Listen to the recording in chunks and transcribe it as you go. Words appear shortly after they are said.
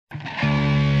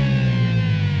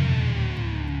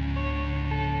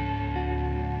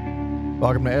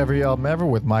Welcome to Every Album Ever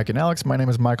with Mike and Alex. My name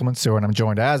is Michael Mansour, and I'm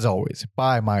joined, as always,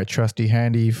 by my trusty,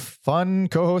 handy, fun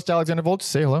co-host, Alexander Volts.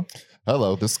 Say hello.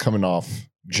 Hello, this is coming off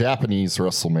Japanese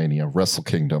WrestleMania, Wrestle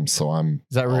Kingdom, so I'm...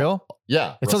 Is that real?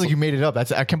 Yeah. It sounds like you made it up. I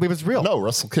can't believe it's real. No,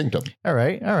 Wrestle Kingdom. All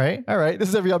right. This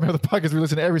is Every Album Ever, the podcast. We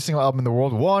listen to every single album in the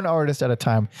world, one artist at a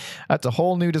time. That's a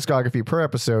whole new discography per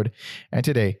episode. And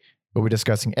today, we'll be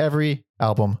discussing every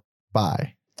album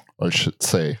by... Or I should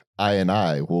say,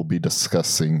 I will be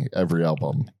discussing every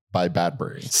album by Bad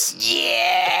Brains.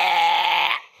 Yeah!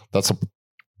 That's a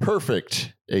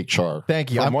perfect HR.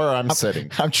 Thank you. From where I'm sitting.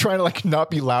 I'm trying to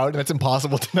not be loud, and it's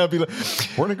impossible to not be loud.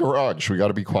 We're in a garage. We got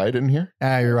to be quiet in here.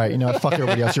 You're right. You know what? Fuck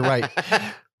everybody else. You're right.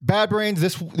 Bad Brains.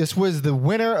 This was the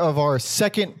winner of our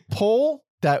second poll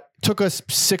that took us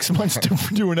 6 months to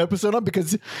do an episode on,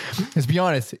 because let's be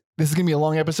honest, this is going to be a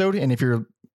long episode. And if you're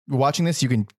watching this, you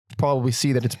can probably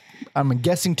see that I'm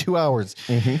guessing 2 hours.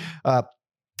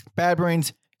 Bad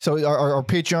Brains. So our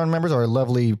Patreon members, our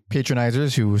lovely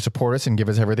patronizers who support us and give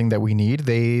us everything that we need,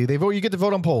 they vote. You get to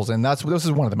vote on polls, and this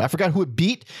is one of them. I forgot who it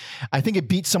beat. I think it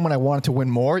beat someone I wanted to win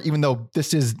more, even though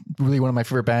this is really one of my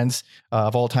favorite bands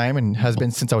of all time and has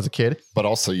been since I was a kid. But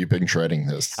also, you've been dreading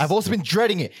this. I've also been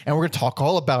dreading it, and we're going to talk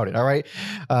all about it. All right.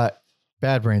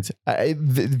 Bad Brains.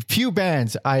 The few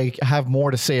bands I have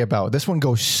more to say about. This one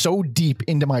goes so deep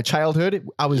into my childhood.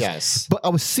 I was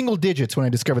single digits when I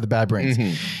discovered the Bad Brains,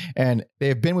 and they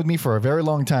have been with me for a very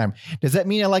long time. Does that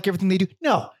mean I like everything they do?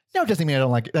 No, it doesn't mean I don't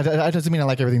like. That doesn't mean I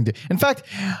like everything they do. In fact,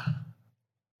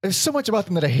 there's so much about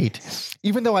them that I hate,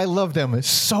 even though I love them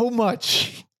so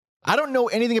much. I don't know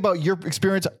anything about your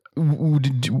experience. Have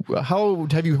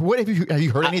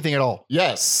you heard anything at all?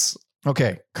 Yes.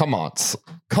 Okay. Come on.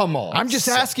 I'm just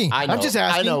asking.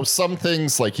 I know some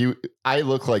things like you. I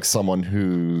look like someone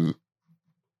who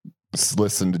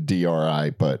listened to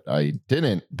DRI, but I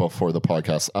didn't before the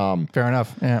podcast. Fair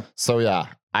enough. Yeah. So yeah,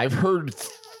 I've heard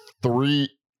three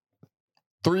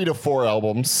to four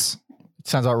albums.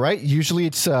 Sounds all right. Usually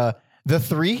it's the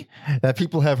three that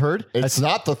people have heard. It's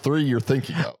not the three you're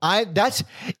thinking of. That's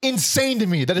insane to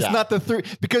me that it's not the three,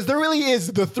 because there really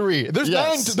is the three. There's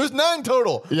nine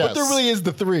total, but there really is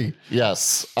the three.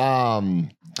 Yes.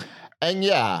 And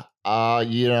yeah,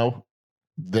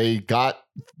 they got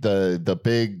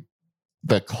the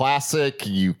classic.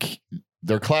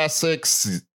 They're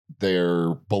classics.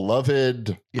 They're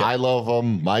beloved. Yeah. I love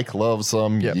them. Mike loves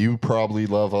them. Yep. You probably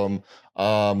love them.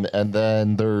 And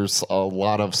then there's a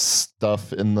lot of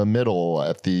stuff in the middle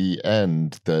at the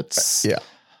end that's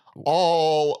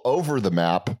all over the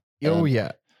map.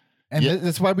 And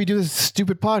that's why we do this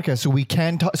stupid podcast, so we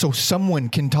can talk, so someone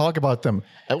can talk about them.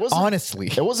 Honestly,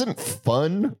 it wasn't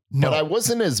fun, but I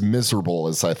wasn't as miserable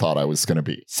as I thought I was going to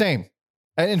be. Same.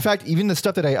 And in fact, even the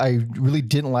stuff that I really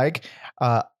didn't like,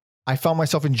 I found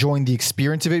myself enjoying the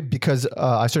experience of it, because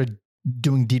I started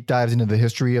doing deep dives into the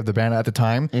history of the band at the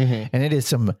time, and it is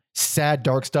some sad,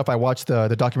 dark stuff. I watched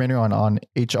the documentary on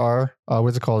HR. What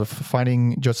is it called?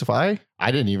 Finding Joseph I.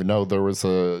 I didn't even know there was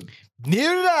a.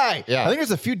 Neither did I. Yeah, I think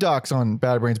there's a few docs on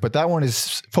Bad Brains, but that one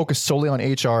is focused solely on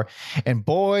HR. And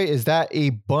boy, is that a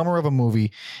bummer of a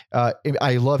movie.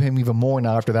 I love him even more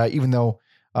now after that, even though,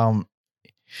 when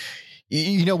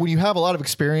you have a lot of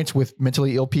experience with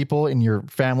mentally ill people in your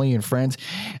family and friends,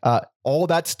 all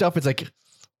that stuff is like,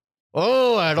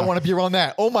 oh, I don't want to be around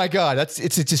that. Oh my God.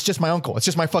 It's just my uncle. It's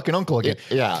just my fucking uncle again.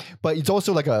 Yeah. But it's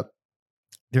also like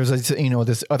there's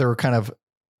this other kind of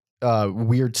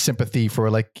weird sympathy for,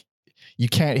 like, you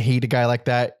can't hate a guy like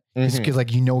that just because,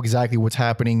 like, exactly what's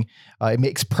happening. It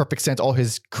makes perfect sense. All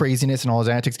his craziness and all his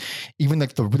antics, even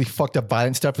like the really fucked up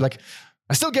violent stuff. Like,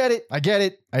 I still get it. I get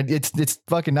it. It's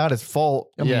fucking not his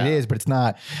fault. I mean, it is, but it's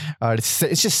not. It's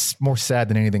just more sad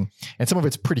than anything. And some of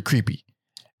it's pretty creepy.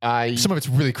 Some of it's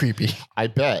really creepy. I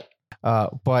bet.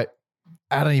 But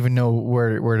I don't even know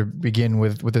where to begin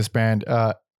with this band.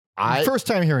 First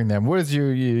time hearing them. What is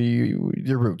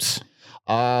your roots?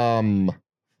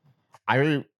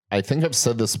 I think I've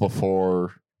said this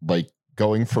before, like,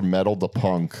 going from metal to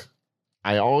punk.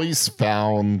 I always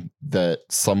found that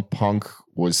some punk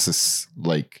was just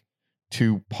like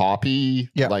too poppy.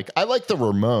 Yeah. Like, I like the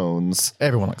Ramones.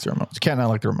 Everyone likes the Ramones. You can't not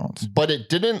like the Ramones. But it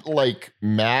didn't like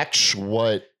match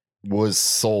what was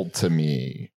sold to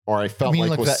me. Or I felt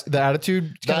like was the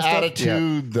attitude,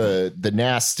 the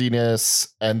nastiness.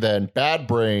 And then Bad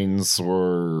Brains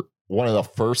were one of the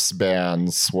first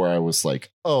bands where I was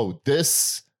like, oh,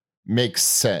 this makes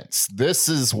sense. This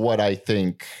is what I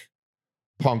think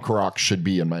punk rock should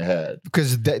be in my head.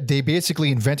 Because they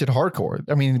basically invented hardcore.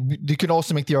 I mean, you can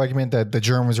also make the argument that the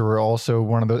Germans were also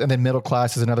one of those, and then Middle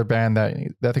Class is another band that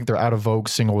I think their Out of Vogue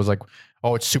single was like,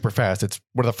 oh, it's super fast. It's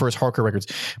one of the first hardcore records.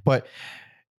 But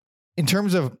in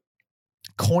terms of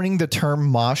coining the term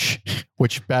mosh,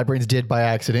 which Bad Brains did by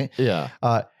accident,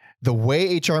 the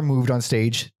way HR moved on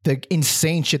stage, the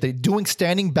insane shit they're doing,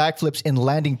 standing backflips and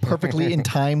landing perfectly in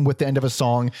time with the end of a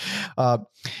song,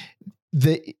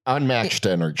 the unmatched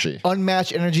energy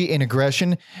and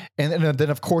aggression, and then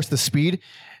of course the speed.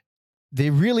 They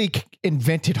really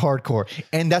invented hardcore,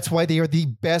 and that's why they are the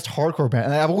best hardcore band.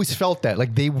 And I've always felt that, like,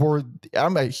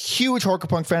 I'm a huge hardcore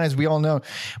punk fan, as we all know,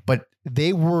 but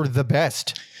they were the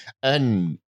best.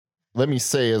 And let me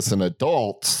say, as an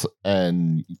adult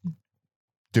and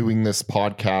doing this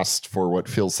podcast for what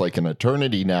feels like an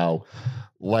eternity now,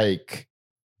 like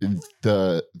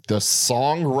the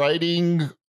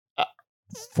songwriting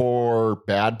for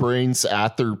Bad Brains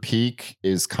at their peak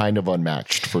is kind of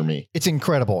unmatched for me. It's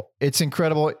incredible.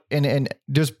 And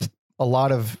there's a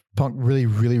lot of punk, really,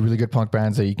 really, really good punk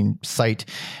bands that you can cite.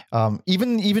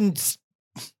 Even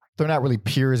they're not really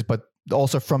peers, but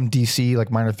also from DC,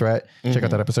 like Minor Threat. Check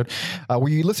out that episode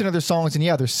where you listen to their songs, and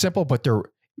they're simple, but they're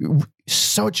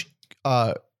such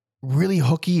really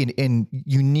hooky and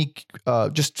unique,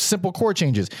 just simple chord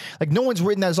changes. Like, no one's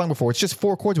written that song before. It's just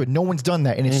 4 chords, but no one's done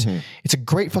that. And it's a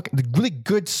great really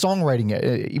good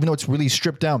songwriting, even though it's really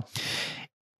stripped down.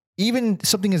 Even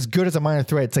something as good as a Minor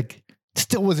Threat, it's like,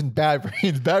 still wasn't Bad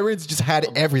Brains. Bad Brains just had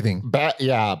everything.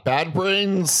 Bad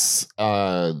Brains,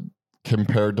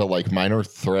 compared to like Minor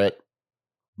Threat.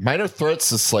 Minor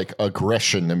Threat's is like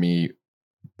aggression to me.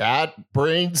 Bad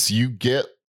Brains, you get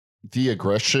the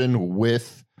aggression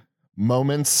with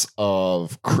moments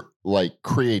of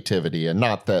creativity, and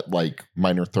not that like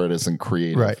Minor Threat isn't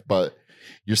creative, right? But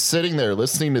you're sitting there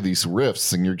listening to these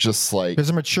riffs, and you're just like,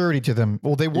 there's a maturity to them.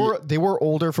 Well, they were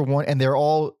older for one, and they're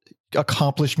all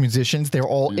accomplished musicians. They're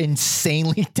all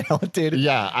insanely talented.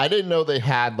 Yeah, I didn't know they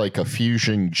had like a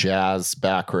fusion jazz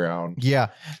background. Yeah,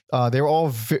 they were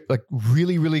all like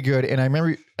really, really good. And I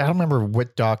don't remember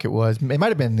what doc it was. It might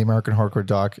have been the American Hardcore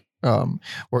doc,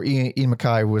 where Ian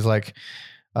Mackay was like,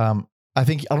 I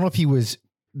don't know if he was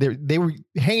there. They were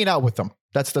hanging out with them.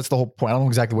 That's the whole point. I don't know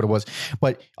exactly what it was,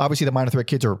 but obviously the Minor Threat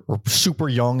kids are super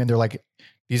young, and they're like,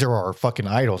 these are our fucking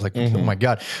idols. Like, oh my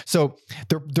God. So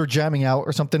they're jamming out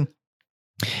or something.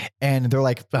 And they're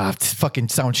like, this fucking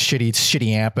sounds shitty. It's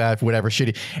shitty amp, whatever,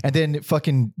 shitty. And then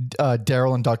fucking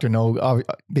Daryl and Dr. No,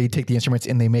 they take the instruments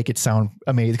and they make it sound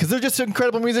amazing because they're just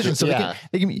incredible musicians. So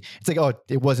they can it's like, oh,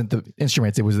 it wasn't the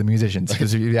instruments, it was the musicians.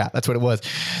 Because that's what it was.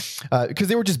 Because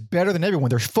they were just better than everyone.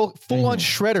 They're full on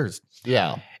shredders.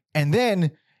 Yeah. And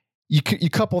then you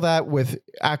couple that with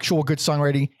actual good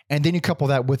songwriting, and then you couple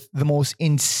that with the most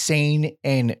insane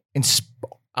and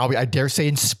I dare say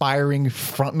inspiring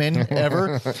frontman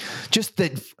ever. Just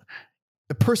the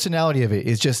personality of it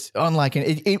is just unlike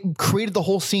it created the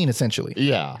whole scene essentially.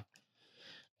 Yeah.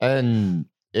 And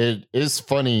it is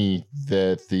funny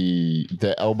that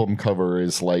the album cover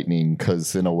is lightning,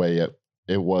 because in a way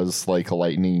it was like a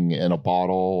lightning in a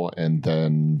bottle, and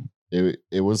then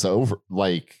it was over.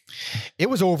 Like, it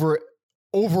was over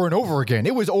and over again.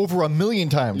 It was over a million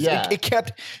times. Yeah. It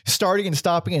kept starting and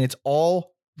stopping, and it's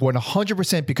all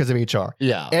 100% because of HR.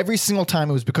 Yeah. Every single time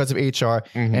it was because of HR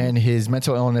and his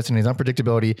mental illness and his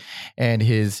unpredictability and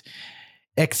his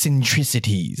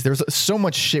eccentricities. There's so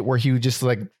much shit where he would just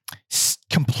like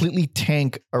completely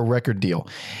tank a record deal,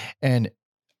 and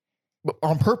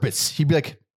on purpose. He'd be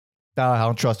like, I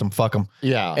don't trust him. Fuck him.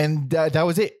 Yeah. And that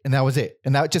was it. And that was it.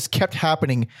 And that just kept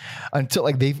happening until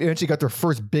like they eventually got their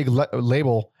first big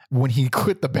label when he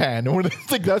quit the band.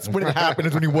 Like, that's when it happened,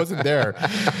 is when he wasn't there.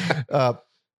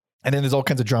 And then there's all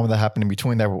kinds of drama that happened in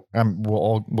between that.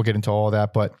 We'll get into all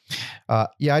that. But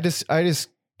I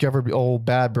discovered old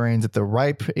Bad Brains at the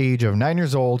ripe age of 9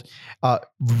 years old.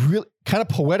 Really kind of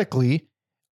poetically,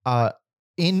 I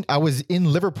was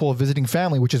in Liverpool visiting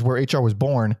family, which is where HR was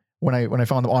born, when I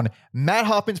found them on Matt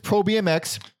Hoppin's Pro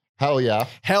BMX. Hell yeah.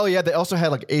 They also had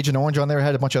like Agent Orange on there.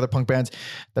 Had a bunch of other punk bands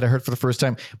that I heard for the first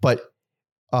time. But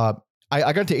I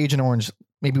got into Agent Orange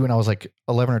maybe when I was like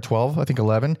 11 or 12, I think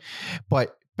 11.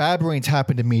 But Bad Brains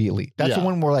happened immediately. That's the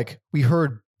one where like we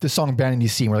heard the song Band in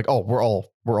DC, and we're like, oh, we're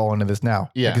all into this now.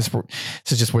 Yeah. Like,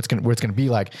 this is just what it's gonna be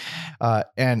like.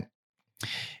 And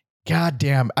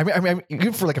goddamn, I mean,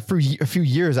 even for like a few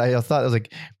years, I thought, I was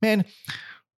like, man,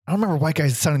 I don't remember white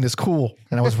guys sounding this cool,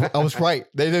 and I was right.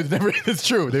 They never. It's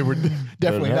true. They were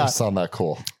definitely never not sound that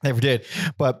cool. Never did.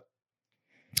 But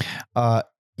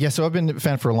so I've been a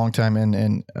fan for a long time,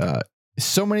 and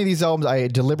so many of these albums I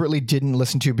deliberately didn't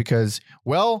listen to because,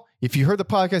 well, if you heard the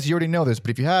podcast, you already know this.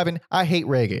 But if you haven't, I hate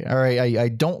reggae. All right, I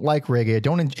don't like reggae. I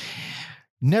don't.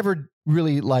 Never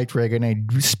really liked reggae, and I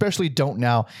especially don't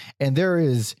now. And there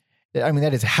is, I mean,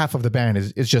 that is half of the band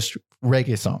is just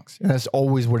reggae songs, and that's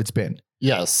always what it's been.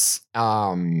 Yes.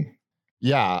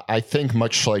 Yeah, I think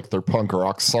much like their punk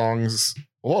rock songs.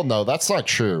 Well, no, that's not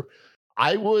true.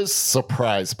 I was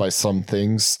surprised by some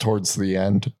things towards the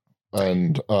end,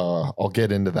 and I'll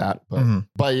get into that.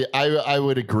 But I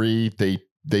would agree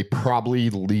they probably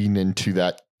lean into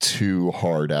that too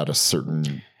hard at a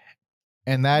certain.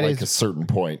 And that is a certain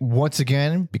point. Once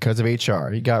again, because of HR.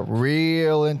 He got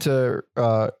real into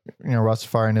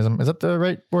Rastafarianism. Is that the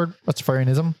right word?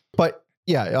 Rastafarianism? But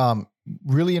yeah,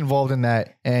 really involved in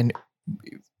that. And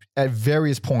at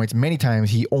various points, many times,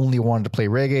 he only wanted to play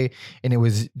reggae. And it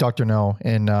was Dr. No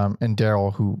and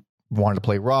Daryl who wanted to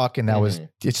play rock. And that was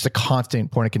it's a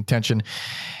constant point of contention.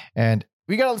 And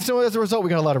so as a result, we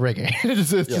got a lot of reggae.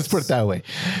 Just put it that way.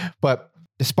 But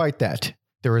despite that,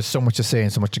 there is so much to say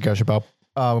and so much to gush about.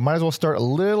 We might as well start a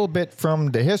little bit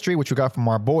from the history, which we got from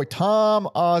our boy Tom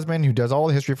Osmond, who does all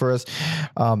the history for us.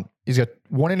 He's got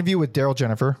one interview with Daryl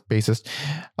Jennifer, bassist,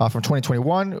 from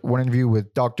 2021. One interview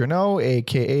with Dr. No,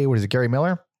 aka Gary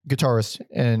Miller, guitarist,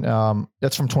 and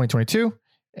that's from 2022.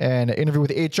 And an interview with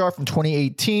HR from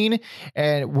 2018.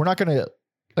 And we're not going to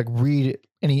read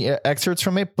any excerpts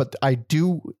from it, but I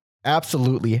do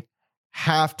absolutely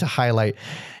have to highlight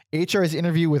HR's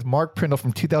interview with Mark Prindle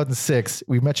from 2006.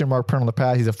 We've mentioned Mark Prindle in the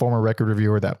past. He's a former record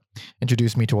reviewer that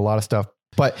introduced me to a lot of stuff.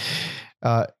 But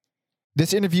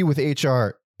this interview with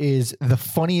HR is the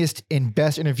funniest and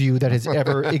best interview that has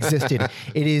ever existed.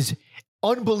 It is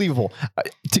unbelievable.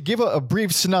 To give a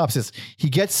brief synopsis, he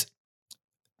gets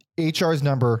HR's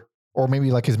number, or maybe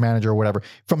his manager or whatever,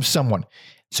 from someone.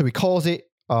 So he calls it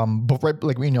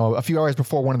a few hours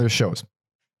before one of their shows.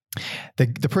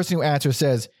 The person who answers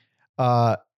says,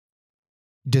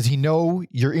 does he know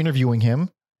you're interviewing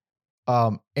him?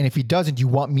 And if he doesn't, you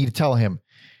want me to tell him?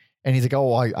 And he's like,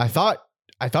 oh, I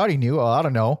thought he knew. I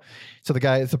don't know. So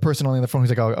the person on the phone, he's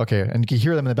like, oh, okay. And you can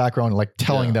hear them in the background,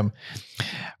 telling them.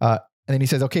 And then he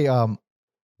says, okay,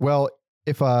 well,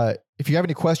 if you have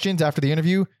any questions after the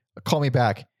interview, call me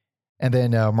back. And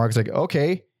then Mark's like,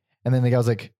 okay. And then the guy was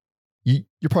like, you're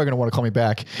probably going to want to call me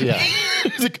back. Yeah.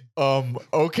 He's like,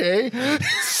 okay.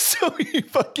 So he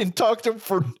fucking talked to him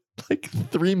for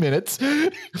 3 minutes.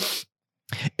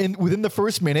 And within the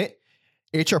first minute,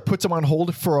 HR puts him on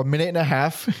hold for a minute and a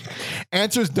half,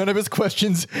 answers none of his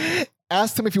questions,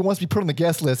 asks him if he wants to be put on the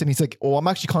guest list. And he's like, oh, I'm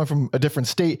actually calling from a different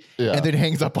state. Yeah. And then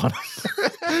hangs up on him.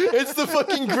 It's the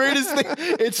fucking greatest thing.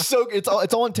 It's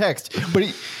all in text, but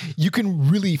you can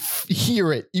really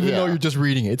hear it, even though you're just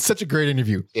reading it. It's such a great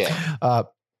interview. Yeah.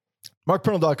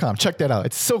 MarkPrindle.com. Check that out.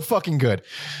 It's so fucking good.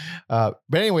 But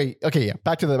anyway, okay, yeah.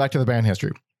 Back to the band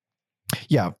history.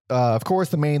 Yeah, of course,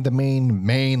 the main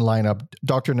lineup: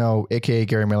 Dr. No, aka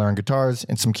Gary Miller, on guitars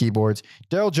and some keyboards;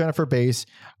 Daryl Jennifer bass;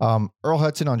 Earl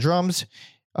Hudson on drums;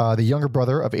 the younger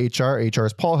brother of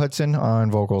HR's Paul Hudson on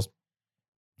vocals.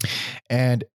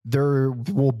 And there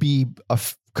will be a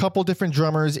couple different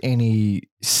drummers and a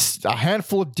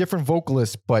handful of different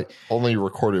vocalists, but only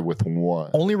recorded with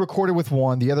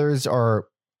one. The others are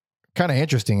kind of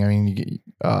interesting. I mean,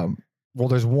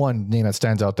 there's one name that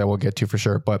stands out that we'll get to for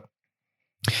sure, but.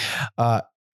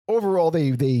 Overall,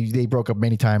 they broke up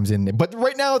many times but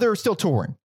right now they're still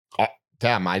touring.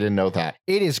 Damn, I didn't know that.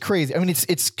 It is crazy. I mean,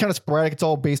 it's kind of sporadic. It's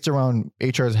all based around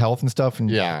HR's health and stuff, and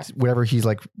whatever he's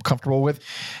comfortable with.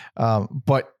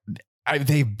 But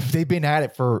they've been at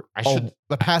it for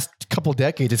the past couple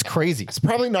decades. It's crazy. It's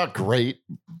probably not great,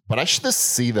 but I should just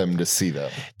see them to see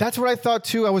them. That's what I thought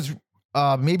too. I was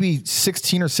maybe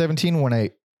 16 or 17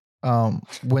 when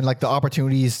the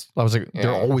opportunities, I was like,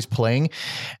 they're always playing.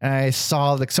 And I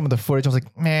saw some of the footage. I was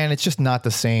like, man, it's just not the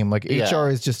same. HR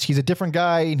is he's a different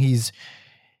guy. And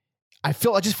I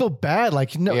just feel bad.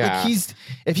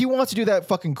 If he wants to do that,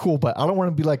 fucking cool. But I don't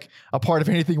want to be a part of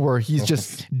anything where he's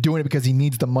just doing it because he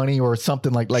needs the money or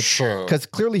something sure. Because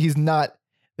clearly he's not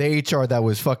the HR that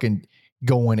was fucking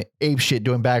going ape shit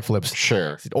doing backflips.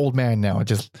 Sure. He's an old man now.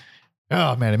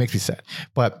 Oh man, it makes me sad.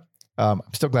 But I'm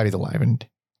still glad he's alive and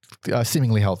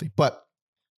seemingly healthy. But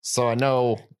so I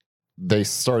know they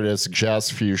started as a jazz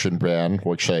fusion band,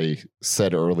 which I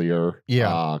said earlier.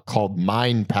 Yeah, called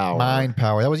Mind Power.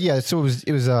 That was So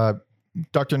it was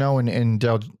Dr. No and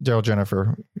Daryl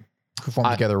Jennifer who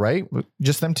formed together, right?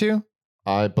 Just them two.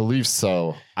 I believe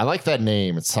so. I like that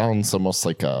name. It sounds almost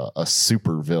like a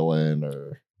super villain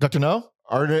or Dr. No.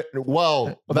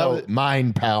 Was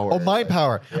Mind Power. Oh, Mind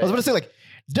Power. Yeah. I was going to say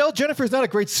Del Jennifer is not a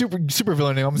great super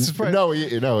villain name. I'm surprised. No,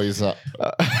 he's not.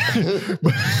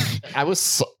 I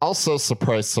was also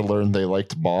surprised to learn they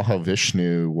liked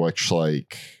Mahavishnu, which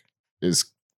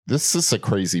this is a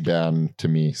crazy band to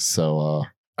me. So,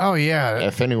 oh yeah,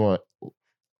 if anyone,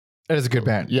 that is a good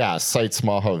band. Yeah, cites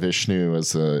Mahavishnu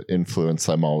as an influence.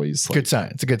 I'm always good sign.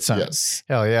 It's a good sign. Yes,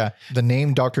 hell yeah. The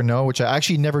name Dr. No, which I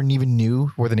actually never even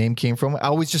knew where the name came from. I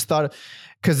always just thought,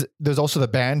 because there's also the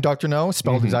band Dr. No,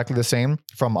 spelled exactly the same,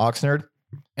 from Oxnard,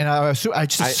 and I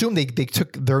just assumed they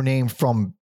took their name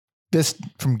from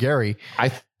Gary.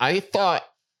 I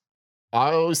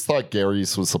always thought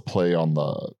Gary's was a play on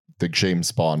the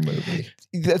James Bond movie.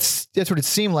 That's what it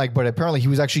seemed like, but apparently he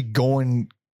was actually going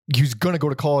to go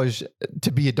to college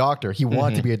to be a doctor. He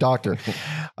wanted to be a doctor,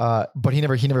 but he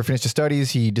never finished his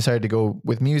studies. He decided to go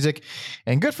with music,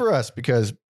 and good for us,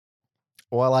 because,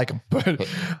 well, I like him. But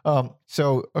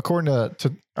so according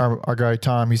to our guy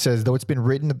Tom, he says, though it's been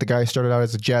written that the guy started out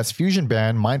as a jazz fusion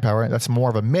band, Mind Power, that's more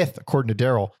of a myth, according to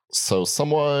Daryl. So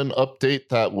someone update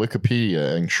that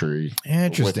Wikipedia entry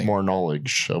with more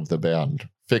knowledge of the band.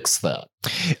 Fix that.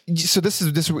 So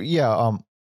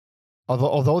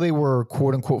although they were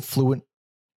quote unquote fluent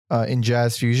in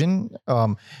jazz fusion,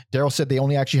 Daryl said they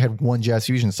only actually had one jazz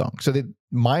fusion song. So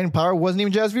Mind Power wasn't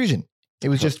even jazz fusion. It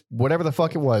was just whatever the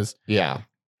fuck it was. Yeah.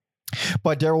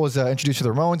 But Daryl was introduced to the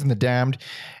Ramones and the Damned,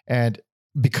 and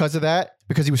because of that,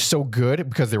 because he was so good,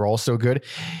 because they were all so good,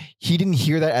 he didn't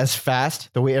hear that as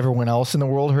fast the way everyone else in the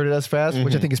world heard it as fast,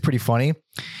 which I think is pretty funny.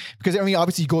 Because, I mean,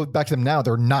 obviously you go back to them now,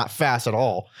 they're not fast at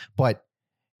all, but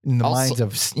in the minds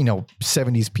of,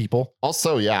 70s people.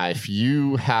 Also, yeah, if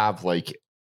you have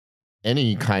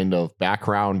any kind of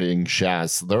background in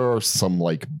jazz, there are some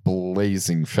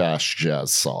blazing fast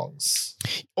jazz songs.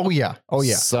 Oh yeah.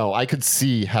 So I could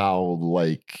see how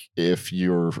if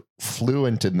you're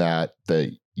fluent in that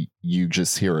you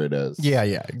just hear it as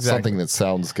exactly something that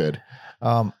sounds good.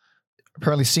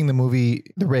 Apparently seeing the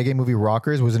reggae movie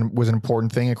Rockers was an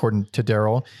important thing, according to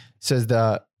Daryl. Says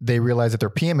that they realized that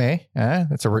their PMA,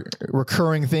 that's a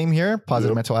recurring theme here,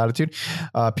 positive mental attitude.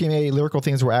 PMA lyrical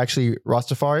themes were actually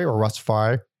Rastafari,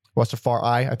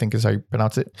 I think is how you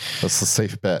pronounce it. That's a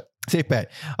safe bet.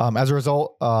 As a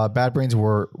result, Bad Brains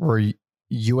were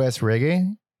US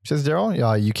reggae, says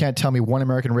Daryl. You can't tell me one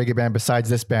American reggae band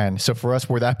besides this band. So for us,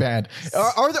 we're that band.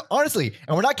 Are they, honestly,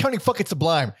 and we're not counting fucking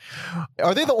Sublime,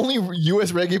 are they the only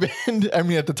US reggae band? I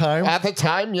mean, at the time? At the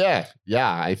time, yeah.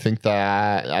 Yeah, I think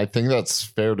that's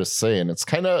fair to say. And it's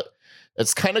kind of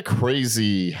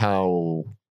crazy how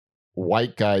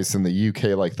white guys in the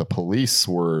UK, like the Police,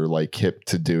 were hip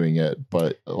to doing it.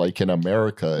 But in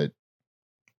America,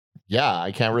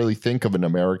 I can't really think of an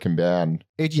American band.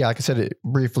 Yeah, like I said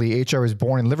briefly, HR was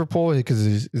born in Liverpool because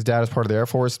his dad was part of the Air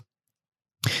Force.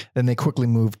 Then they quickly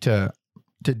moved to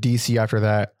DC after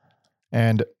that.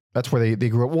 And that's where they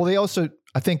grew up. Well, they also,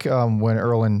 I think when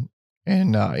Earl and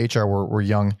HR were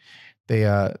young,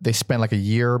 they spent a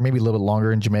year, maybe a little bit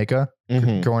longer in Jamaica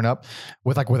growing up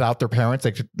without their parents.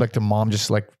 Like the mom just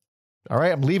all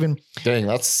right, I'm leaving. Dang,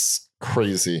 that's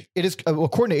crazy. It is,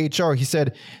 according to HR, he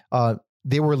said,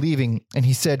 they were leaving, and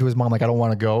he said to his mom, I don't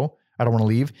want to go. I don't want to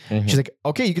leave. She's like,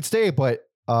 okay, you could stay, but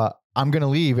I'm going to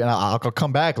leave, and I'll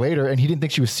come back later. And he didn't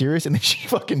think she was serious, and then she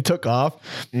fucking took off.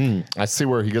 I see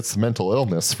where he gets the mental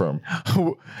illness from.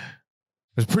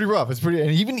 It was pretty rough. It's pretty,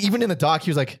 and even in the doc, he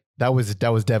was like, "That was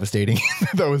devastating.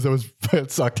 It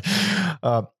sucked."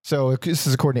 So this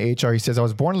is according to HR. He says, "I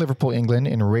was born in Liverpool, England,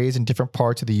 and raised in different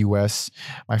parts of the U.S.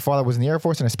 My father was in the Air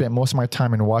Force, and I spent most of my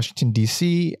time in Washington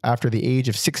D.C. After the age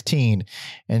of 16,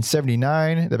 in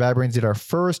 '79, the Bad Brains did our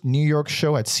first New York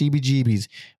show at CBGB's.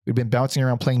 We'd been bouncing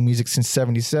around playing music since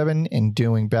 '77 and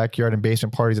doing backyard and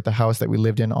basement parties at the house that we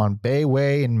lived in on Bay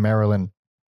Way in Maryland."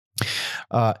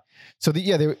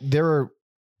 They were.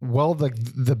 Well,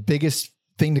 the biggest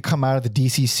thing to come out of the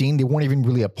DC scene, they weren't even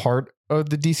really a part of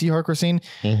the DC hardcore scene.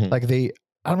 I don't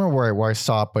remember where I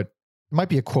saw it, but it might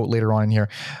be a quote later on in here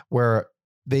where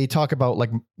they talk about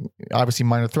obviously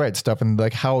Minor Threat stuff and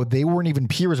how they weren't even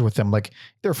peers with them.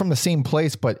 They're from the same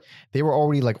place, but they were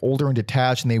already older and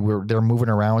detached, and they're moving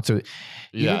around. So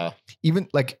even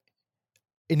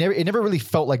it never really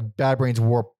felt like Bad Brains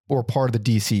were part of the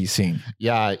DC scene.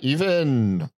 Yeah,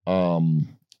 even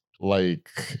I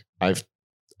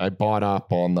bought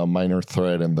up on the Minor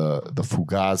Threat and the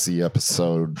Fugazi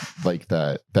episode,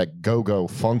 that go-go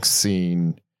funk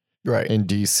scene in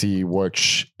DC,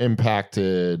 which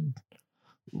impacted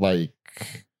Minor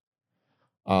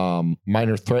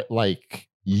Threat.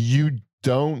 You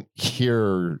don't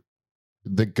hear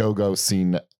the go-go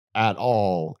scene at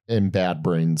all in Bad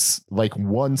Brains,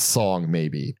 one song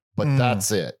maybe, but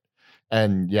that's it.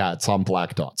 And yeah, it's on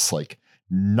Black Dots. Like,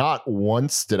 not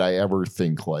once did I ever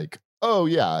think like, oh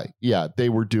yeah, they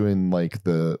were doing like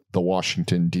the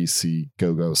Washington DC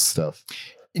go-go stuff.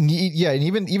 And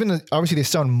even obviously they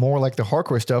sound more like the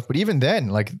hardcore stuff, but even then,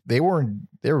 like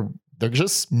they're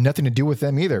just nothing to do with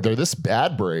them either. They're this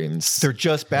Bad Brains. They're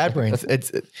just Bad Brains.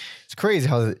 It's crazy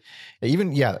how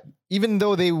even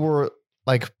though they were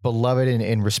like beloved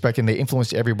and respected, and they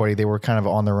influenced everybody, they were kind of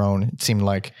on their own. It seemed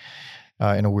like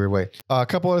in a weird way. A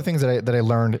couple other things that I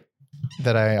learned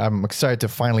that I'm excited to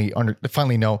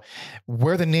finally know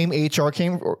where the name HR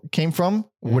came from,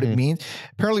 what it means.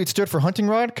 Apparently, it stood for hunting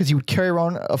rod because he would carry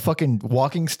around a fucking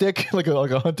walking stick, like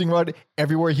a hunting rod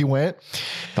everywhere he went.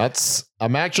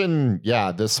 Imagine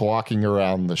this walking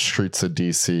around the streets of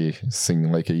DC,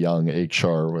 seeing like a young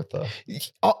HR with a.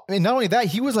 And not only that,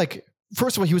 he was like.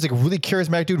 First of all, he was like a really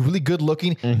charismatic dude, really good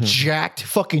looking, jacked,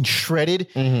 fucking shredded.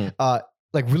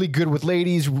 Like really good with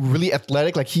ladies, really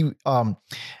athletic. Like he,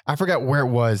 I forgot where it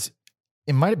was.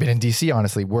 It might've been in DC,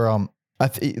 honestly, where,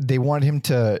 they wanted him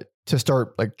to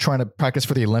start like trying to practice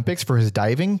for the Olympics for his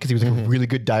diving. Cause he was like a really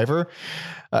good diver,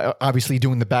 obviously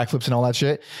doing the backflips and all that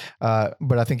shit.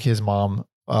 But I think his mom,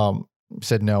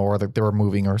 said no, or that they were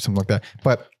moving or something like that.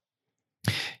 But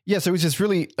yeah, so it was just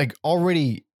really like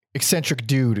already eccentric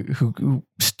dude who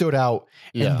stood out,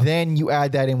 and then you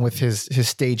add that in with his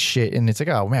stage shit, and it's like,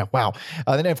 oh man, wow.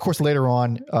 Then of course later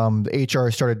on, the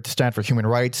HR started to stand for human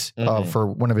rights for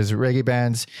one of his reggae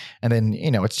bands, and then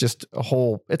it's just a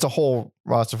whole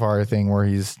Rastafari thing where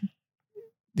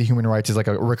the human rights is like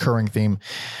a recurring theme.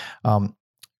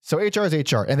 So HR is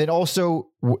HR, and then also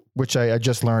which I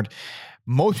just learned,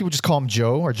 most people just call him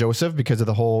Joe or Joseph because of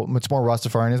the whole it's more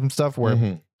Rastafarianism stuff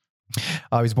where. He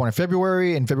was born in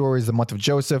February, and February is the month of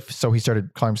Joseph. So he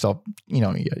started calling himself,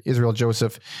 Israel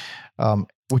Joseph,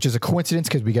 which is a coincidence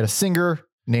because we got a singer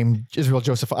named Israel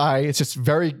Joseph I. It's just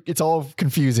it's all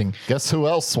confusing. Guess who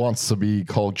else wants to be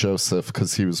called Joseph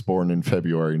because he was born in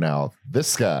February now?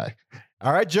 This guy.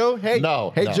 All right, Joe. Hey,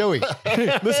 no. Joey.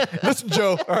 listen,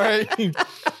 Joe. All right.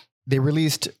 They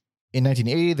released in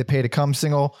 1980 the Pay to Come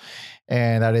single.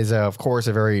 And that is, of course,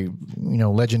 a very,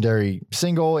 legendary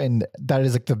single. And that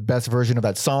is like the best version of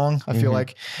that song, I feel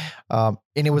like. And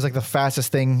it was like the fastest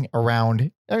thing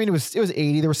around. I mean, it was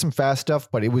 80. There was some fast stuff,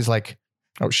 but it was like,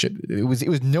 oh shit. It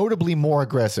was notably more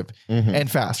aggressive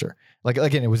and faster. Like,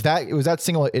 again, it was that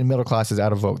single in Middle Class is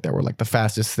Out of Vogue that were like the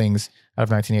fastest things out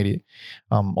of 1980.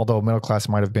 Although Middle Class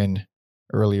might have been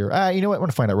earlier. You know what? I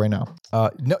want to find out right now.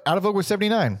 No, Out of Vogue was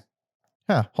 79.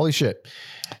 Huh. Holy shit.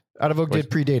 Out of Vogue did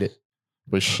predate it.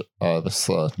 Wish this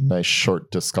nice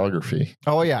short discography.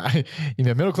 Oh yeah,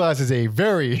 Middle Class is a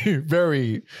very,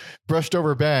 very brushed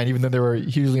over band, even though they were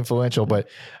hugely influential. But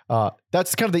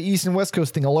that's kind of the East and West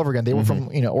Coast thing all over again. They were from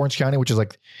Orange County, which is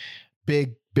like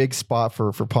big spot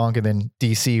for punk, and then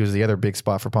DC was the other big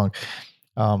spot for punk.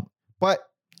 But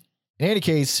in any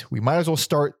case, we might as well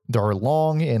start our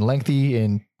long and lengthy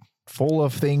and full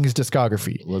of things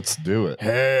discography. Let's do it.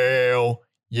 Hell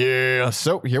yeah!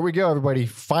 So here we go, everybody.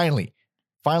 Finally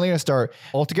gonna start.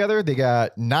 Altogether, they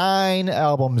got 9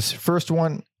 albums. First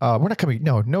one, we're not covering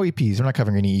no EPs. We're not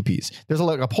covering any EPs. There's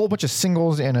a whole bunch of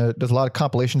singles and there's a lot of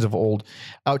compilations of old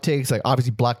outtakes. Like obviously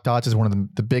Black Dots is one of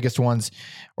the biggest ones,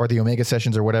 or the Omega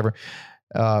Sessions or whatever.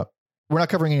 We're not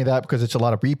covering any of that because it's a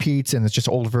lot of repeats and it's just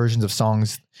old versions of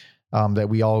songs that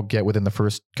we all get within the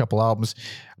first couple albums.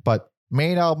 But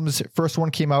main albums, first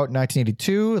one came out in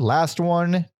 1982. Last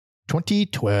one,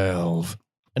 2012.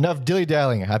 Enough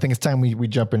dilly-dallying. I think it's time we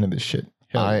jump into this shit.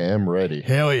 I am ready.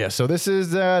 Hell yeah. So this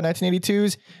is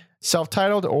 1982's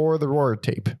self-titled or the Roar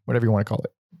tape, whatever you want to call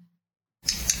it.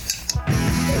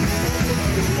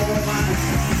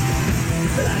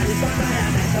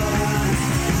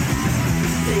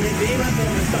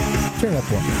 Turn it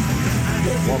up one.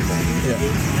 One more. Yeah.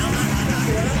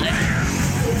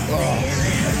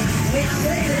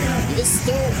 It's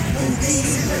still, you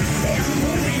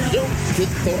don't get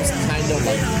those kind of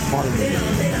like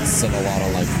harmonies in a lot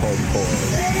of like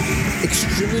hardcore.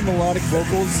 Extremely melodic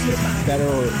vocals that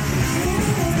are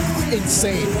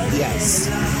insane. Yes.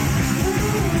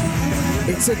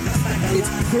 It's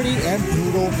pretty and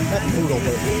brutal. Not brutal,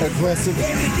 but aggressive.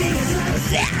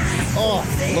 Oh,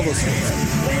 love those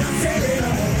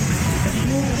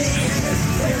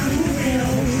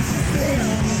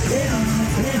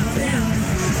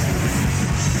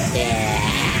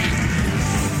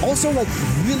Also, like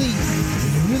really,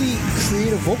 really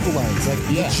creative vocal lines, like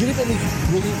legitimately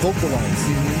brilliant vocal lines,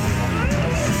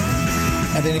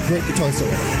 and then a great guitar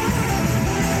solo.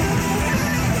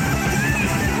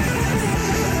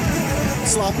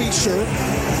 Sloppy, sure.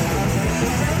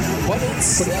 But it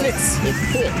fits. It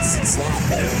fits. It's not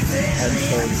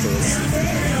headphone first.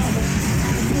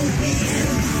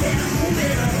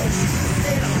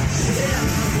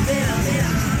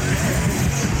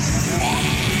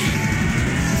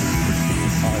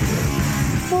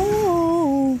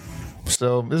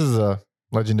 So this is a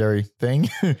legendary thing.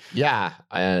 Yeah,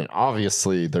 and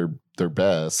obviously they're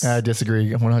best. I disagree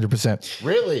 100%.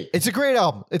 Really? It's a great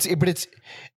album. It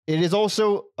is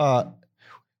also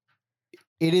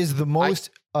it is the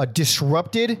most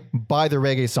disrupted by the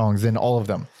reggae songs in all of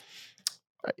them.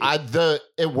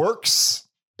 It works.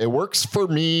 It works for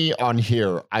me on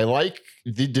here. I like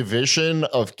the division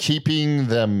of keeping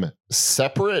them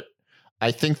separate. I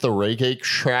think the reggae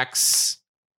tracks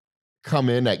come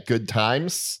in at good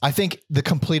times. I think the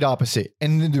complete opposite.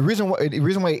 And the reason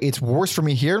why it's worse for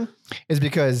me here is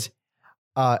because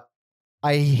I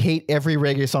hate every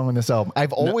reggae song on this album.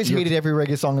 I've always hated every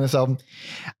reggae song on this album.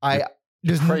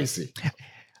 It's crazy.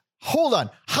 Hold on.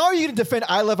 How are you going to defend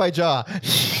I Love Ija?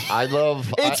 I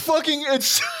love Ice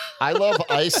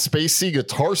Spacey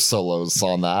guitar solos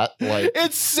on that. Like,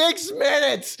 it's 6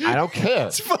 minutes. I don't care.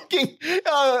 It's fucking.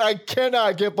 I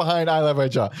cannot get behind I Love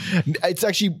Ija. It's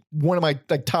actually one of my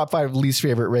top 5 least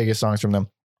favorite reggae songs from them.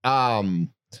 I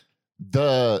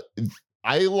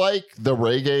like the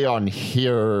reggae on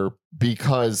here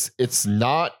because it's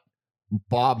not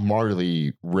Bob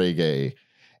Marley reggae.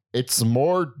 It's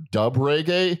more dub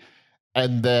reggae.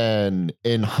 And then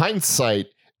in hindsight,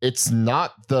 it's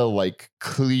not the like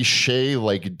cliche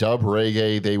like dub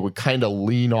reggae they would kind of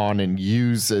lean on and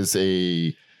use as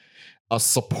a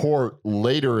support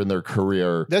later in their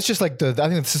career. That's just like I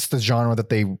think it's just the genre that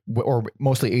they, or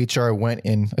mostly HR went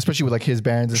in, especially with like his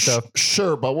bands and stuff.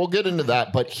 Sure, but we'll get into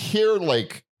that. But here,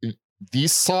 like,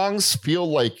 these songs feel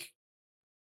like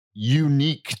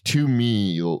unique to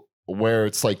me, where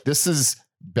it's like, this is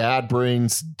Bad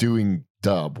Brains doing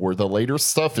dub, where the later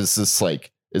stuff is just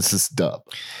like, it's just dub.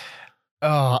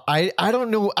 I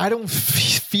don't know. I don't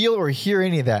feel or hear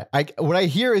any of that. What I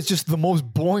hear is just the most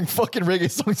boring fucking reggae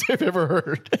songs I've ever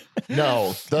heard.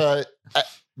 No,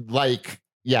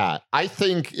 I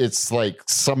think it's like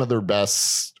some of their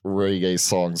best reggae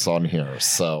songs on here.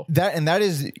 So that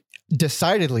is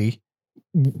decidedly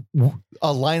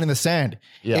a line in the sand.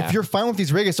 Yeah. If you're fine with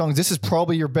these reggae songs, this is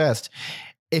probably your best.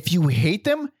 If you hate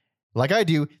them, like I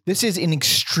do, this is an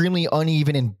extremely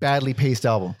uneven and badly paced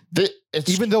album.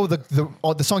 Even though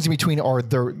the songs in between are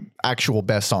their actual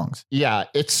best songs. Yeah,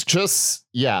 it's just,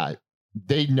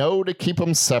 they know to keep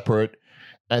them separate.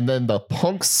 And then the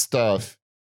punk stuff,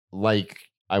 like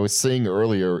I was saying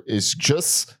earlier, is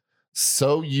just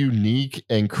so unique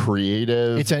and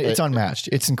creative. It's unmatched.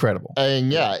 It's incredible.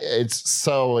 And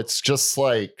it's just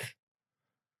like,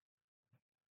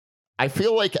 I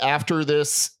feel like after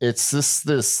this, it's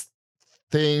this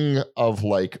thing of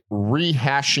like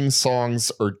rehashing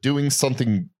songs or doing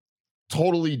something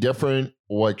totally different,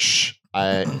 which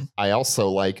I also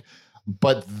like,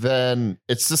 but then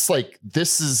it's just like,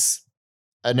 this is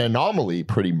an anomaly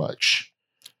pretty much.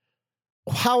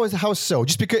 How so?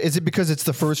 Just because, is it because it's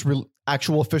the first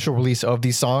actual official release of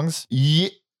these songs? Yeah,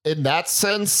 in that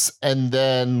sense. And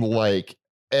then like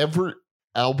every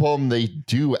album they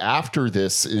do after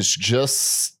this is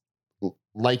just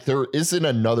like, there isn't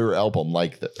another album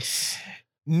like this.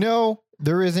 No,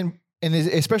 there isn't. And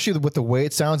especially with the way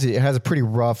it sounds, it has a pretty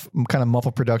rough kind of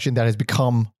muffled production that has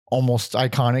become almost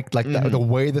iconic, like the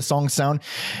way the songs sound.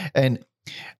 And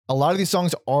a lot of these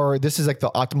songs this is like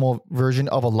the optimal version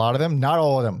of a lot of them. Not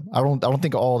all of them. I don't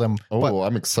think all of them. Oh, but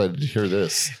I'm excited to hear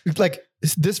this. Like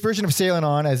this version of Sailing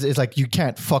On is like, you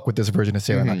can't fuck with this version of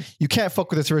Sailing On. You can't fuck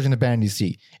with this version of Band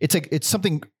DC. It's like, it's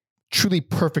something truly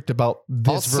perfect about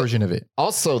this version of it.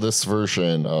 Also, this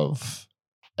version of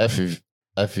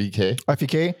FEK. I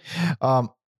think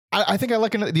I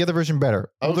like the other version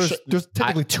better. There's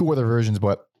technically 2 other versions,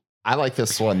 but I like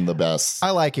this one the best.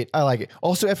 I like it.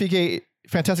 Also, FEK,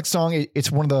 fantastic song.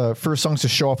 It's one of the first songs to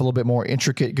show off a little bit more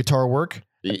intricate guitar work.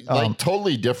 Like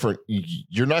totally different.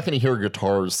 You're not going to hear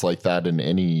guitars like that in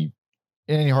any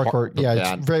hardcore.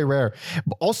 Yeah, it's very rare.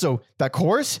 But also, that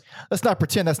chorus, let's not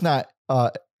pretend that's not...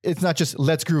 it's not just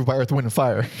Let's Groove by Earth, Wind and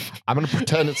Fire. I'm going to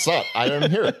pretend it's not. I didn't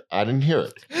hear it.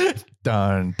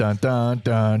 Dun, dun, dun,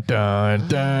 dun, dun,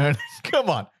 dun. Come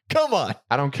on.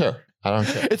 I don't care.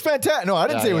 It's fantastic. No, I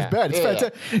didn't say it was bad. It's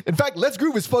fantastic. In fact, Let's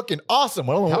Groove is fucking awesome.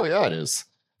 I don't know. Hell yeah, it is.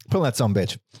 Put on that some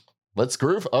bitch. Let's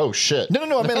Groove? Oh, shit. No.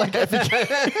 I meant like...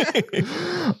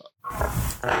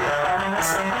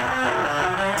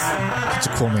 It's a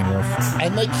cool main riff.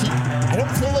 And like I don't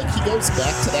feel like he goes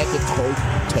back to that guitar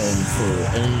tone for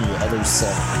any other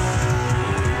song.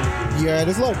 Yeah,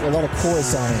 there's a lot of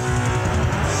chorus on it.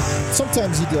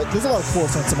 Sometimes there's a lot of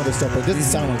chorus on some other stuff, but it doesn't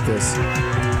sound like this.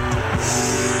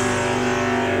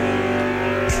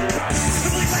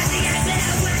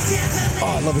 Oh,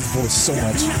 I love his voice so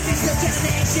much.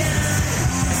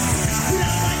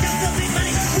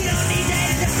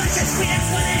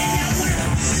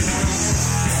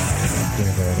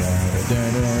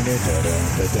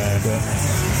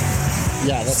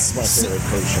 Yeah, that's my favorite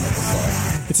version of the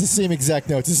song. It's the same exact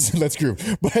notes as Let's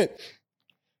Groove, but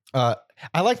I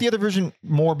like the other version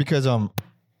more because I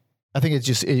think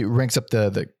it ranks up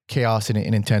the chaos and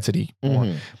intensity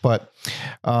more. But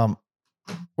what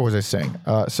was I saying?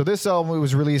 So this album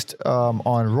was released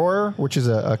on Roar, which is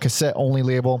a cassette only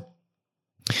label,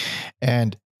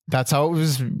 and that's how it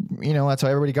was. That's how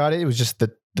everybody got it. It was just the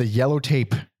yellow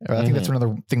tape. I think that's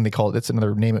another thing they call it. That's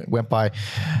another name it went by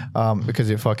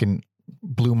because it fucking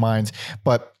blew minds.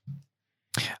 But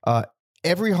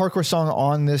every hardcore song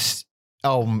on this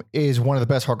album is one of the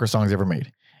best hardcore songs ever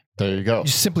made. There you go.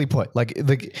 Just simply put, like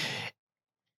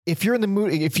if you're in the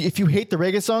mood, if you hate the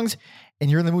reggae songs and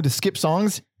you're in the mood to skip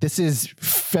songs, this is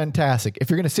fantastic. If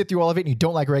you're going to sit through all of it and you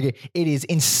don't like reggae, it is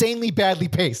insanely badly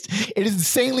paced. It is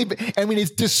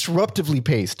it's disruptively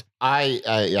paced.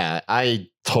 I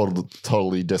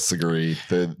totally disagree.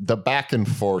 The back and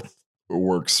forth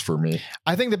works for me.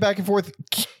 I think the back and forth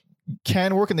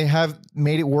can work, and they have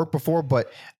made it work before,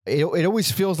 but it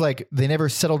always feels like they never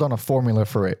settled on a formula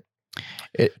for it.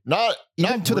 To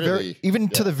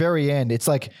the very end. It's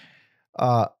like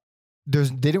they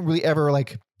didn't really ever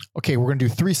like, okay, we're gonna do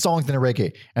 3 songs in a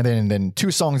reggae and then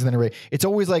 2 songs in a reggae. It's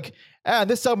always like,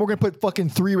 this album we're gonna put fucking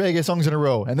 3 reggae songs in a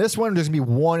row, and this one there's gonna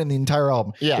be 1 in the entire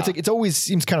album. Yeah, it's like it always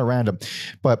seems kind of random,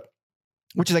 but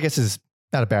which is I guess is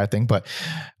not a bad thing. But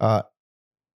so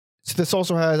this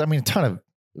also has, a ton of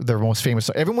their most famous.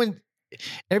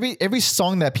 Every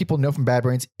song that people know from Bad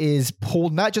Brains is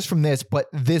pulled not just from this, but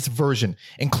this version,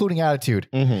 including Attitude.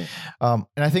 And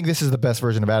I think this is the best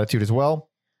version of Attitude as well.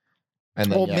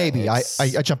 And then, maybe I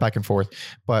jump back and forth,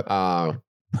 but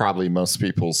probably most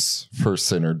people's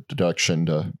first introduction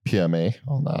to PMA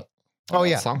on that.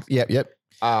 Song. Yep.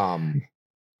 I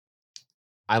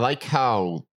like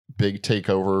how Big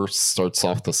Takeover starts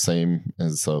off the same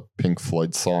as a Pink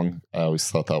Floyd song. I always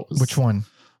thought that was which one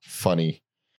funny.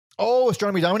 Oh,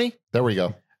 Astronomy Domini. There we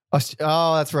go.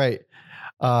 Oh, that's right.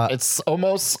 It's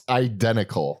almost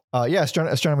identical.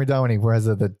 Astronomy Domini, whereas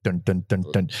the dun dun dun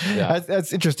dun. Yeah.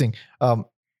 That's interesting.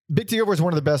 Big Takeover is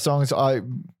one of the best songs,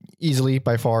 easily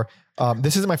by far.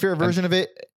 This isn't my favorite version of it,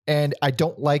 and I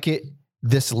don't like it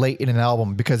this late in an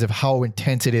album because of how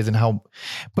intense it is and how.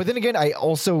 But then again,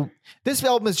 this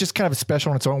album is just kind of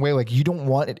special in its own way. Like you don't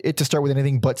want it to start with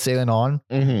anything but Sailing On.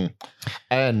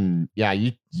 And yeah,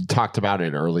 you talked about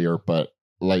it earlier, but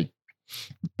like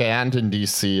Banned in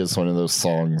DC is one of those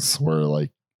songs where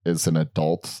like as an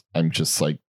adult, I'm just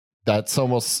like,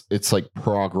 it's like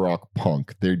prog rock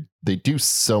punk. They do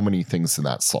so many things in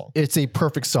that song. It's a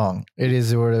perfect song. It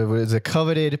is a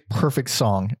coveted perfect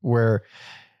song where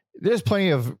there's plenty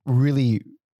of really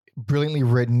brilliantly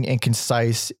written and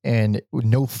concise and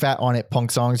no fat on it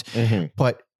punk songs.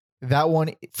 But that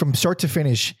one from start to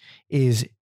finish is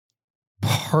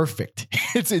perfect.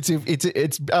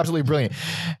 It's absolutely brilliant.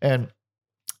 And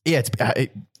yeah,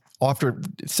 after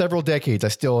several decades, I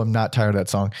still am not tired of that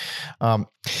song.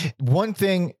 One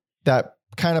thing that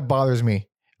kind of bothers me,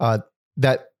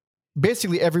 that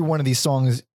basically every one of these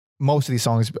songs, most of these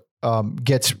songs,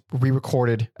 gets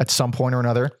re-recorded at some point or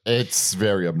another. It's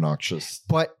very obnoxious.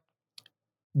 But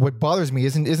what bothers me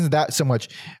isn't that so much,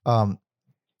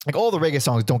 like all the reggae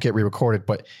songs don't get re-recorded,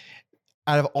 but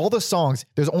out of all the songs,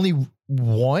 there's only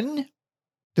one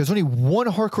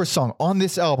hardcore song on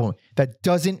this album that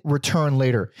doesn't return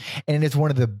later. And it's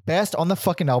one of the best on the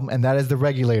fucking album, and that is The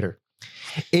Regulator.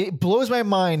 It blows my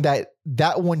mind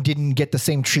that one didn't get the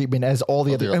same treatment as all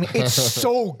the other. I mean, it's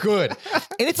so good.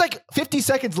 And it's like 50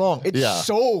 seconds long. It's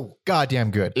so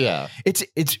goddamn good. Yeah.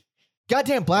 It's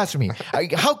goddamn blasphemy.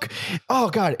 Oh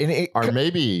God. Or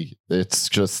maybe it's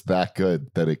just that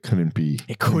good that it couldn't be.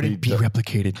 It couldn't be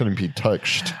replicated. Couldn't be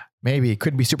touched. Maybe it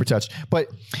couldn't be super touched.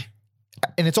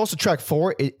 And it's also track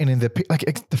 4. And in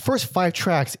the first 5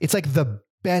 tracks, it's like the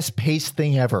best paced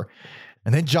thing ever.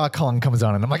 And then Ja Kong comes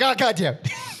on and I'm like, oh, goddamn.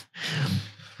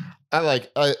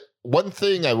 One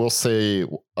thing I will say,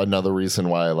 another reason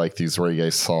why I like these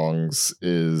reggae songs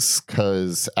is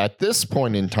because at this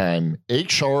point in time,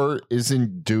 HR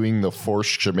isn't doing the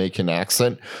forced Jamaican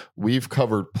accent. We've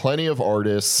covered plenty of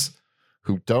artists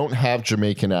who don't have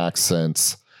Jamaican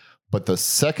accents, but the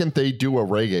second they do a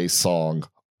reggae song,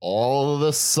 all of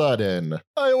a sudden,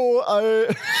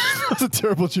 that's a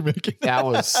terrible Jamaican. that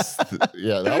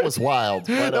was wild.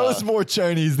 But, that was more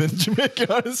Chinese than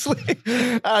Jamaican, honestly.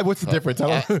 What's the difference?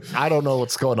 I don't know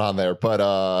what's going on there,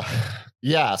 but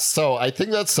yeah. So I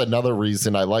think that's another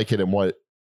reason I like it, and what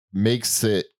makes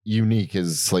it unique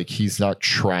is like he's not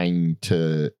trying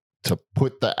to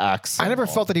put the accent. I never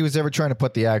felt that he was ever trying to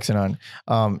put the accent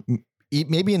on.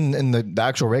 Maybe in the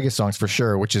actual reggae songs for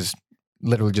sure, which is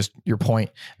literally just your point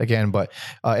again. But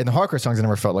in the hardcore songs, I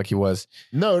never felt like he was.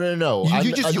 No. You mean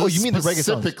the reggae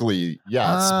songs? Specifically,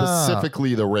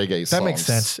 specifically the reggae songs. That makes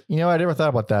sense. You know, I never thought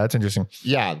about that. That's interesting.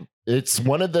 Yeah, it's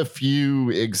one of the few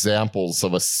examples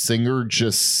of a singer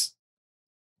just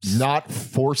not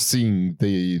forcing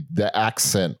the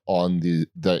accent on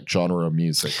that genre of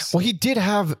music. Well, he did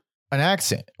have an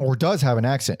accent, or does have an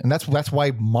accent, and that's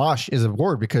why mosh is a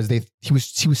word, because he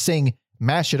was saying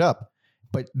mash it up,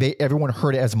 but everyone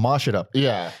heard it as mosh it up.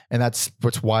 Yeah, and that's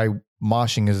why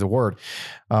moshing is the word.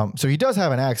 So he does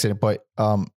have an accent, but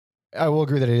I will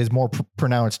agree that it is more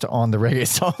pronounced on the reggae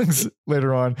songs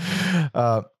later on.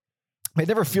 It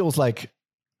never feels like,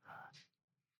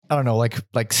 I don't know,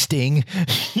 like Sting,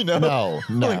 you know?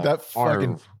 No, like that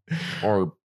fucking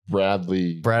or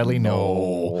Bradley,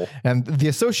 no. And the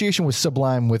association with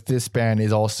Sublime with this band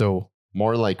is also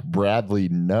more like Bradley.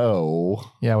 No,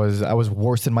 yeah, I was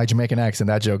worse than my Jamaican accent.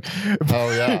 That joke.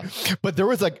 Oh yeah, but there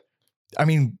was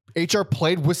HR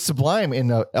played with Sublime in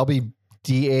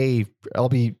LBDA,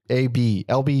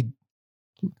 LB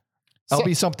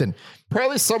something.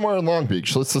 Probably somewhere in Long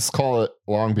Beach. Let's just call it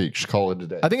Long Beach. Call it a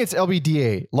day. I think it's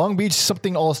LBDA, Long Beach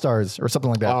something All Stars or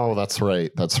something like that. Oh, that's right.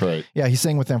 That's right. Yeah, he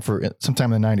sang with them for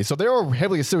sometime in the 90s. So they were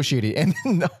heavily associated.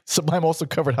 And Sublime also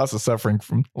covered House of Suffering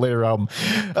from later album.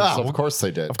 Of course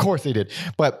they did. Of course they did.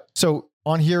 But so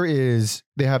on here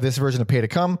they have this version of Pay to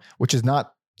Come, which is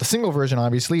not the single version,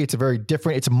 obviously. It's a very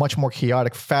different, it's a much more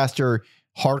chaotic, faster,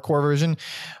 hardcore version.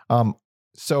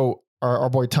 So our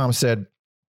boy Tom said,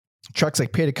 tracks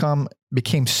like Pay to Come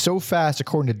became so fast,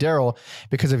 according to Daryl,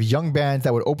 because of young bands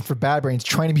that would open for Bad Brains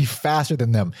trying to be faster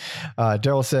than them.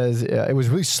 Daryl says it was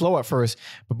really slow at first,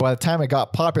 but by the time it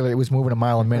got popular, it was moving a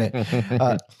mile a minute.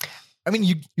 I mean,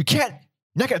 you're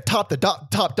not going to top the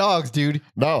top dogs, dude.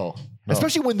 No.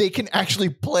 Especially when they can actually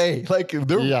play. Like,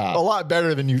 they're a lot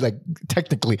better than you, like,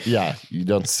 technically. Yeah, you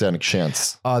don't stand a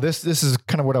chance. This is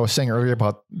kind of what I was saying earlier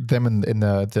about them in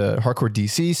the hardcore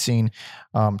DC scene.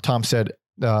 Tom said,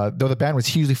 though the band was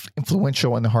hugely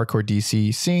influential in the hardcore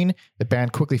DC scene, the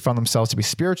band quickly found themselves to be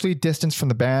spiritually distanced from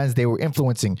the bands they were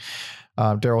influencing.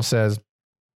 Daryl says,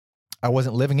 I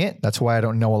wasn't living it. That's why I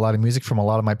don't know a lot of music from a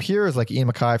lot of my peers, like Ian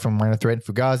Mackay from Minor Threat and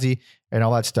Fugazi and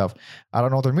all that stuff. I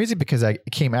don't know their music because it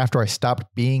came after I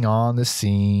stopped being on the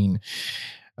scene.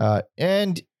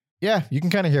 And yeah, you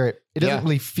can kind of hear it. It doesn't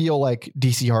really feel like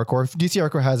DC hardcore. DC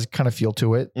hardcore has kind of feel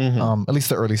to it. Mm-hmm. At least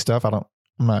the early stuff. I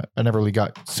never really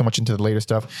got so much into the later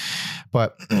stuff,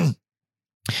 but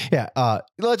yeah,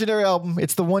 legendary album.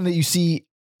 It's the one that you see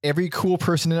every cool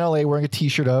person in LA wearing a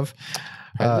t-shirt of.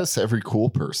 This every cool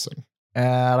person.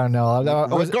 I don't know.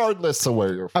 Regardless of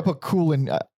where you're from. I put cool in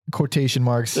quotation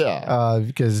marks. Yeah.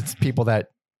 Because it's people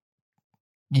that,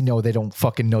 they don't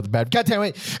fucking know the bad. God damn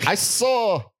it. I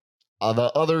saw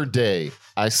the other day,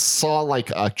 I saw like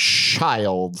a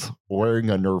child wearing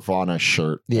a Nirvana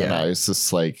shirt. Yeah. And I was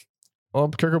just like, well,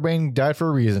 Kurt Cobain died for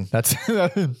a reason. That's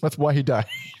why he died.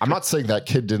 I'm not saying that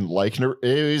kid didn't like Nirvana.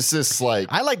 It was just like,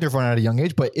 I liked Nirvana at a young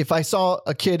age, but if I saw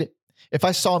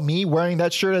me wearing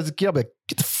that shirt as a kid, I'd be like,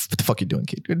 what the fuck are you doing,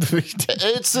 kid?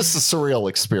 It's just a surreal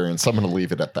experience. I'm going to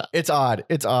leave it at that. It's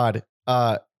odd.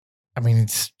 I mean,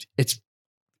 it's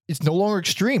no longer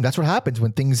extreme. That's what happens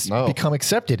when things become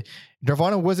accepted.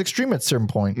 Nirvana was extreme at a certain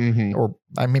point, or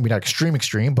maybe not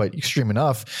extreme, but extreme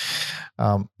enough.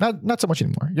 Not so much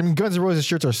anymore. I mean, Guns N' Roses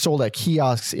shirts are sold at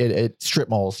kiosks at strip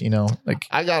malls. Like,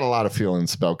 I got a lot of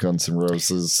feelings about Guns N'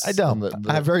 Roses. I don't.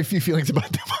 I have very few feelings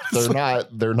about them.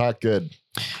 Honestly. They're not good.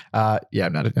 Yeah,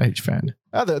 I'm not a huge fan.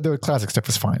 The classic stuff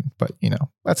is fine, but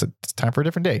it's time for a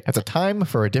different day. That's a time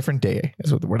for a different day.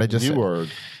 That's what I just said. You are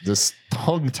just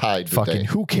tongue-tied today. Fucking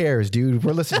who cares, dude?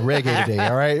 We're listening to reggae today,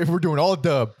 all right? We're doing all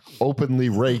dub. Openly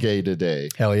reggae today.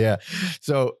 Hell yeah.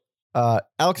 So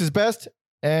Alex is best.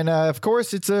 And of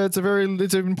course, it's an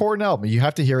important album. You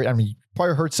have to hear it. I mean, you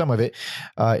probably heard some of it.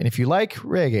 And if you like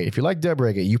reggae, if you like dub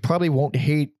reggae, you probably won't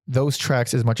hate those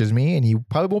tracks as much as me, and you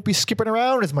probably won't be skipping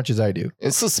around as much as I do.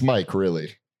 It's this Mike,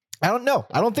 really. I don't know.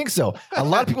 I don't think so. A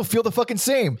lot of people feel the fucking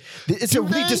same. It's a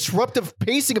really disruptive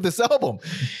pacing of this album.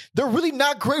 They're really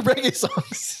not great reggae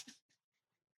songs.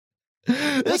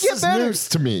 This is news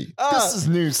to me. This is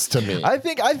news to me. I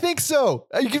think so.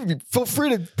 You can feel free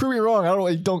to prove me wrong.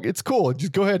 I don't. It's cool.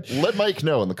 Just go ahead. Let Mike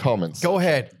know in the comments. Go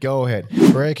ahead.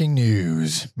 Breaking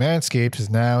news. Manscaped is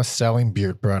now selling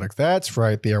beard products. That's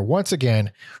right. They are once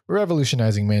again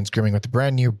revolutionizing men's grooming with the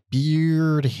brand new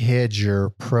Beard Hedger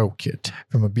Pro Kit.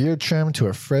 From a beard trim to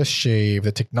a fresh shave,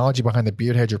 the technology behind the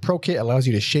Beard Hedger Pro Kit allows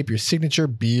you to shape your signature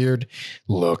beard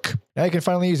look. Now you can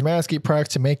finally use Manscaped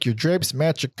products to make your drapes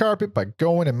match your carpet by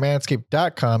going to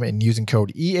manscaped.com and using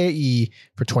code EAE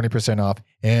for 20% off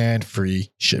and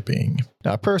free shipping.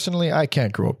 Now, personally, I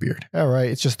can't grow a beard. All right,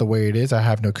 it's just the way it is. I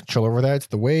have no control over that. It's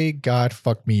the way God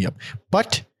fucked me up.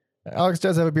 But Alex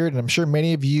does have a beard, and I'm sure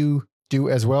many of you do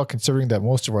as well, considering that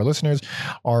most of our listeners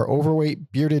are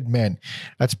overweight, bearded men.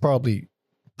 That's probably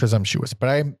presumptuous,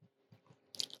 but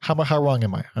how wrong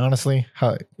am I? Honestly,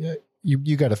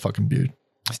 you got a fucking beard.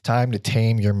 It's time to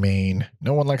tame your mane.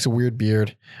 No one likes a weird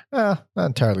beard. Not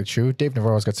entirely true. Dave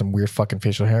Navarro's got some weird fucking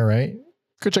facial hair, right?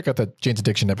 Go check out that Jane's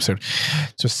Addiction episode.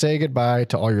 So say goodbye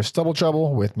to all your stubble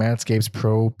trouble with Manscaped's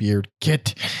Pro Beard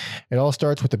Kit. It all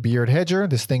starts with the Beard Hedger.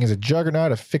 This thing is a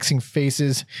juggernaut of fixing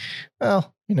faces.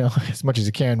 Well, as much as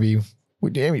it can be.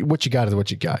 I mean, what you got is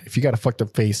what you got. If you got a fucked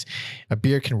up face, a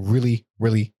beard can really,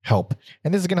 really help.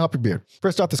 And this is going to help your beard.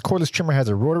 First off, this cordless trimmer has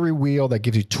a rotary wheel that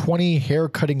gives you 20 hair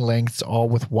cutting lengths, all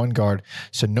with one guard.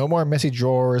 So no more messy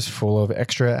drawers full of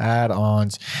extra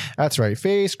add-ons. That's right.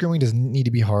 Face grooming doesn't need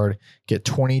to be hard. Get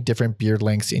 20 different beard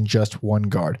lengths in just one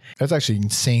guard. That's actually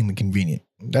insanely convenient.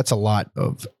 That's a lot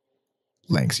of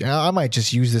lengths. I might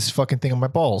just use this fucking thing on my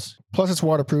balls. Plus it's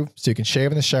waterproof, so you can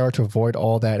shave in the shower to avoid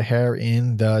all that hair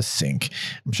in the sink.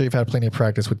 I'm sure you've had plenty of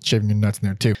practice with shaving your nuts in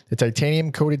there too. The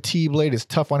titanium coated T-blade is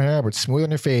tough on hair, but smooth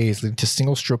on your face, leading to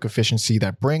single stroke efficiency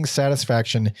that brings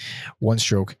satisfaction one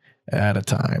stroke at a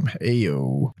time.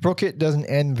 Ayo. Pro Kit doesn't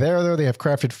end there though. They have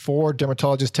crafted 4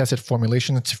 dermatologist tested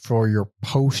formulations for your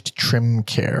post-trim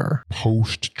care.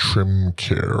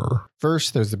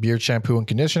 First, there's the beard shampoo and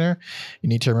conditioner. You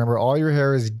need to remember all your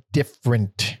hair is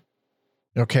different.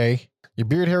 Okay? Your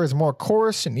beard hair is more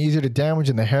coarse and easier to damage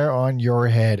than the hair on your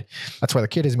head. That's why the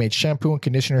kit has made shampoo and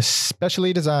conditioner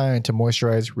specially designed to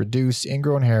moisturize, reduce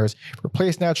ingrown hairs,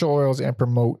 replace natural oils, and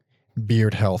promote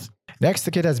beard health. Next,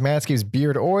 the kit has Manscaped's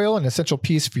beard oil, an essential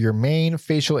piece for your main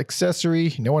facial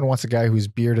accessory. No one wants a guy whose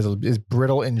beard is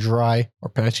brittle and dry or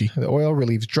patchy. The oil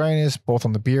relieves dryness both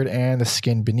on the beard and the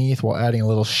skin beneath while adding a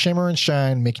little shimmer and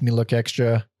shine, making you look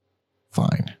extra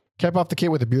fine. Cap off the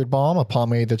kit with a beard balm, a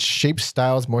pomade that shapes,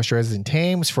 styles, moisturizes, and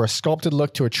tames for a sculpted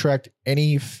look to attract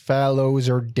any fallows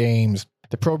or dames.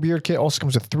 The Pro Beard Kit also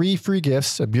comes with 3 free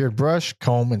gifts, a beard brush,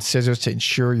 comb, and scissors to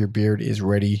ensure your beard is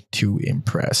ready to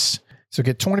impress. So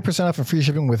get 20% off and free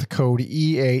shipping with code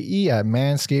EAE at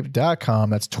manscaped.com.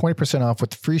 That's 20% off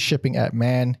with free shipping at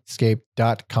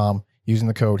manscaped.com using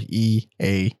the code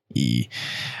EAE.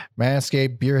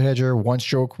 Manscaped Beard Hedger, 1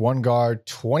 stroke, 1 guard,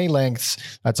 20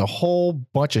 lengths. That's a whole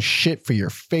bunch of shit for your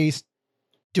face.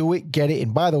 Do it, get it.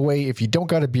 And by the way, if you don't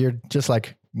got a beard, just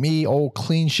like me, old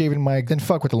clean shaven Mike, then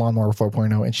fuck with the Lawnmower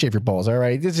 4.0 and shave your balls. All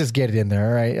right. Let's just get it in there.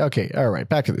 All right. Okay. All right.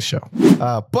 Back to the show.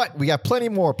 But we got plenty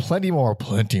more.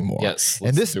 Yes.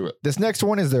 And this next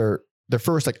one is their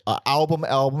first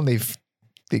album.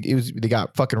 They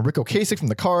got fucking Rick Ocasek from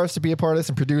the Cars to be a part of this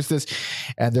and produce this.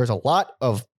 And there's a lot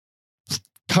of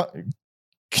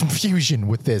confusion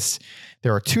with this.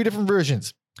 There are 2 different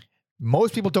versions.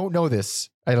 Most people don't know this,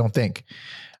 I don't think.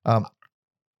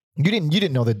 You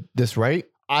didn't know this, right?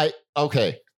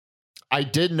 Okay. I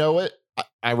did know it.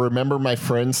 I remember my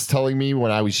friends telling me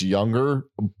when I was younger,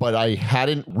 but I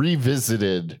hadn't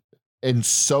revisited in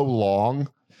so long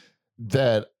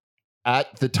that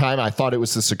at the time I thought it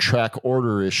was just a track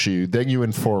order issue. Then you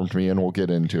informed me and we'll get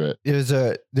into it. There's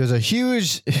a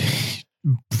huge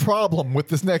problem with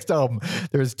this next album.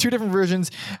 There's 2 different versions.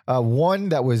 One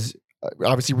that was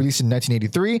obviously released in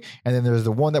 1983, and then there's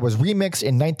the one that was remixed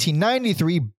in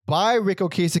 1993 by Rick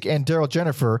Ocasek and Daryl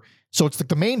Jennifer. So it's like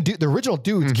the original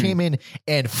dudes came in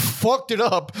and fucked it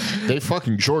up. They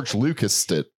fucking George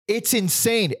Lucas'd it. It's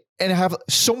insane. And I have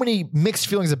so many mixed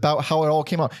feelings about how it all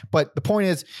came out. But the point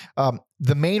is,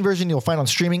 the main version you'll find on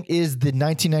streaming is the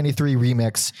 1993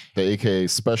 remix. The AKA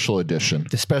special edition.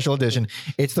 The special edition.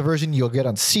 It's the version you'll get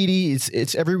on CD.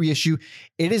 It's every reissue.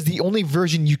 It is the only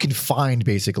version you can find,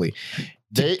 basically.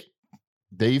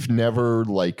 They've never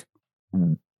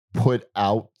put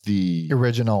out the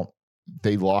original.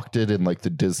 They locked it in the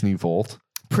Disney Vault.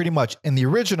 Pretty much. And the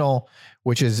original,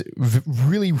 which is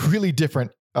really, really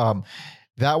different.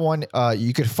 That one,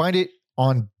 you could find it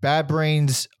on Bad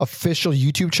Brains' official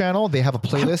YouTube channel. They have a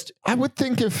playlist. I would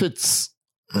think if it's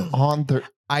on there,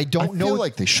 I don't know. Feel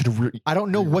like they should have. I don't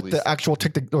know what the actual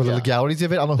technical or the legalities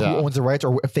of it. I don't know who owns the rights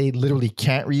or if they literally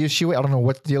can't reissue it. I don't know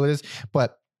what the deal is,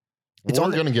 but we're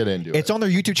going to get into it. It's on their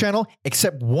YouTube channel,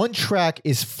 except one track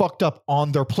is fucked up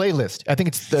on their playlist. I think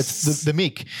it's the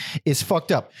Meek is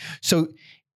fucked up. So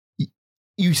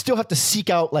you still have to seek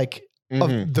out like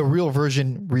of the real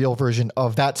version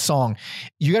of that song.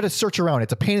 You got to search around.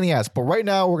 It's a pain in the ass. But right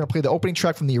now we're going to play the opening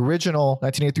track from the original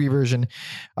 1983 version.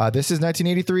 This is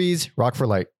 1983's Rock for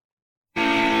Light.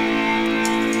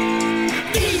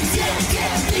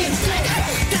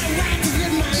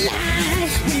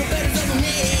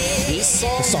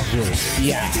 The song rules.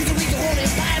 Yeah.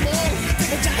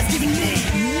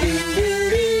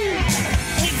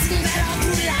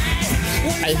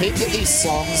 I hate that these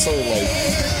songs are like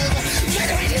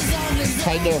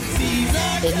kind of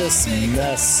in this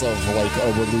mess of like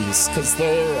a release, because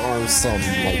there are some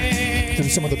like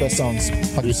some of the best songs,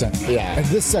 100%. Yeah. And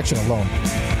this section alone.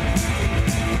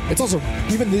 It's also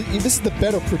this is the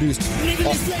better produced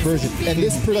version, and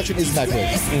this production isn't that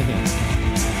great.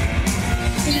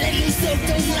 Let me soak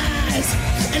those lies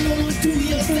and hold on to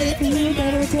your faith. No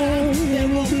matter how, there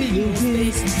won't be no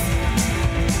space.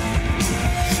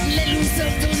 Let loose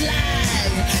of those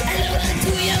lies and hold on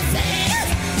to your faith.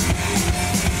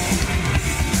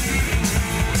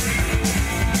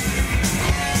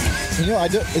 You know,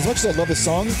 as much as I love this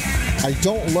song, I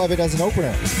don't love it as an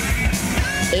opener.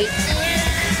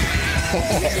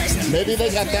 Maybe they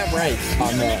got that right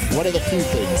on one of the few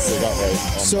things they got right.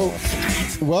 So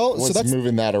that's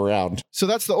moving that around. So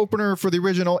that's the opener for the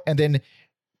original, and then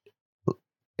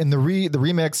in the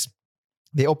remix,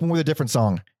 they open with a different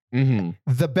song.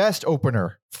 The best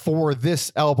opener for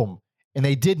this album, and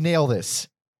they did nail this.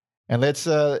 And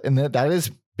that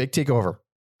is Big Takeover.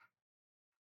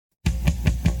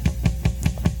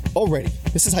 Already,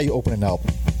 this is how you open an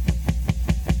album.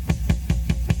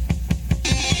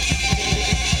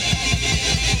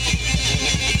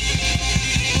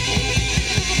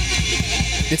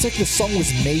 It's like the song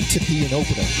was made to be an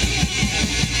opener.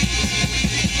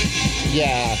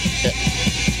 Yeah.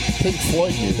 Pink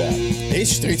Floyd knew that. They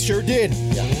sure did.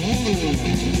 Yeah.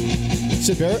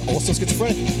 Syd Barrett, also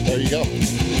schizophrenic. There you go.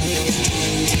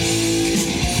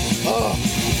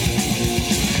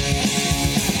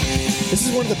 This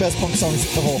is one of the best punk songs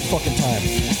of all fucking time.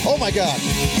 Oh my god.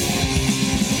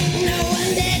 No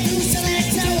one dared to sell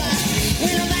that tower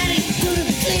when nobody could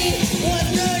be clean.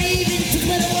 Was not even to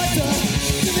the water.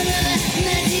 To the river,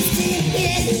 majesty,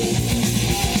 yeah.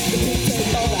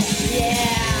 Take over, yeah.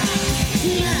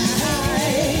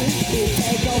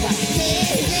 Take over,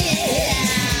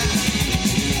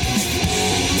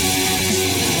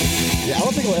 Yeah, I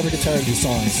don't think I'll ever get tired of these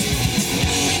songs.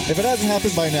 If it hasn't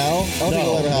happened by now, I don't think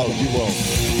it'll ever happen. You won't.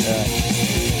 Yeah.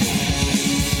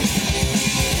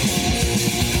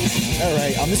 All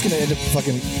right, I'm just gonna end up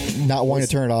fucking not wanting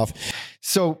to turn it off.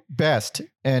 So best,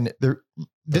 and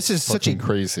this is such a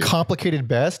crazy, complicated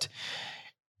best,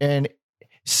 and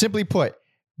simply put,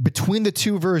 between the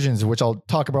two versions, which I'll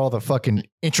talk about all the fucking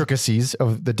intricacies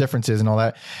of the differences and all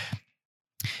that,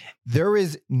 there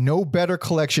is no better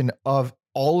collection of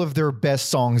all of their best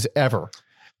songs ever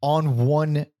on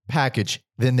one package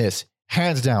than this,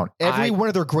 hands down. Every one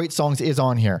of their great songs is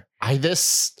on here. I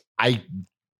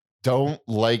don't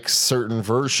like certain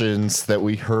versions that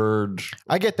we heard.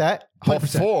 I get that 100%.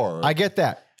 Before. I get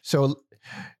that. So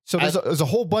there's a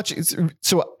whole bunch.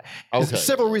 There's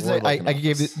several reasons I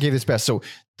gave this best. So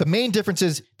the main difference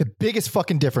is the biggest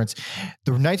fucking difference.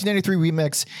 The 1993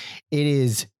 remix, it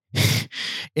is,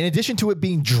 in addition to it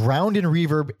being drowned in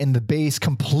reverb and the bass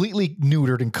completely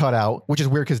neutered and cut out, which is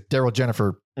weird because Daryl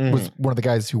Jennifer was one of the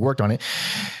guys who worked on it.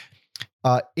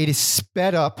 It is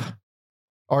sped up,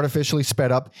 artificially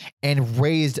sped up, and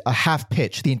raised a half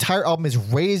pitch. The entire album is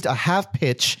raised a half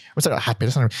pitch. What's that? A half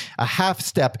pitch? A half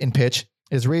step in pitch.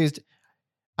 It is raised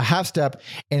a half step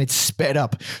and it's sped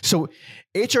up. So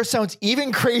HR sounds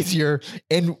even crazier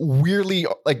and weirdly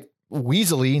like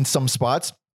weaselly in some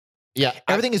spots. Yeah,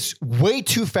 everything is way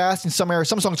too fast in some areas.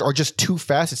 Some songs are just too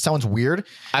fast. It sounds weird.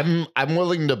 I'm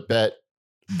willing to bet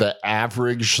the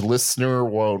average listener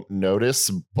won't notice,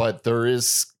 but there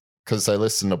is, because I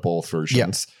listen to both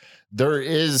versions. Yeah. There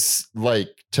is, like,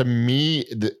 to me,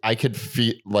 I could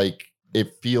feel like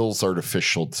it feels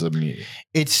artificial to me.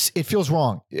 It feels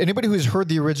wrong. Anybody who's heard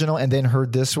the original and then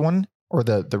heard this one or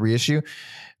the reissue,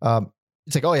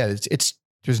 it's like, oh yeah, it's.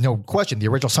 There's no question. The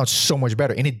original sounds so much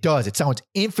better. And it does. It sounds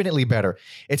infinitely better.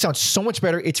 It sounds so much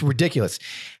better. It's ridiculous.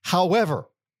 However,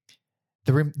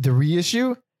 the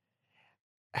reissue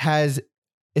has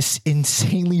this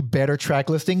insanely better track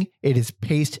listing. It is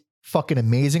paced fucking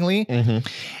amazingly.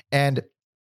 And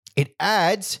it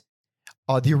adds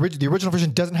the original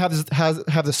version doesn't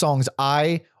have the songs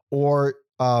I or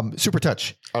Super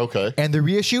Touch. Okay. And the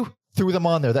reissue threw them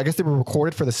on there. I guess they were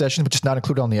recorded for the session, but just not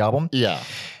included on the album. Yeah.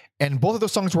 And both of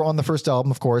those songs were on the first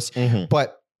album, of course. Mhm.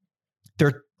 But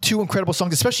they're two incredible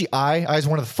songs, especially I is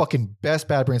one of the fucking best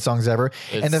Bad Brains songs ever.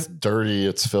 It's dirty.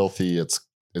 It's filthy. It's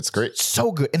great.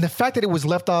 So good. And the fact that it was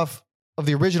left off of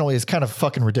the original is kind of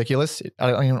fucking ridiculous.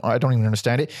 I don't even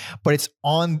understand it, but it's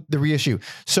on the reissue.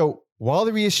 So while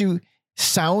the reissue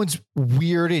sounds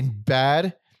weird and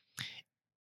bad,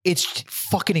 it's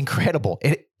fucking incredible.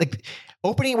 It like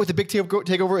opening it with the big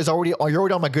takeover is you're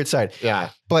already on my good side. Yeah.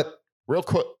 But Real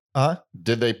quick, Uh-huh.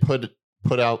 did they put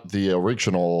out the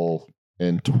original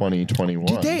in 2021?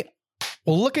 did they?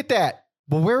 Well, look at that.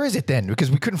 Well, where is it then? Because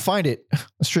we couldn't find it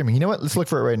streaming. You know what? Let's look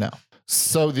for it right now.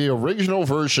 So the original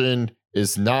version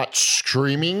is not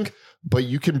streaming, but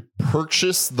you can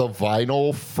purchase the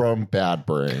vinyl from Bad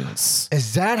Brains.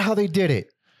 Is that how they did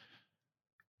it?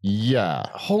 Yeah.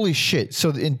 Holy shit. So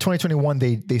in 2021,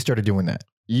 they started doing that.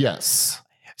 Yes.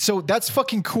 So that's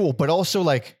fucking cool. But also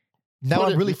like now Put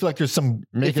I it- really feel like there's some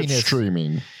Make it iffiness.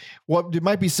 streaming. Well, there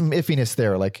might be some iffiness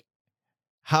there. Like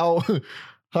how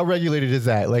regulated is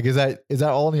that? Like, is that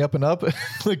all in the up and up?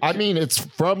 Like, I mean, it's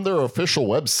from their official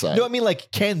website. no, I mean, like,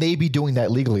 can they be doing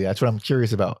that legally? That's what I'm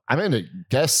curious about. I mean, I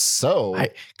guess so.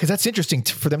 Because that's interesting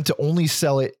for them to only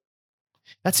sell it.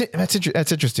 That's it.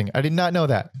 That's interesting. I did not know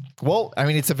that. Well, I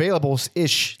mean, it's available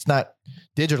ish. It's not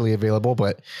digitally available,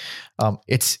 but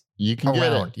it's you can around.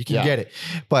 get it. You can get it.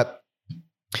 But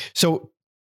so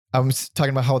I was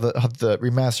talking about how the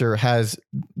remaster has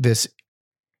this.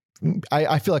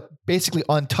 I feel like basically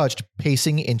untouched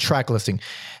pacing and track listing.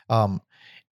 It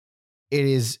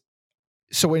is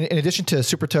so in addition to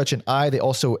Super Touch and they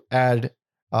also add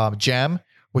Jam,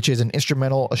 which is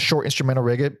a short instrumental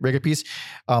reggae piece.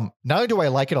 Not only do I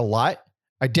like it a lot,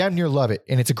 I damn near love it,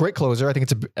 and it's a great closer. I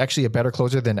think it's actually a better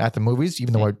closer than At the Movies,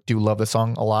 even though I do love the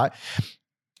song a lot.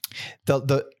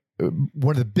 The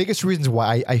one of the biggest reasons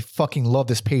why I fucking love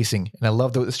this pacing and I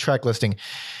love this track listing.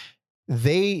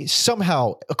 They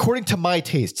somehow, according to my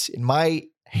tastes, in my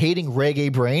hating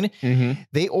reggae brain, Mm-hmm.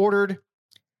 they ordered,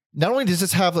 not only does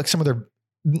this have like some of their,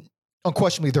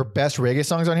 unquestionably their best reggae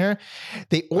songs on here,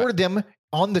 they ordered them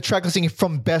on the track listing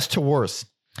from best to worst.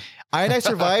 I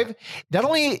Survive, not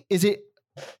only is it,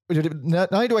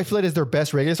 not only do I feel it is their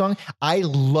best reggae song, I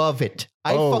love it.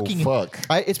 Fuck.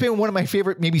 It's been one of my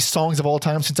favorite maybe songs of all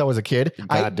time since I was a kid.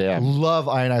 Goddamn. I love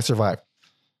I Survive.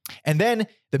 And then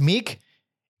the Meek,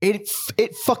 it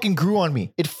fucking grew on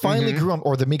me. It finally grew on,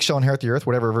 or the Meek Shall Inherit the Earth,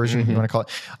 whatever version you want to call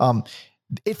it.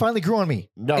 It finally grew on me.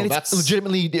 No, and that's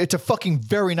legitimately, it's a fucking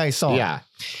very nice song. Yeah.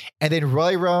 And then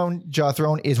Rally Round Jaw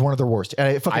Throne is one of the worst. And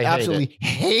I fucking I hate absolutely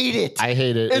hate it. I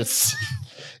hate it.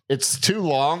 It's too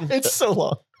long. It's so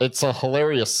long. It's a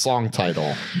hilarious song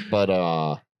title,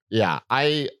 but yeah,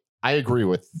 I agree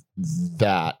with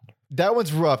that. That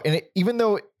one's rough. And even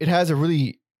though it has a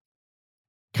really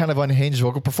kind of unhinged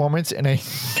vocal performance, and I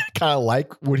kind of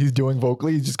like what he's doing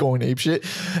vocally, he's just going ape shit.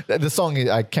 The song,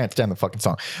 I can't stand the fucking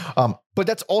song. But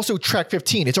that's also track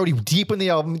 15. It's already deep in the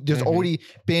album. There's already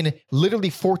been literally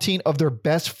 14 of their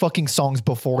best fucking songs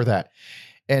before that.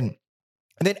 And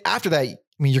then after that, I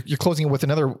mean, you're closing it with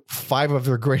another 5 of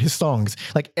their greatest songs.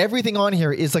 Like everything on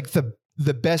here is like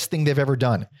the best thing they've ever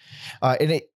done.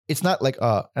 And it's not like,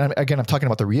 and again, I'm talking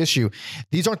about the reissue.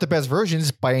 These aren't the best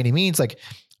versions by any means. Like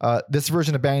this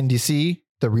version of Band DC,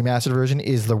 the remastered version,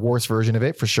 is the worst version of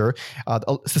it for sure.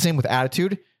 It's the same with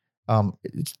Attitude.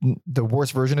 It's the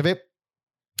worst version of it.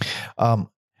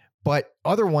 But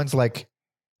other ones like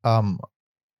I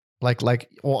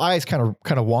is kind of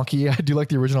wonky. I do like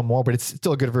the original more, but it's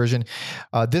still a good version.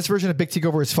 This version of Big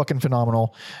Takeover is fucking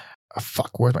phenomenal.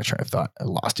 Fuck, where's my train of thought? I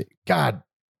lost it. God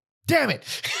damn it.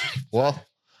 Well,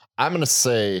 I'm gonna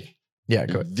say, Yeah,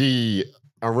 go ahead. The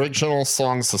original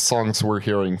songs, the songs we're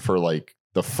hearing for like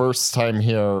the first time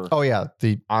here Oh yeah,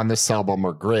 on this album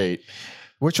are great.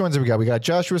 which ones have we got? We got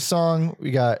Joshua's song.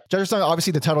 We got Joshua's song,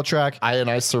 obviously the title track.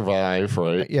 I Survive,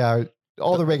 right? Yeah,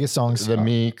 all the reggae songs. The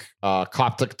Meek,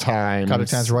 Coptic Times, Coptic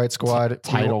Times, Right Squad,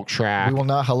 title track. We Will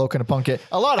Not, How Low Can a Punk Get?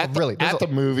 A lot of them, really. At the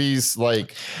movies,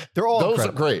 like They're all those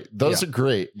incredible. are great. Those are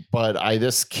great, but I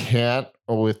just can't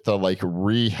with the like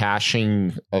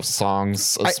rehashing of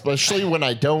songs, especially when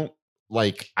I don't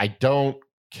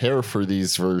care for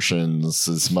these versions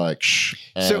as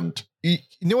much. And So you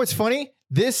know what's funny?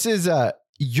 This is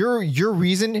your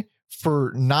reason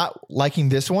for not liking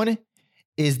this one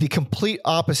is the complete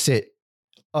opposite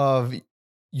of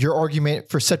your argument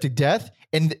for Septic Death.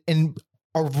 And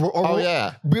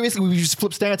yeah. Basically, we just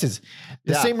flip stances.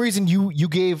 The Yeah. same reason you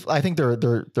gave, I think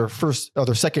their first or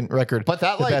their second record, But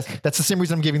that the like best. That's the same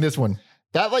reason I'm giving this one.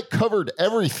 that like covered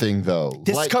everything though.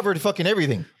 This like, covered fucking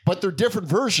everything. but they're different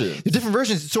versions. The different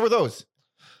versions. So are those.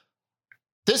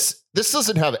 This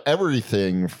doesn't have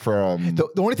everything from The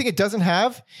only thing it doesn't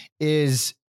have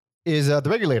is the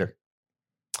regulator.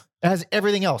 It has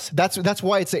everything else. That's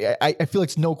why it's. I feel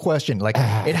it's no question. Like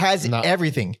it has No.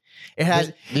 everything. It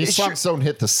has these it songs don't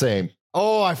hit the same.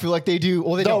 Oh, I feel like they do.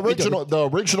 Well, they don't. They don't. The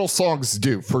original songs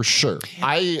do for sure.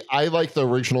 I like the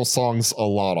original songs a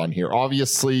lot on here.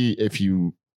 Obviously, if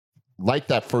you like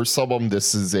that first album,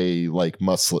 this is a like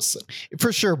must listen.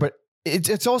 For sure, but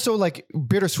it's also like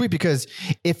bittersweet because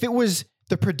if it was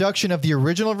the production of the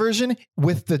original version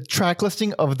with the track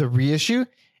listing of the reissue,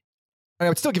 I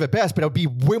would still give it best, but I would be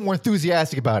way more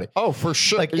enthusiastic about it. Oh, for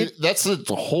sure. Like, That's a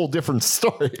whole different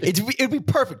story. It'd be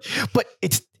perfect, but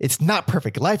it's not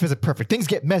perfect. Life isn't perfect. Things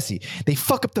get messy. They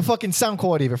fuck up the fucking sound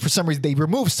quality of it for some reason. They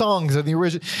remove songs of the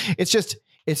original.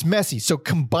 It's messy. So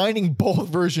combining both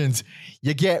versions,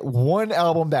 you get one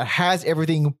album that has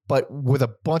everything, but with a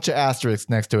bunch of asterisks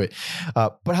next to it.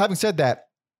 But having said that,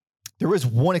 there is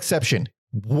one exception.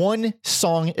 One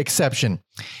song exception,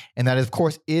 and that of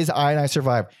course is I and I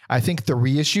Survive. I think the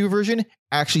reissue version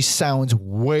actually sounds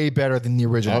way better than the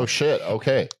original. Oh shit.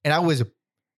 Okay. And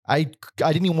I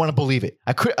didn't even want to believe it.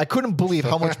 I couldn't believe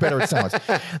how much better it sounds.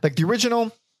 Like the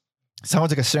original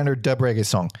sounds like a standard dub reggae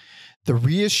song. The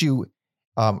reissue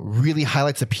really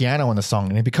highlights the piano in the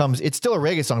song, and it's still a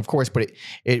reggae song, of course, but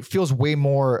it feels way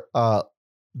more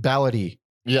ballady.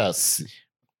 Yes.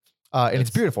 And it's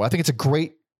beautiful. I think it's a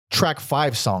great track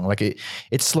 5 song. Like it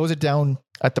slows it down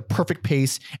at the perfect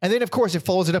pace. And then of course it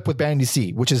follows it up with Bandy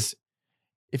C, which is,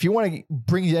 if you want to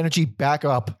bring the energy back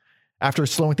up after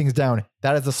slowing things down,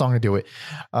 that is the song to do it.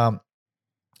 I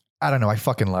don't know. I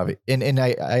fucking love it. And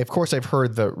I of course I've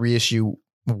heard the reissue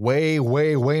way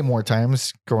more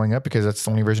times growing up because that's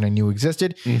the only version I knew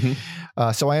existed.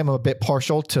 Mm-hmm. So I am a bit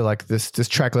partial to like this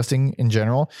track listing in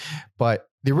general, but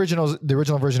the original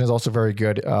version is also very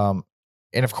good.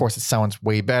 And of course, it sounds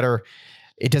way better.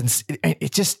 It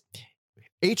just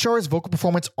HR's vocal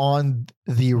performance on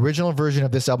the original version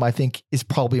of this album, I think, is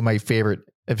probably my favorite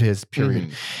of his. Period.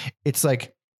 Mm-hmm. It's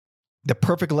like the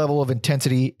perfect level of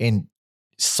intensity and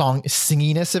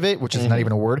singiness of it, which is not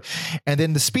even a word, and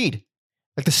then the speed.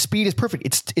 Like the speed is perfect.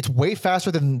 It's way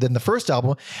faster than the first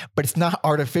album, but it's not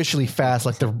artificially fast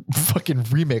like the fucking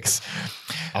remix.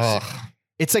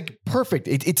 It's like perfect.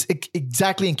 It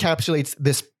exactly encapsulates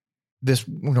this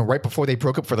right before they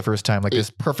broke up for the first time, like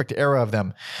this perfect era of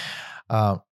them.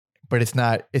 But it's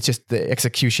not, it's just the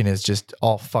execution is just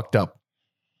all fucked up.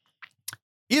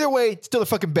 Either way, still the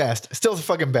fucking best. Still the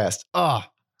fucking best. Oh,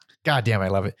 God damn, I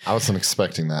love it. I wasn't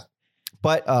expecting that.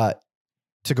 But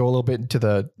to go a little bit into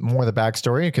the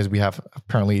backstory, because we have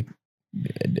apparently,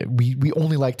 we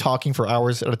only like talking for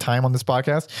hours at a time on this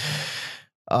podcast.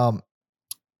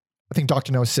 I think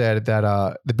Dr. No said that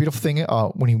the beautiful thing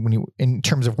when he in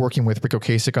terms of working with Rick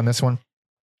Ocasek on this one,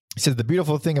 he said the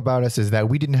beautiful thing about us is that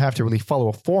we didn't have to really follow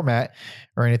a format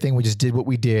or anything. We just did what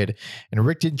we did, and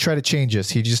Rick didn't try to change us.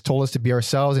 He just told us to be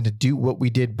ourselves and to do what we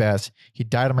did best. He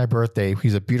died on my birthday.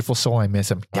 He's a beautiful soul. I miss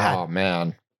him. God Oh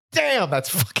man, damn, that's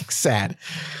fucking sad.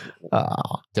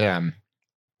 damn.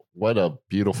 What a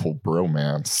beautiful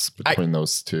bromance between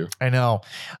those two. I know.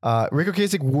 Rick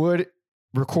Ocasek would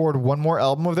record one more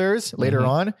album of theirs later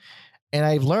on, and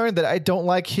I've learned that I don't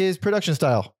like his production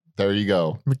style. There you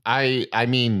go. I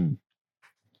mean,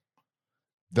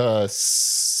 the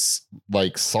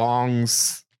like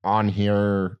songs on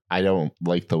here, I don't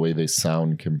like the way they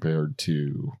sound compared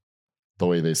to the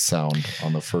way they sound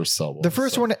on the first album. The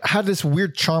first one had this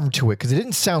weird charm to it because it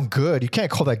didn't sound good. You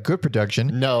can't call that good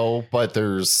production. No, but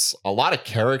there's a lot of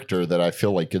character that I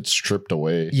feel like gets stripped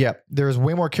away. Yeah, there's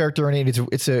way more character in it.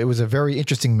 It was a very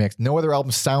interesting mix. No other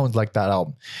album sounds like that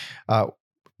album.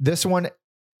 This one,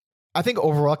 I think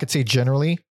overall I could say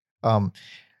generally,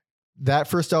 that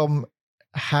first album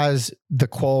has the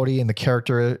quality and the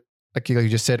character, like you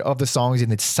just said, of the songs,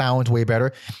 and it sounds way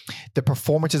better. The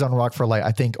performances on Rock for Light,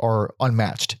 I think, are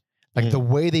unmatched. Like the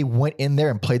way they went in there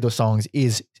and played those songs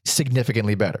is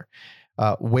significantly better.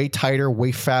 Way tighter,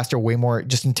 way faster, way more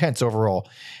just intense overall.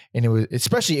 And it was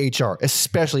especially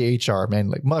HR, man.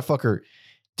 Like motherfucker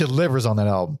delivers on that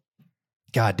album.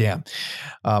 God damn.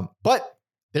 But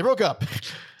they broke up.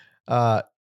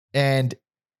 And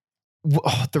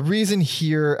the reason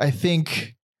here, I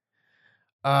think,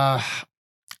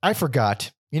 I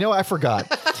forgot. I forgot.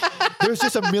 There's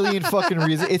just a million fucking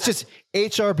reasons. It's just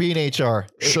HR being HR.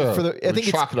 Sure. I think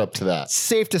chalk it up to that.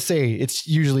 safe to say it's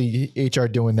usually HR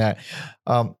doing that.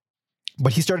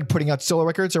 But he started putting out solo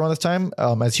records around this time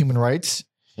as Human Rights.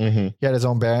 Mm-hmm. He had his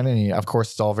own band, and of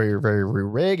course, it's all very, very, very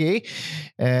reggae.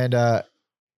 And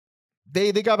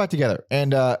they got back together,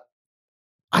 and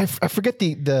I forget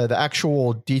the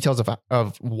actual details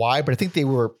of why, but I think they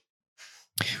were,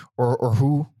 or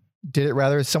who did it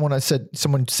rather. Someone said,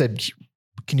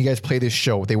 "Can you guys play this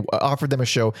show?" They offered them a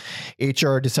show.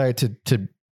 HR decided to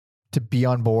be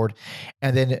on board,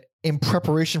 and then in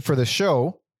preparation for the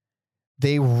show,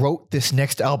 they wrote this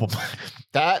next album.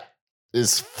 That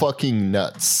is fucking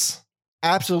nuts.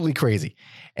 Absolutely crazy.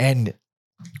 And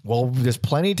well, there's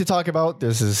plenty to talk about.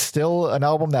 This is still an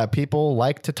album that people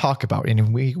like to talk about,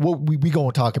 and we go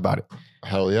and talk about it.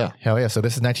 Hell yeah. Hell yeah. So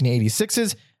this is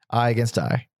 1986's Eye Against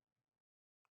Eye.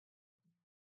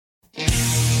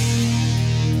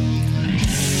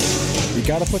 We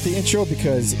got to put the intro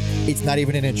because it's not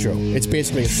even an intro. It's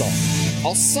basically a song.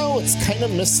 Also, it's kind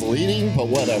of misleading, but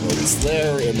whatever. It's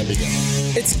there in the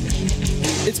beginning.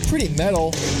 It's pretty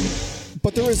metal,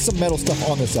 but there is some metal stuff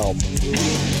on this album.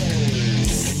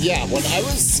 Yeah, when I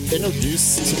was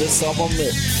introduced to this album,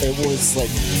 it was like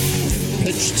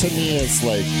pitched to me as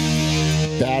like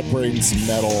Bad Brains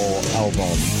metal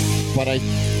album, but I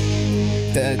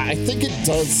think it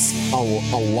does a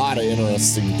lot of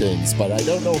interesting things, but I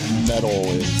don't know if metal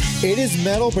is. It is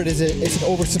metal, but it's an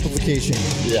oversimplification.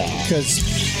 Yeah. Because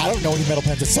I don't know any metal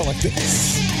bands that sound like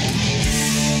this.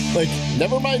 Like,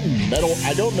 never mind metal.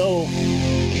 I don't know.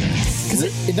 Because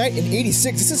in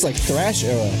 86, this is like thrash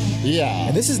era. Yeah.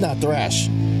 And this is not thrash.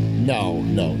 No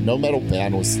metal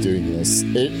band was doing this.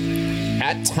 It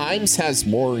at times has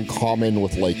more in common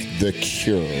with like The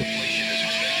Cure.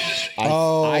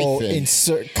 I think.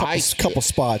 In couple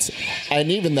spots.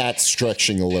 And even that's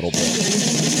stretching a little bit.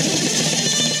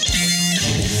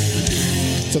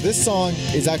 So this song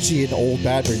is actually an old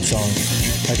Bad Brains song.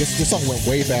 I guess this song went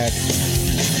way back.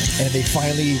 And they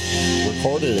finally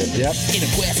recorded it. Yep.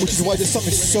 Which is why this song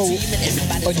is so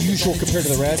unusual compared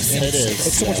to the rest. And it is.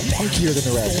 It's so much punkier than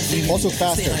the rest. Also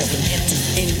faster.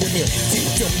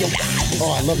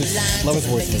 Oh, I love his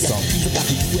voice in this song.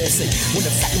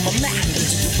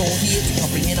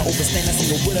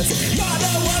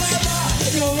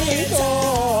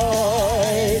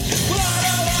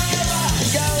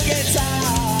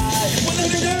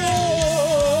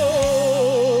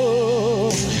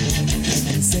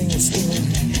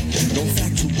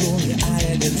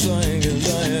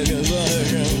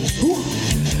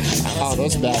 Oh,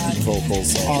 those backing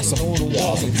vocals. Awesome. Yeah.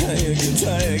 Awesome.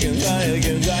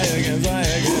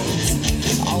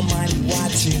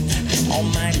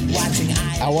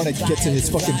 I want to get to his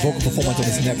fucking vocal performance on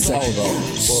this next section.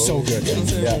 So good.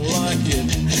 Yeah.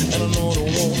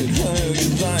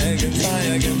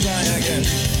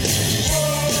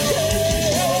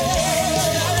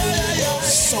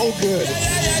 So good.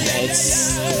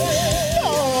 It's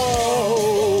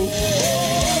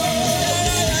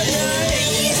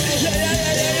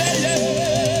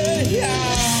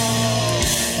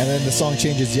and then the song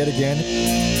changes yet again.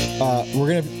 We're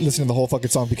gonna listen to the whole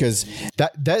fucking song because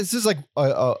this is like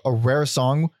a rare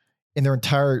song in their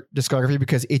entire discography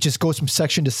because it just goes from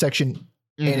section to section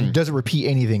and it doesn't repeat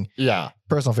anything. Yeah.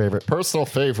 Personal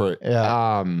favorite.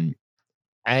 Yeah.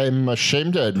 I'm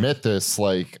ashamed to admit this.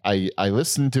 Like I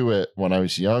listened to it when I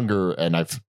was younger and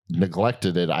I've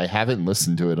neglected it. I haven't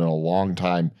listened to it in a long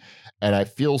time. And I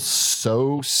feel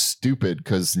so stupid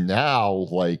because now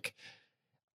like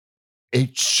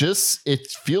it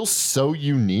feels so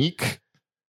unique.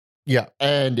 Yeah.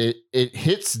 And it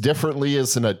hits differently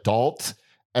as an adult.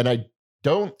 And I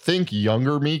don't think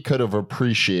younger me could have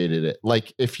appreciated it.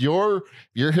 Like if you're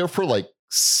here for like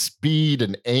speed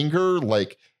and anger,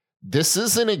 like this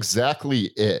isn't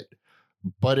exactly it.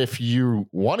 But if you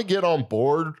want to get on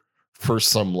board for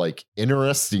some like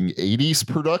interesting 80s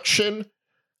production,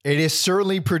 it is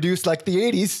certainly produced like the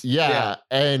 80s. Yeah.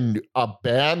 And a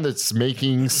band that's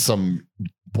making some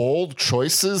bold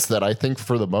choices that I think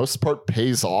for the most part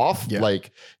pays off. Yeah.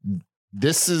 Like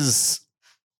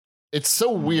it's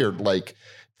so weird. Like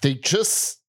they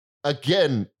just,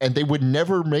 again, and they would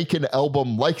never make an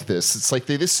album like this. It's like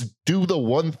they just do the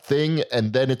one thing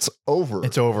and then it's over.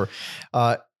 It's over.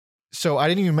 So I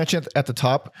didn't even mention at the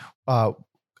top,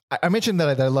 I mentioned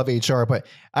that I love HR, but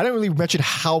I didn't really mention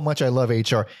how much I love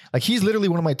HR. Like he's literally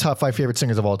one of my top 5 favorite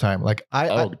singers of all time. Like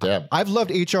I've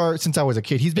loved HR since I was a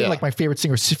kid. He's been like my favorite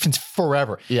singer since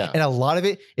forever. Yeah. And a lot of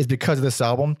it is because of this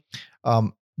album.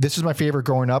 this was my favorite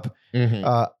growing up.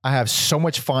 I have so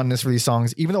much fondness for these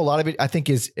songs, even though a lot of it I think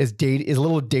is a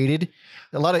little dated.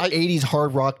 A lot of 80s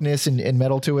hard rockness and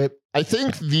metal to it. I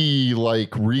think the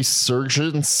like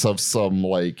resurgence of some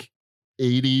like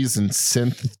 80s and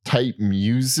synth type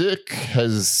music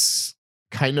has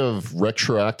kind of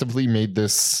retroactively made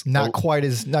this not quite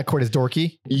as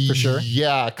dorky, for sure.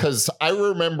 Yeah, because I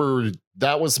remember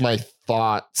that was my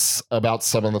thoughts about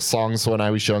some of the songs when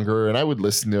I was younger, and I would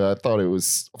listen to it. I thought it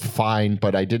was fine,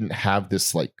 but I didn't have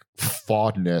this like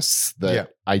fondness that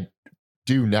I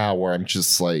do now, where I'm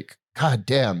just like, God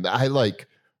damn, I like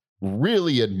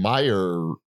really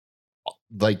admire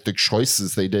like the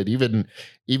choices they did, even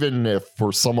if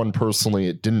for someone personally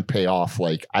it didn't pay off.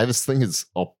 Like this thing is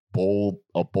a bold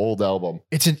album.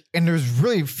 And there's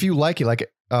really few like it.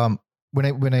 Like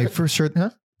when I first heard,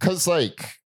 because like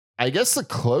I guess the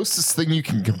closest thing you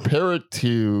can compare it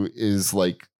to is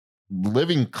like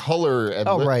Living Color. And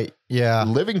right, yeah.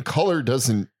 Living Color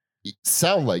doesn't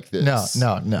sound like this.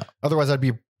 No. Otherwise, I'd be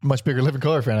a much bigger Living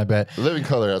Color fan, I bet. Living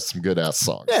Color has some good ass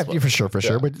songs. Yeah, for sure,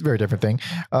 but very different thing.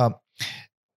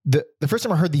 The first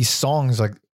time I heard these songs,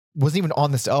 like, wasn't even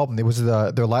on this album. It was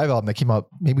their live album that came out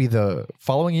maybe the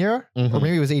following year, or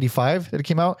maybe it was 85 that it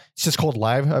came out. It's just called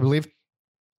Live, I believe.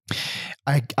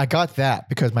 I got that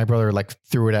because my brother like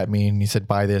threw it at me and he said,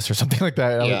 buy this or something like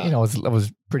that. Yeah. I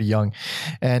was pretty young,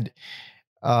 and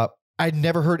I'd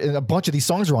never heard, and a bunch of these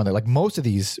songs were on there. Like most of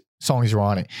these songs were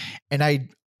on it, and I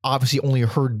obviously only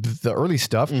heard the early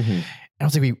stuff. And I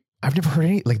was like, I've never heard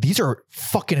any, like, these are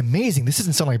fucking amazing. This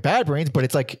doesn't sound like Bad Brains, but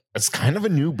it's like, it's kind of a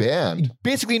new band,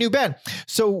 basically a new band.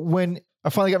 So when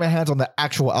I finally got my hands on the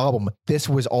actual album, this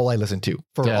was all I listened to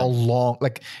for a long,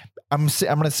 like, I'm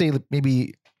going to say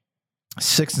maybe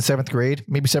 6th and 7th grade,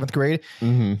 maybe 7th grade.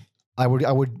 I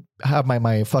would have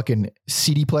my fucking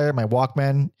CD player, my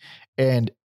Walkman,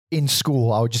 and in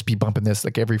school, I would just be bumping this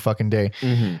like every fucking day.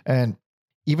 And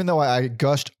even though I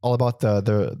gushed all about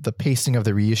the pacing of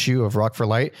the reissue of Rock for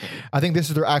Light, I think this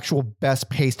is their actual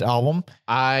best paced album.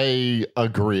 I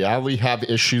agree. I only have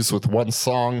issues with one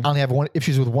song. I only have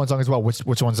issues with one song as well.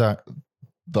 Which one's that?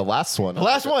 The last one. The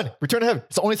last one. Return to Heaven.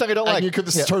 It's the only song I don't like. You could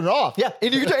just turn it off. Yeah,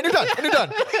 and you're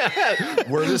done.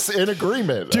 We're just in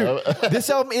agreement. Dude, this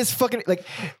album is fucking, like,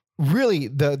 really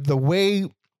the way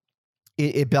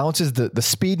it balances the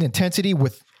speed and intensity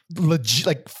with legit,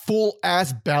 like, full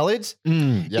ass ballads.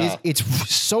 It's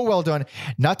so well done.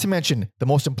 Not to mention the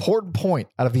most important point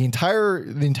out of the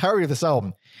entirety of this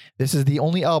album. This is the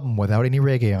only album without any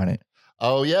reggae on it.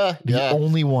 Oh yeah, the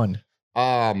only one.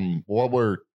 What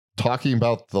we're talking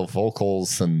about, the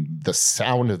vocals and the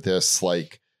sound of this,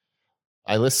 like,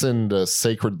 I listened to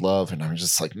Sacred Love and I'm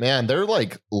just like, man, they're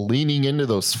like leaning into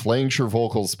those flanger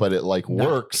vocals, but it like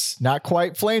works. Not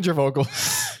quite flanger vocals.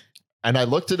 And I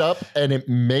looked it up and it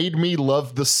made me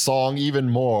love the song even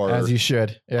more. As you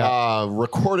should. Yeah.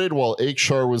 Recorded while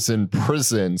HR was in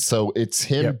prison. So it's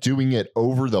him doing it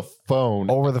over the phone.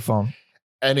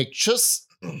 And it just,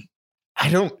 I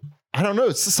don't know.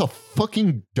 It's just a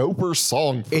fucking doper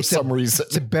song for some reason.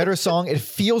 It's a better song. It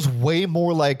feels way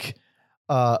more like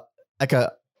a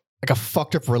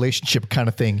fucked up relationship kind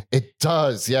of thing. It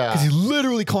does, yeah. Because he's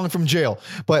literally calling from jail.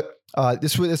 But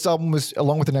this album was,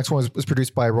 along with the next one, was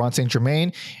produced by Ron St.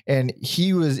 Germain, and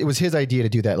it was his idea to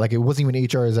do that. Like, it wasn't even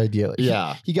HR's idea.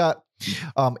 Like, he got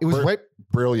it was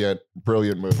brilliant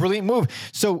move.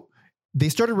 So they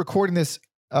started recording this.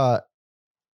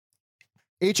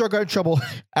 HR got in trouble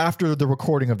after the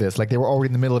recording of this. Like, they were already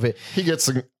in the middle of it.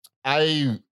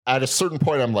 At a certain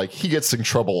point, I'm like, he gets in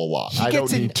trouble a lot. I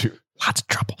don't need to. Lots of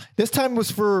trouble. This time was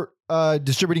for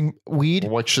distributing weed,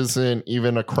 which isn't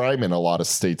even a crime in a lot of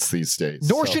states these days.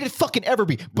 Nor should it fucking ever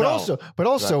be. But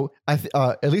also,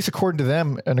 at least according to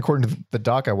them and according to the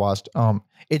doc I watched,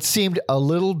 it seemed a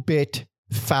little bit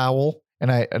foul.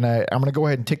 And I'm going to go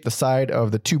ahead and take the side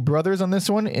of the two brothers on this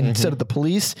one instead of the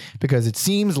police, because it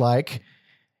seems like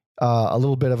a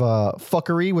little bit of a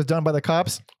fuckery was done by the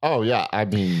cops. Oh yeah. I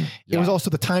mean, it was also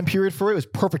the time period for it. It was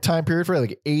perfect time period for it.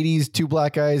 Like 80s, two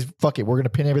black guys. Fuck it. We're going to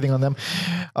pin everything on them.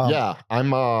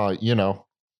 I'm a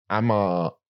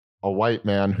white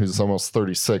man who's almost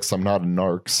 36. I'm not a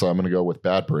narc. So I'm going to go with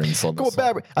Bad Brains on this.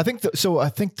 I think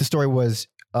the story was,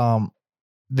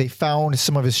 they found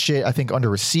some of his shit, I think,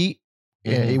 under a seat.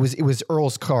 It was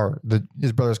Earl's car,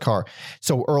 his brother's car.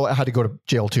 So Earl had to go to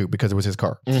jail too, because it was his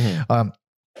car.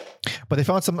 But they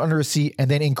found something under a seat, and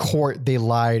then in court they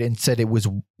lied and said it was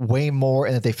way more,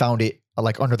 and that they found it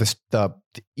like under the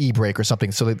e-brake or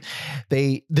something. So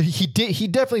he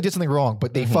definitely did something wrong,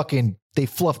 but they they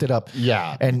fluffed it up.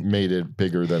 Yeah, and made it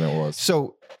bigger than it was.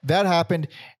 So that happened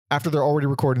after they're already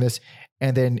recording this,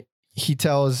 and then he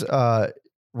tells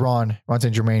Ron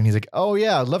St. Germain, he's like, "Oh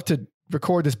yeah, I'd love to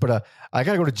record this, but I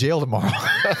gotta go to jail tomorrow."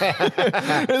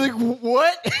 And like,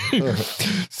 what?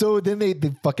 So then they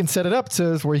fucking set it up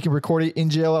to where you can record it in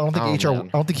jail. I don't think man.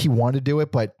 I don't think he wanted to do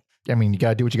it, but I mean, you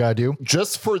gotta do what you gotta do.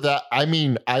 Just for that, I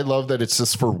mean, I love that it's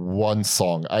just for one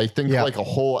song. I think like a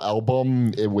whole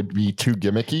album, it would be too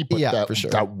gimmicky, but Yeah, that, for sure.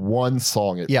 that one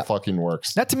song, it fucking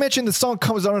works. Not to mention the song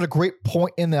comes on at a great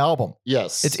point in the album.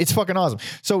 Yes. It's fucking awesome.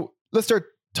 So let's start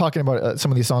talking about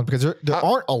some of these songs because there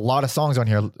aren't a lot of songs on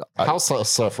here. House of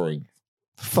Suffering.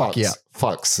 Fuck yeah.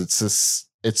 Fucks. It's just,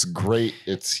 it's great.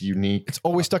 It's unique. It's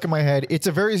always stuck in my head. You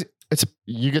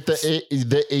get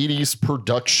the 80s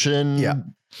production. Yeah.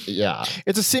 Yeah.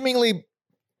 It's a seemingly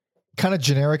kind of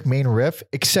generic main riff,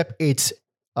 except it's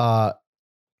I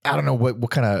don't know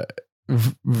what kind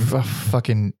of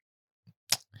fucking.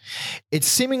 It's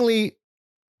seemingly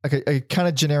like a kind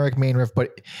of generic main riff,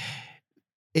 but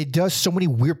it does so many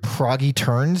weird proggy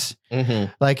turns.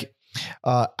 Mm-hmm. Like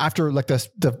after like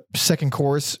the second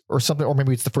chorus or something, or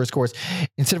maybe it's the first chorus,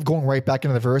 instead of going right back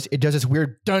into the verse, it does this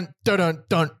weird dun dun dun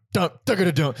dun dun dun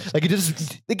dun dun. Like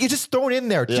it's just thrown in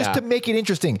there just to make it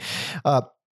interesting.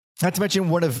 Not to mention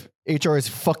one of HR's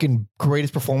fucking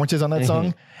greatest performances on that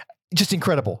song. Just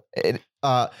incredible.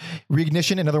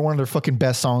 Reignition, another one of their fucking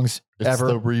best songs ever.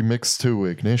 The remix to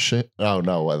Ignition. Oh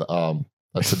no,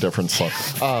 that's a different song.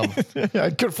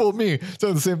 It could fool me. It's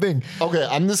not the same thing. Okay,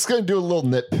 I'm just gonna do a little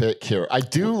nitpick here. I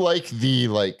do like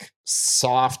the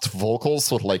soft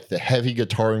vocals with like the heavy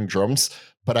guitar and drums,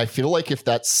 but I feel like if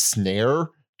that snare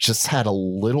just had a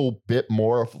little bit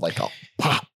more of like a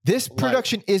pop. This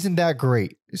production isn't that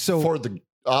great. So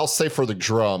I'll say for the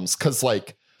drums, because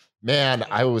man,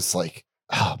 I was like,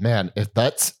 oh man, if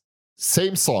that's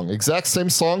exact same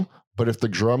song, but if the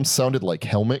drums sounded like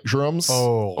helmet drums,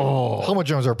 helmet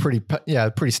drums are pretty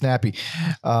snappy.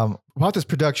 About this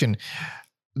production,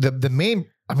 the main,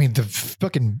 I mean, the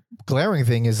fucking glaring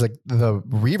thing is like the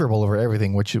reverb all over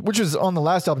everything, which is on the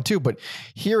last album too, but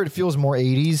here it feels more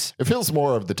 80s. It feels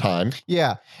more of the time.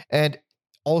 Yeah, and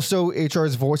also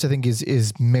HR's voice I think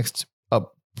is mixed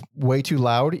up way too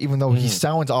loud, even though he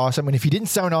sounds awesome. And if he didn't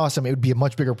sound awesome, it would be a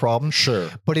much bigger problem. Sure.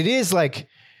 But it is like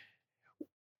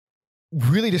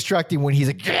really distracting when he's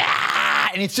like, "Gah!"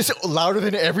 and it's just louder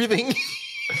than everything.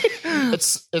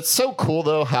 It's so cool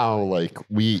though how like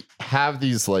we have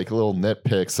these like little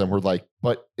nitpicks and we're like,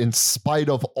 but in spite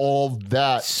of all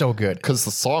that, so good because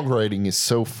the songwriting is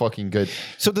so fucking good.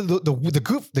 So the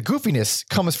goofiness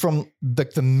comes from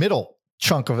the middle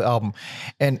chunk of the album,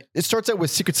 and it starts out with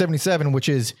Secret 77, which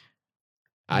is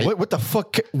what the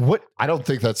fuck? What? I don't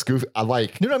think that's goofy. I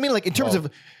like. You know what I mean? Like in terms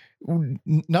of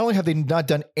not only have they not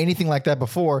done anything like that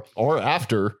before or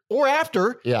after,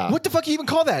 yeah. What the fuck you even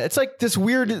call that? It's like this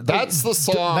weird. That's the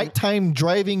song. Nighttime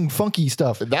driving funky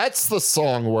stuff. That's the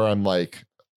song where I'm like,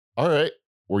 all right,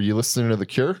 were you listening to The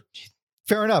Cure?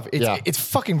 Fair enough. It's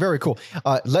fucking very cool.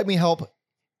 Let Me Help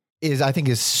I think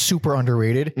is super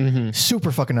underrated.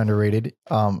 Super fucking underrated.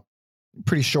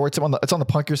 Pretty short. It's on the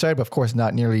punkier side, but of course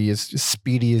not nearly as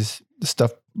speedy as the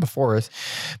stuff before us.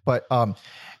 But and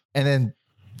then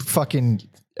fucking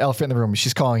Elephant in the Room,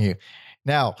 She's Calling You.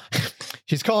 Now,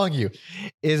 She's Calling You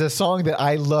is a song that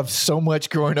I loved so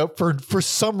much growing up for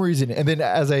some reason. And then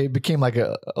as I became like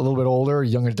a little bit older, a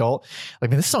young adult, like,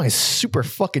 man, this song is super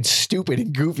fucking stupid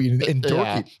and goofy and dorky.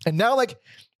 Yeah. And now like,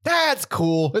 that's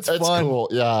cool. It's fun. Cool.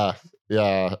 Yeah.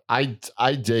 Yeah. I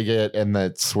dig it. And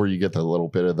that's where you get the little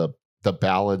bit of the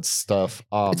ballad stuff.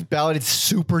 It's ballad. It's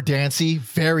super dancey,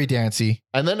 very dancey.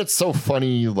 And then it's so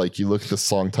funny. Like you look at the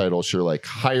song titles, you're like,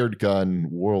 Hired Gun,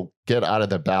 we'll get out of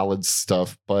the ballad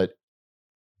stuff, but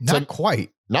not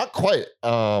quite. I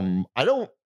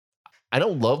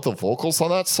don't love the vocals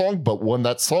on that song, but when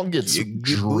that song gets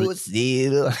real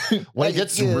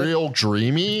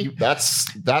dreamy,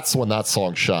 that's when that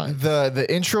song shines. The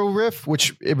intro riff,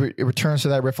 which it returns to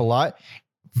that riff a lot,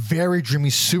 very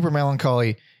dreamy, super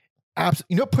melancholy.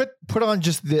 Put on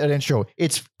just that intro.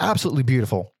 It's absolutely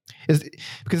beautiful. Because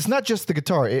it's not just the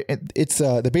guitar. It's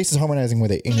the bass is harmonizing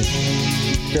with it in a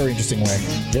very interesting way.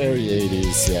 Very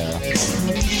 80s, yeah.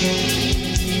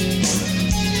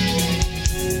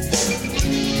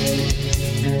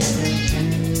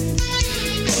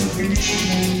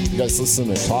 You guys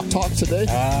listen to Talk today?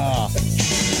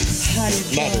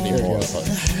 Not anymore.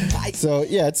 But. So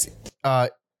yeah, it's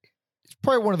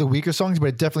probably one of the weaker songs, but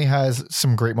it definitely has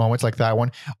some great moments like that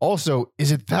one. Also,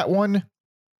 is it that one?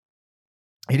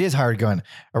 It is Hired Gun.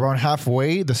 Around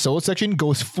halfway, the solo section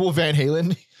goes full Van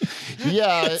Halen.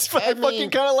 Yeah, I fucking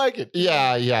kind of like it.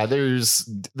 Yeah. There's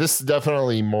this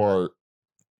definitely more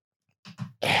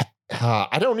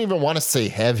I don't even want to say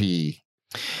heavy.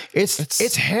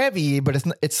 It's heavy, but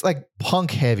it's like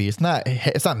punk heavy. It's not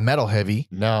metal heavy.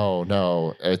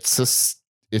 No. It's just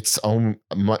its own.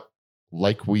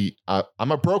 Like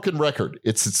I'm a broken record.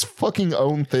 It's its fucking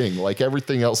own thing, like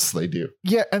everything else they do.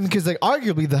 Yeah, and because like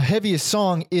arguably the heaviest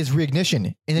song is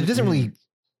Reignition, and it doesn't really.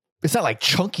 It's not like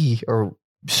chunky or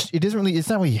it doesn't really. It's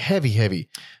not really heavy.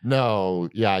 No,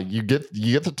 yeah, you get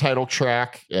the title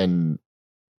track and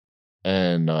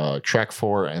track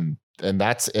 4 and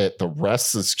that's it. The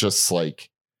rest is just like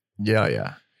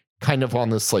kind of on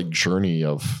this like journey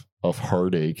of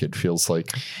heartache. It feels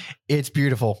like it's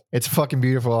beautiful. It's a fucking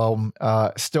beautiful album.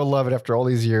 Still love it after all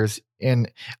these years.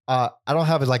 And I don't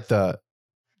have it like the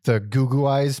goo goo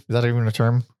eyes. Is that even a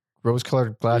term? Rose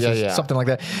colored glasses, something like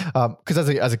that. Because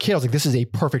as a kid, I was like, this is a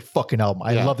perfect fucking album.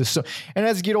 I love this so. And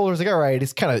as you get older, I was like, all right,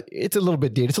 it's a little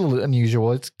bit dated. It's a little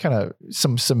unusual. It's kind of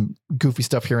some goofy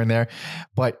stuff here and there,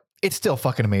 but it's still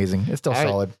fucking amazing. It's still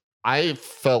solid. I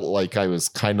felt like I was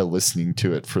kind of listening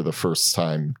to it for the first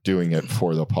time, doing it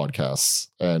for the podcast,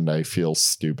 and I feel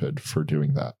stupid for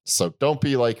doing that. So don't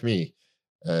be like me.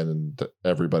 And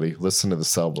everybody, listen to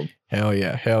this album. Hell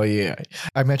yeah!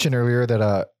 I mentioned earlier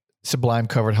that Sublime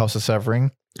covered House of Suffering.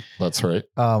 That's right.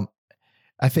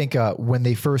 I think when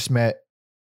they first met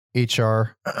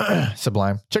HR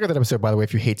Sublime, check out that episode, by the way,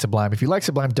 if you hate Sublime. If you like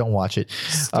Sublime, don't watch it.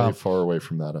 Stay far away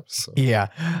from that episode. Yeah.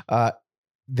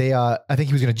 They I think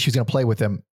she was gonna play with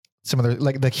them. Some of their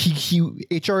like he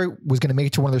HR was gonna make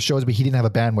it to one of their shows, but he didn't have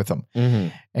a band with him. Mm-hmm.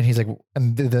 And he's like,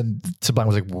 and then Sublime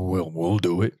was like, we'll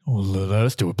do it. Let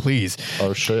us do it, please.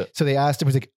 Oh shit. So they asked him,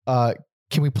 he's like,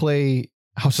 can we play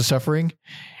House of Suffering?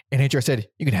 And HR said,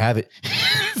 you can have it.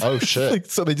 Oh shit.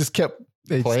 So they just kept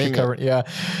playing covering. Yeah.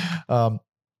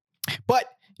 But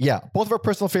yeah, both of our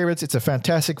personal favorites. It's a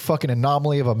fantastic fucking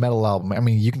anomaly of a metal album. I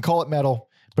mean, you can call it metal,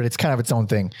 but it's kind of its own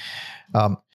thing.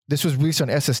 This was released on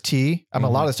SST. A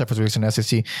lot of the stuff was released on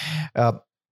SST.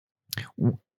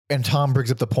 And Tom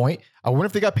brings up the point. I wonder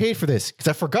if they got paid for this, because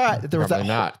I forgot that there was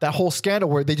that whole scandal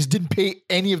where they just didn't pay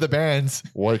any of the bands.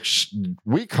 Which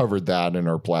we covered that in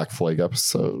our Black Flag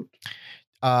episode.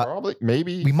 Probably,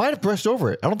 maybe we might have brushed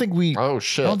over it. I don't think we. Oh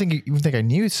shit! I don't think you even think I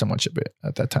knew so much of it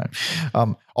at that time.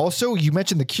 Also, you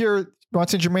mentioned The Cure, Ron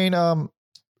St. Germain.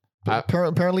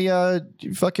 Apparently,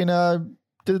 fucking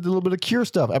did a little bit of Cure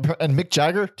stuff, and Mick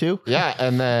Jagger too. Yeah,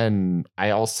 and then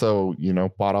I also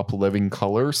bought up Living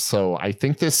Colour. So I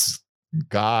think this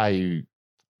guy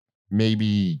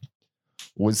maybe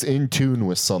was in tune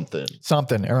with something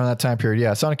around that time period.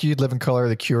 Yeah, Sonic Youth, Living Colour,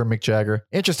 The Cure, Mick Jagger.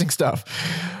 Interesting stuff.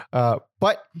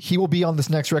 But he will be on this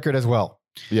next record as well.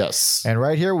 Yes. And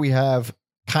right here we have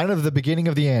kind of the beginning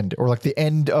of the end, or like the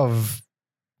end of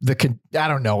I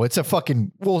don't know. It's a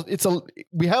fucking,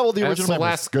 we have all the original. It's the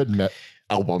last good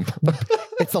album.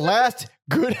 It's the last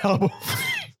good album.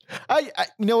 I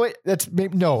you know what? That's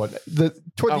maybe no.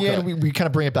 Toward the end, we kind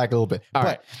of bring it back a little bit. All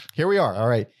right, here we are. All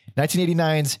right,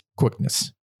 1989's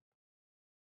Quickness.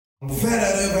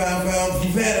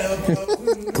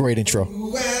 Great intro.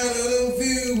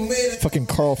 Fucking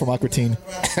Carl from Aqua Teen.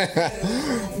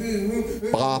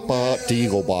 Bop up,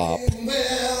 Deagle Bop.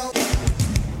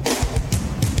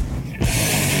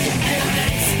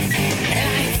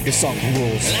 This song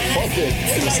rules. Fucking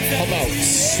come out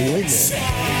swinging.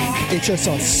 HR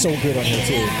sounds so good on here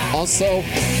too. Also,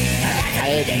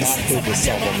 I had not heard this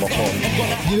album before.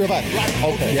 Neither have I.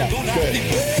 Okay, yeah,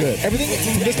 good. Everything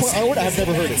from this point onward, I have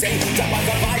never heard it.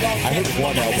 I heard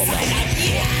one album now.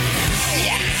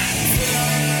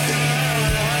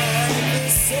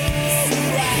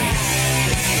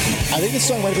 I think this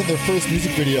song might have been their first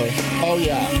music video. Oh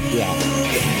yeah.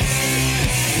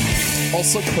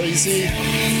 Also crazy,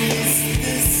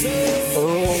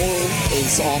 Earl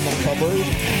is on the cover,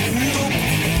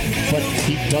 but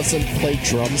he doesn't play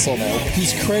drums on it.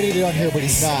 He's credited on here, but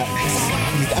he's not.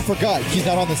 I forgot. He's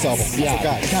not on this album. Yeah. I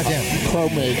forgot. Goddamn.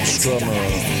 Chromage drummer.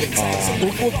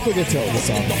 We'll get to this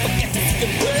album.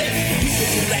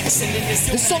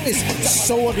 This song is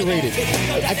so underrated.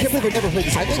 I can't believe I've never heard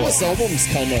this song. I think this album's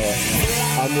kind of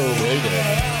underrated.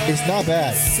 It's not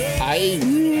bad.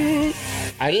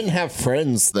 I didn't have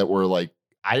friends that were like,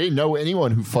 I didn't know anyone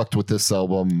who fucked with this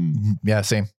album. Yeah,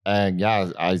 same. And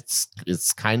yeah,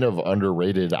 it's kind of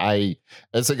underrated.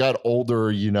 As I got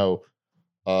older,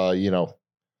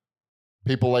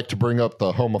 people like to bring up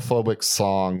the homophobic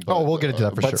song. But, we'll get into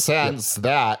that for sure. But sans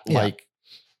that, like,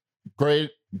 great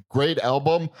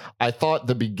album. I thought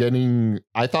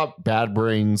Bad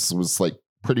Brains was like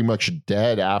pretty much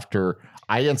dead after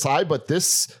INSI, but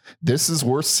this is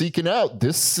worth seeking out.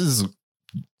 This is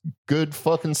good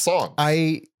fucking songs.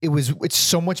 It's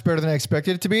so much better than I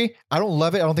expected it to be. I don't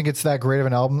love it. I don't think it's that great of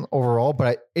an album overall,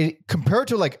 but compared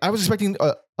to like, I was expecting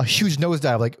a huge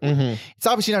nosedive. Like it's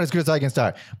obviously not as good as Eye Against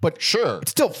Eye, but sure.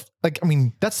 It's still like, I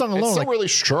mean, that song alone, it's still like, really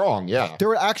strong. Yeah. There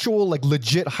were actual like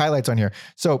legit highlights on here.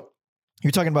 So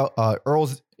you're talking about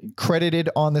Earl's credited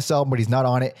on this album, but he's not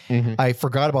on it. I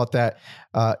forgot about that.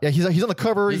 Yeah, he's on the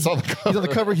cover. He's on the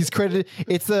cover. He's credited.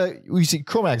 It's we see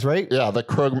Cro-Mags, right? Yeah,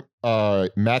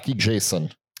 the Mackie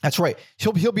Jason. That's right.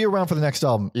 He'll be around for the next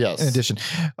album. Yes. In addition,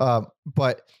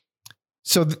 but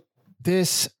so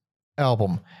this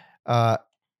album, I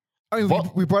mean,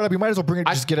 we brought it up. We might as well bring it.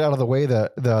 Just get it out of the way.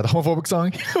 The homophobic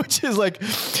song, which is like,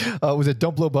 was it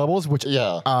 "Don't Blow Bubbles"? Which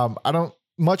I don't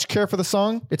much care for the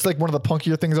song. It's like one of the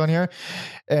punkier things on here.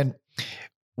 And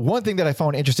one thing that I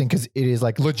found interesting, because it is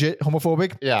like legit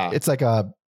homophobic. Yeah. It's like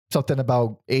something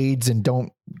about AIDS and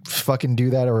don't fucking do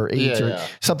that, or AIDS or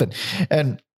something.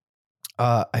 And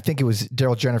I think it was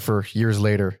Daryl Jennifer years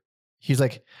later. He's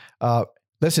like,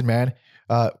 listen, man,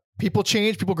 people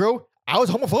change, people grow. I was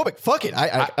homophobic. Fuck it.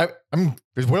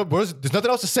 There's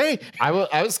nothing else to say. I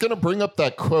was going to bring up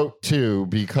that quote too,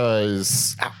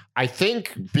 because I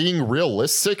think being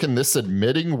realistic and this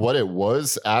admitting what it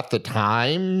was at the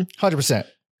time 100%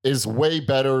 is way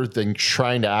better than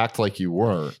trying to act like you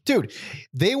weren't. Dude,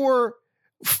 they were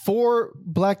 4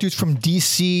 black dudes from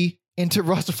DC into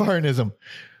Rastafarianism.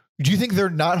 Do you think they're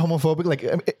not homophobic? Like,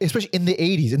 especially in the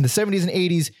 80s, in the 70s and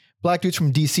 80s, black dudes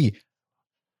from DC.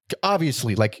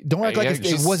 Obviously, like, don't act like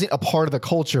it wasn't a part of the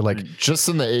culture. Like, just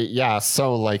in the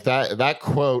so like that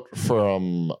quote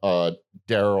from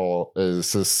Daryl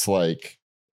is just like,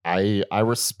 I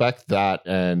respect that,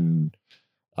 and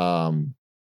it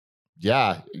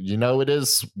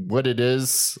is what it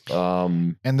is.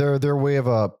 And their way of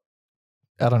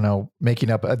I don't know, making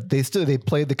up. They continue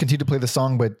to play the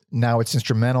song, but now it's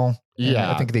instrumental.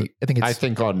 Yeah, I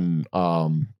think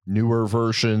on newer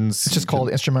versions, it's just called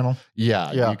instrumental.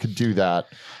 Yeah, you could do that.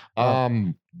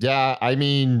 I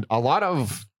mean,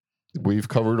 we've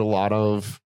covered a lot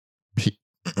of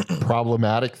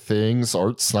problematic things.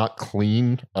 Art's not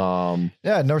clean.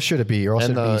 Nor should it be, or else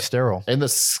it'd be sterile. In the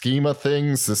scheme of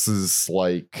things, this is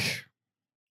like,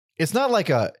 it's not like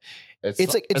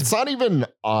it's not even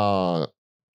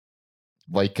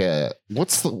like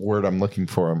what's the word I'm looking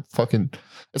for?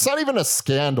 It's not even a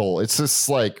scandal. It's just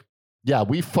like, yeah,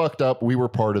 we fucked up. We were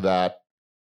part of that.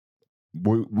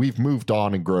 We've moved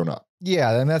on and grown up.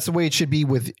 Yeah, and that's the way it should be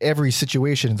with every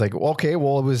situation. It's like, okay,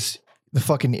 well, it was the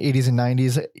fucking 80s and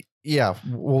 90s. Yeah,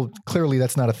 well, clearly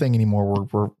that's not a thing anymore.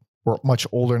 We're much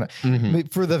older.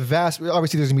 For the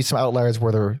obviously there's gonna be some outliers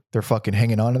where they're fucking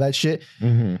hanging on to that shit.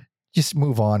 Just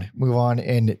move on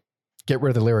and get rid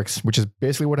of the lyrics, which is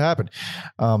basically what happened.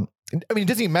 I mean, it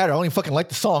doesn't even matter. I don't even fucking like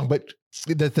the song, but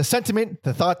the sentiment,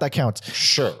 the thought, that counts.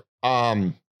 Sure.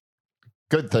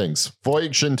 Good things.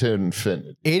 Voyage into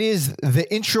Infinity. It is the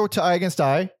intro to Eye Against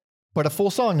Eye, but a full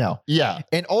song now. Yeah.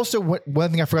 And also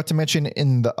one thing I forgot to mention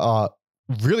in the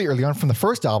really early on from the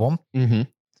first album,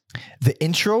 the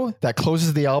intro that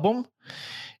closes the album,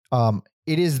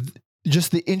 it is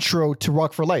just the intro to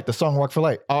Rock for Light, the song Rock for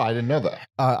Light. Oh, I didn't know that.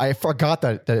 I forgot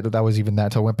that was even that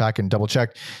until I went back and double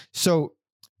checked. So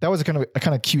that was a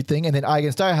kind of cute thing. And then Eye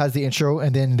Against Eye has the intro,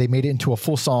 and then they made it into a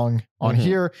full song on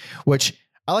here, which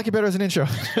I like it better as an intro.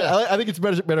 I think it's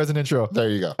better as an intro. There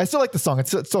you go. I still like the song. It's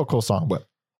still a cool song, but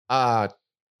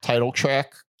title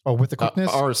track. Oh, with the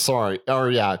quickness.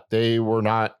 They were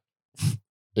not.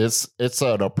 It's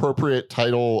an appropriate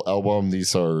title album.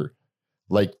 These are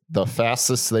like the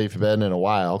fastest they've been in a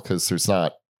while, because there's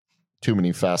not too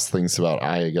many fast things about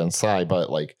Eye Against Eye,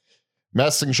 but like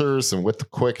Messengers and With the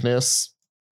Quickness,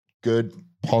 good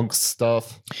punk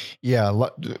stuff. Yeah,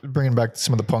 bringing back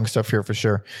some of the punk stuff here for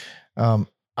sure.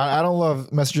 I don't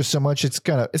love Messengers so much. It's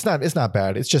not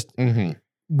bad. It's just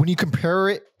when you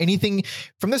compare anything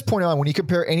from this point on, when you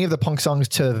compare any of the punk songs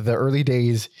to the early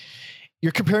days,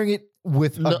 you're comparing it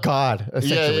with a god.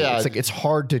 Essentially. Yeah. It's like, it's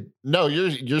hard to. No,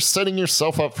 you're setting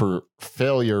yourself up for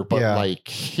failure. But like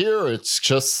here, it's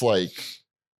just like,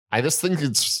 I just think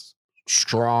it's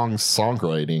strong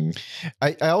songwriting.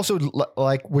 I also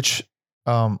like, which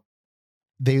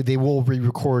they will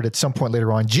re-record at some point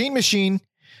later on, Gene Machine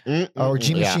or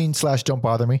Gene Machine / Don't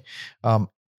Bother Me.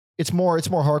 It's more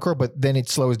hardcore, but then it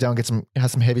slows down,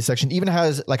 has some heavy section, even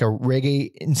has like a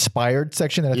reggae inspired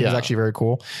section that I think is actually very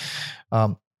cool.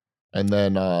 And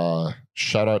then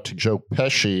shout out to Joe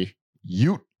Pesci,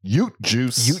 Ute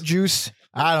Juice. Ute Juice.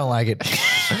 I don't like it.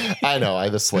 I know. I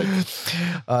just like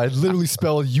I literally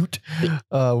spell Ute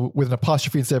with an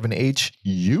apostrophe instead of an H.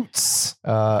 Utes.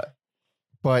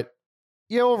 But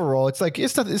yeah, overall, it's like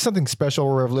it's something special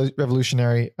or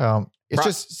revolutionary. It's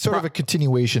just sort of a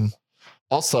continuation.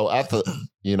 Also, at the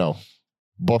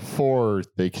before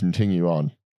they continue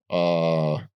on,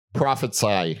 Prophet's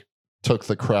Eye took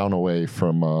the crown away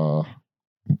from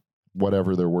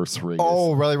whatever their worst reggae.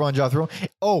 Oh, Rally Ron Jothro.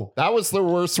 Oh, that was their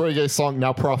worst reggae song.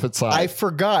 Now Prophet's Eye. I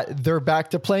forgot they're back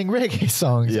to playing reggae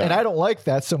songs, and I don't like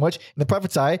that so much. And the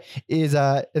Prophet's Eye is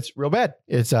it's real bad.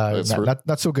 It's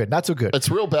not so good. Not so good. It's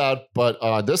real bad,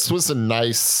 but this was a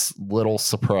nice little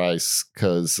surprise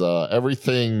because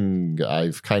everything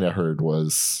I've kind of heard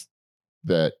was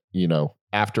that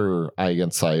after Eye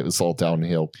Against Eye, it was all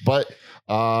downhill. But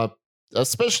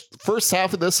especially first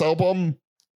half of this album,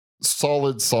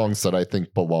 solid songs that I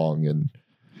think belong in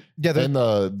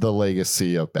the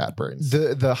legacy of Bad Brains.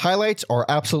 The highlights are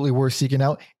absolutely worth seeking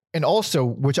out, and also,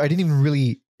 which I didn't even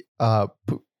really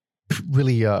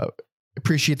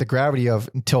appreciate the gravity of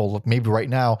until maybe right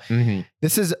now. Mm-hmm.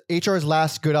 This is HR's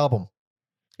last good album.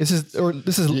 This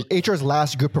is HR's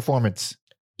last good performance.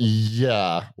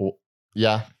 Yeah,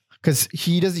 yeah. Because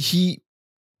he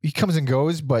comes and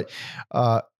goes, but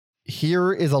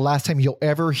here is the last time you'll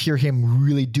ever hear him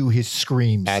really do his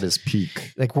screams at his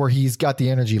peak, like where he's got the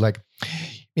energy. Like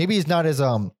maybe he's not as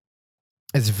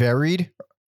varied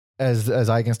as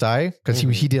Eye Against Eye, because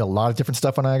he did a lot of different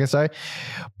stuff on Eye Against Eye,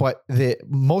 but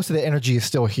most of the energy is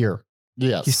still here.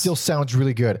 Yes, he still sounds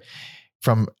really good.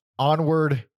 From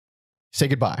Onward, Say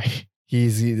Goodbye.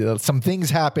 Some things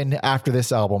happen after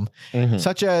this album,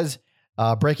 such as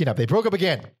breaking up. They broke up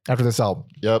again after this album.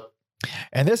 Yep.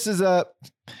 And this is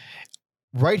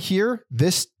right here,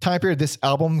 this time period, this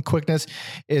album quickness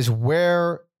is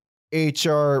where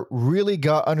HR really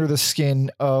got under the skin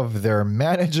of their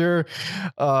manager.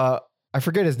 I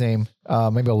forget his name.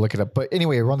 Maybe I'll look it up. But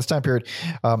anyway, around this time period,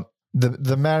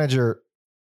 the manager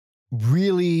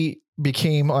really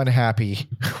became unhappy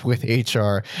with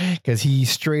HR because he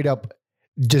straight up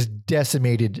just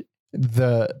decimated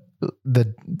the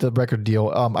record deal.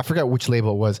 I forgot which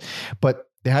label it was, but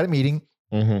they had a meeting,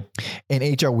 and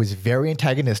HR was very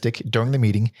antagonistic during the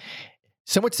meeting.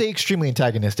 Some would say extremely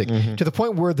antagonistic, to the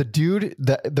point where the dude,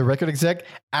 the record exec,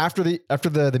 after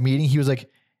the meeting, he was like,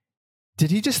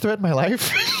 "Did he just threaten my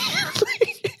life?"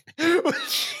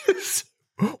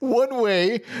 One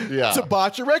way to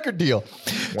botch a record deal.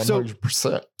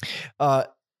 100%.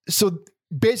 So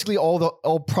basically,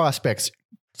 all prospects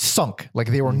sunk. Like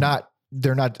they were not.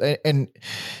 They're not, and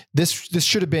this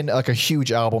should have been like a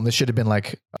huge album. This should have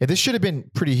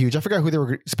been pretty huge. I forgot who they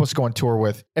were supposed to go on tour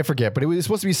with. I forget, but it was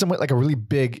supposed to be somewhat like a really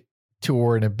big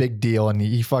tour and a big deal, and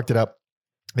he fucked it up.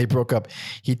 They broke up.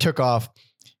 He took off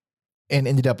and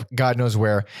ended up God knows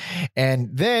where. And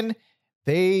then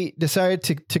they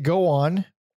decided to go on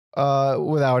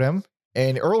without him,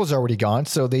 and Earl was already gone,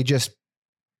 so they just,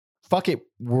 fuck it,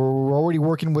 we're already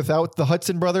working without the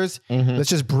Hudson brothers. Let's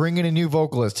just bring in a new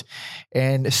vocalist.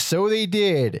 And so they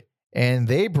did. And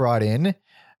they brought in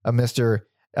a Mr.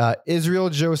 Israel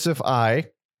Joseph I,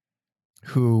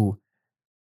 who,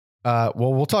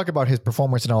 we'll talk about his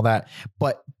performance and all that.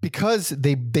 But because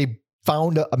they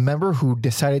found a member who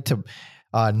decided to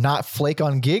not flake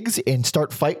on gigs and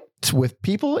start fights with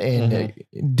people and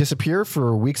disappear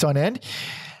for weeks on end,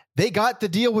 they got the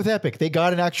deal with Epic. They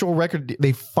got an actual record.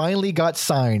 They finally got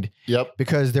signed. Yep.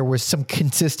 Because there was some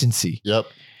consistency. Yep.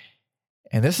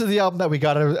 And this is the album that we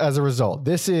got as a result.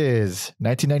 This is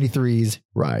 1993's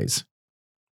Rise.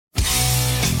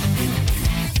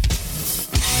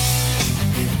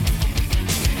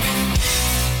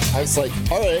 I was like,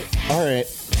 all right.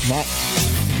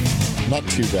 Not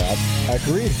too bad.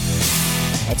 Agreed.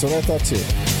 That's what I thought too.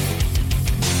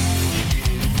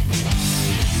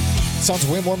 Sounds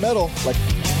way more metal, like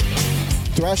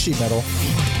thrashy metal.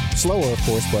 Slower, of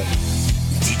course, but.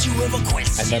 Did you ever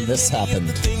question? And then this happened.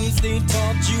 The things they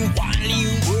taught you while you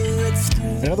were at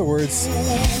school? In other words,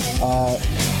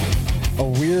 a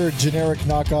weird generic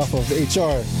knockoff of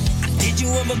HR. Did you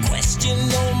ever question,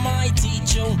 oh my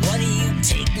teacher, what do you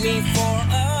take me for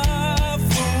a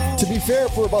fool? To be fair,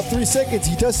 for about 3 seconds,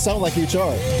 he does sound like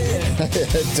HR.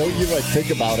 Don't you like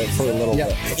think about it for a little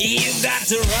bit? You got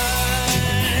to rise.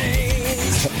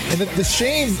 And the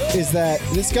shame is that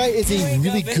this guy is a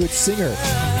really good singer.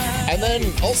 And then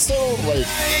also, like,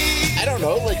 I don't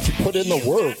know, like, you put in the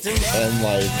work and,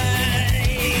 like,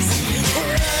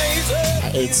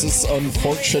 it's just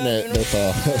unfortunate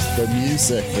that the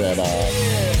music that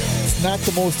it's not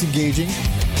the most engaging.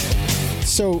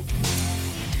 So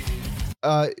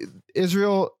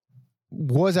Israel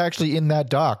was actually in that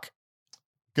doc.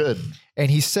 Good.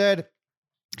 And he said,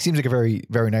 seems like a very,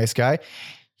 very nice guy.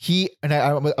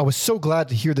 I was so glad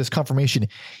to hear this confirmation.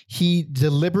 He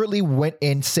deliberately went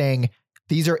in saying,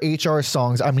 these are HR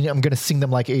songs. I mean, I'm going to sing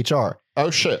them like HR.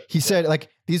 Oh shit. He said, like,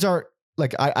 these aren't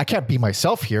like, I can't be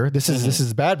myself here. This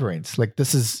is Bad Brains. Like,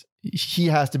 he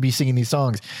has to be singing these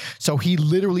songs. So he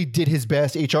literally did his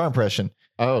best HR impression.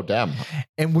 Oh, damn.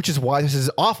 And which is why this is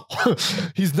awful.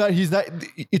 He's not,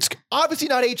 it's obviously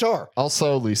not HR.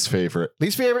 Also, least favorite.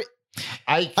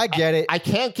 I get it. I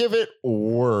can't give it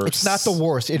worse. It's not the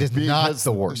worst. It is not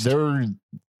the worst.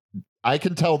 I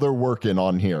can tell they're working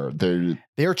on here.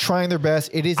 They're trying their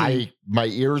best. It is. My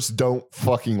ears don't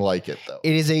fucking like it though.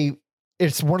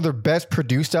 It's one of their best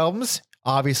produced albums.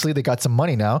 Obviously, they got some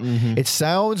money now. Mm-hmm. It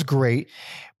sounds great,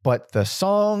 but the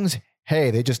songs,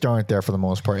 hey, they just aren't there for the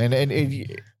most part. And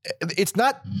it's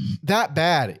not that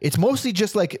bad. It's mostly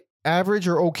just like average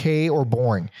or okay or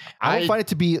boring. I don't find it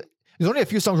to be. There's only a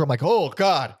few songs where I'm like, oh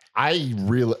God. I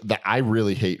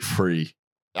really hate Free.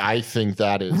 I think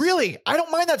that is really. I don't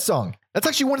mind that song. That's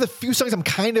actually one of the few songs I'm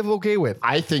kind of okay with.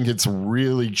 I think it's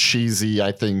really cheesy.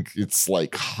 I think it's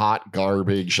like hot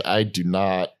garbage. I do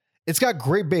not. It's got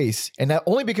great bass, and that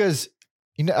only because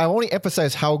I only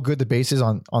emphasize how good the bass is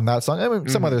on that song. I mean,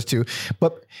 some others too,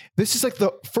 but this is like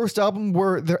the first album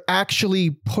where they're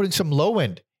actually putting some low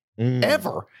end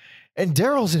ever. And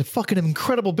Daryl's a fucking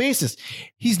incredible bassist.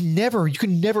 You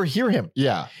can never hear him.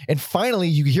 Yeah. And finally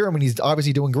you hear him and he's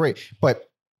obviously doing great. But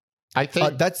I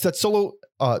think that's solo.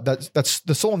 That's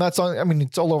the solo in that song. I mean,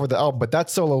 it's all over the album, but that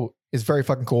solo is very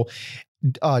fucking cool.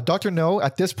 Dr. No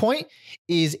at this point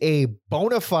is a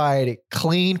bona fide,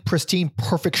 clean, pristine,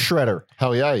 perfect shredder.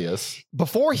 Hell yeah, he is.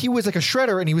 Before he was like a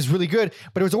shredder and he was really good,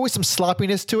 but there was always some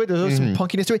sloppiness to it. There was some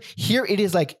punkiness to it. Here it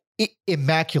is like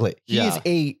immaculate. He is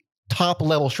a top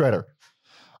level shredder.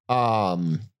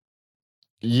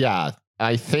 Yeah,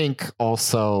 I think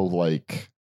also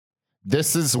like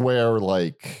this is where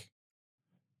like,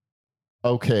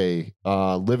 okay,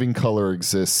 Living Colour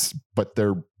exists, but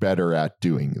they're better at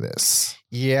doing this.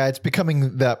 Yeah, it's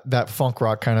becoming that funk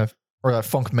rock kind of, or that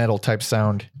funk metal type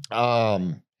sound.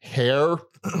 Hair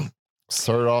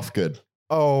started off good.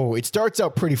 Oh, it starts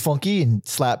out pretty funky and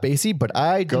slap bassy, but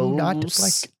I do not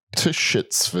like to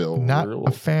Shitsville. Not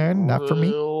a fan, not for me.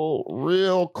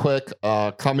 Real quick,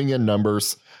 coming in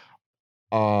numbers.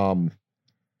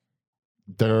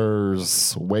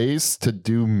 There's ways to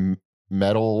do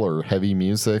metal or heavy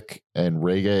music and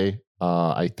reggae.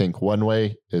 I think one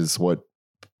way is what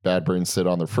Bad Brains did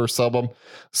on their first album.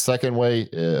 Second way,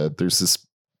 there's this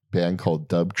band called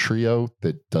Dub Trio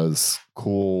that does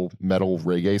cool metal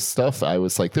reggae stuff. I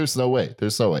was like, there's no way.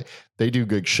 They do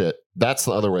good shit. That's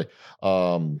the other way.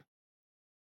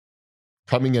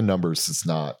 Coming in numbers is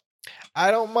not.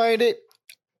 I don't mind it.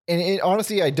 And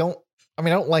honestly, I don't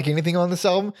like anything on this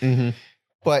album,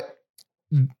 but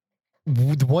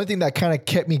the one thing that kind of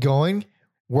kept me going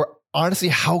were honestly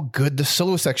how good the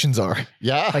solo sections are.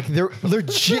 Yeah. Like they're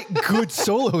legit good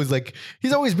solos. Like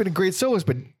he's always been a great soloist,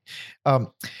 but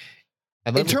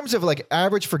in terms of like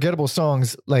average forgettable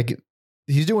songs, like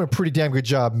he's doing a pretty damn good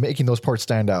job making those parts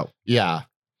stand out. Yeah.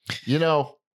 You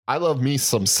know, I love me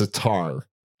some sitar.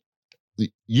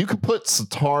 You could put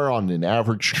sitar on an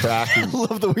average track. I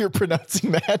love that we were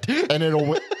pronouncing that. And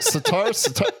it'll sitar.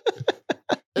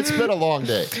 It's been a long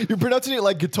day. You're pronouncing it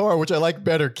like guitar, which I like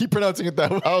better. Keep pronouncing it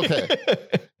that way. Okay.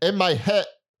 In my head,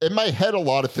 a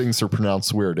lot of things are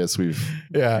pronounced weird as we've.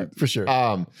 Yeah, for sure.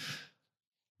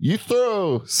 You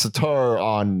throw sitar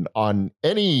on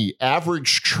any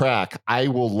average track, I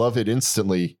will love it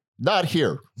instantly. Not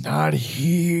here. Not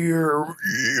here,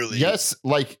 really. Yes,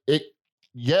 like it.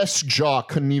 Yes, Jaw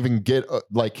couldn't even get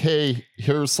like, hey,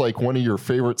 here's like one of your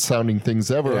favorite sounding things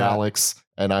ever, Alex.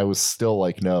 And I was still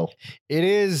like, no. It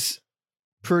is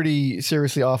pretty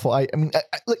seriously awful. I mean,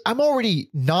 I'm already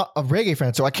not a reggae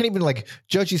fan, so I can't even like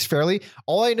judge these fairly.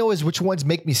 All I know is which ones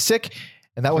make me sick.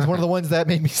 And that was one of the ones that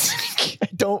made me sick.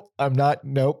 Nope.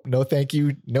 No, thank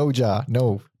you. No Jaw.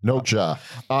 No Jaw.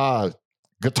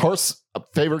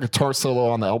 Favorite guitar solo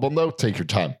on the album though? Take your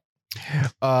time.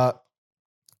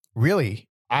 Really?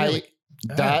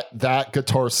 That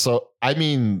guitar, so I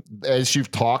mean, as you've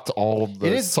talked, all of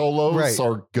the solos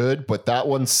are good, but that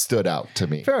one stood out to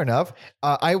me. Fair enough.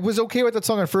 I was okay with that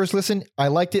song on first listen. I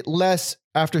liked it less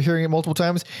after hearing it multiple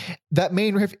times. That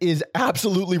main riff is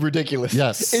absolutely ridiculous.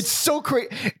 Yes, it's so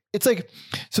great. It's like,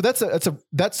 so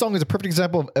that song is a perfect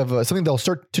example of something they'll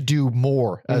start to do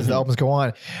more as the albums go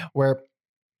on, where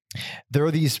there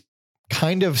are these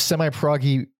kind of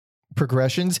semi-proggy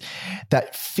progressions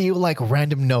that feel like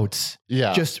random notes,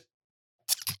 just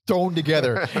thrown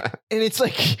together. And it's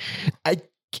like,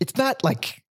 it's not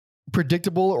like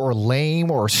predictable or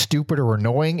lame or stupid or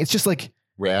annoying. It's just like,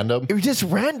 random. It was just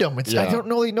random. I don't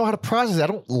really know how to process it. I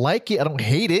don't like it. I don't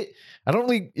hate it. I don't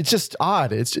really. It's just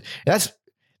odd.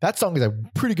 That song is a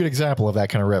pretty good example of that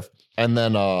kind of riff. And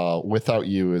then Without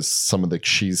You is some of the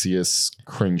cheesiest,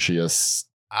 cringiest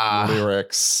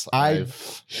lyrics.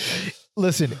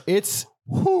 Listen, it's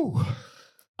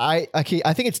I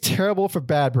think it's terrible for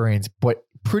Bad Brains, but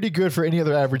pretty good for any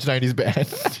other average 90s band.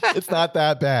 It's not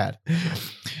that bad.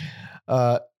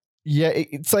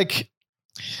 It's like,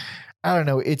 I don't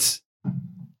know. It's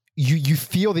you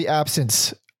feel the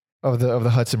absence of the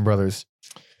Hudson brothers.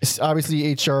 It's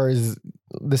obviously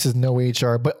this is no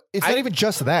HR, but it's not even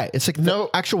just that. It's like the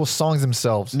actual songs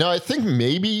themselves. No, I think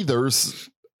maybe there's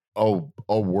a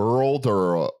world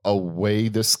or a way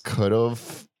this could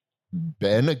have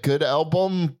been a good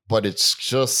album, but it's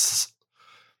just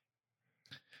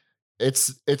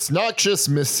it's not just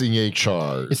missing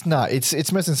HR. It's not.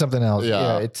 It's missing something else.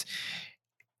 Yeah.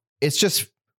 It's just,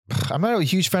 I'm not a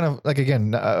huge fan of, like,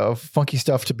 again, funky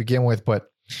stuff to begin with,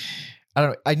 but I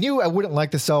don't know. I knew I wouldn't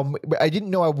like this album, but I didn't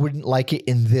know I wouldn't like it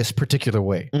in this particular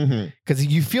way. Because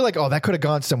you feel like, oh, that could have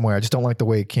gone somewhere. I just don't like the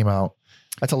way it came out.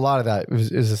 That's a lot of that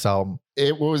is this album.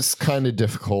 It was kind of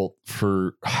difficult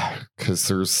because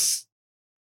there's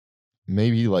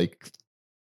maybe like,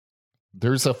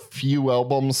 there's a few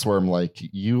albums where I'm like,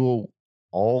 you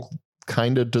all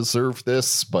kind of deserve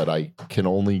this, but I can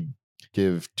only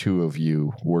give two of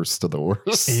you worst of the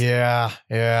worst. Yeah.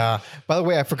 By the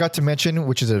way, I forgot to mention,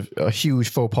 which is a huge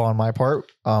faux pas on my part.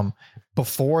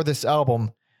 Before this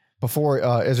album, before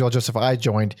Israel Joseph I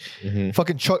joined,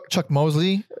 fucking Chuck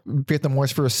Mosley, Vietnam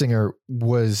Wars for a singer,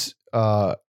 was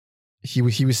he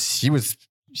was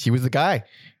the guy.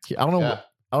 I don't know. Yeah.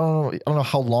 I don't know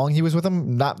how long he was with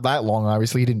them. Not that long,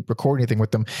 obviously. He didn't record anything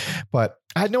with them, but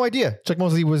I had no idea Chuck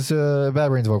Mosley was Bad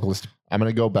Brains vocalist. I'm going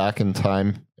to go back in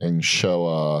time and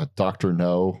show Dr.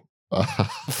 No,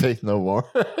 Faith No More.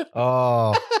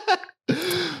 Oh.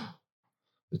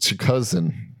 It's your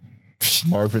cousin,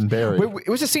 Marvin Berry. Wait, it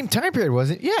was the same time period,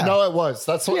 was it? Yeah. No, it was.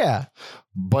 That's what. Yeah.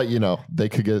 But, they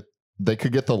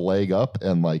could get the leg up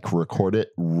and like record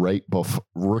it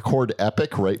record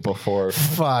Epic right before.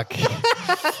 Fuck.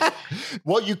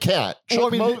 Well, you can't.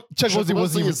 Chuck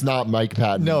Mosley is not Mike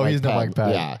Patton. No, he's not Mike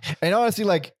Patton. Yeah. And honestly,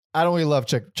 like, I don't really love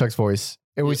Chuck's voice.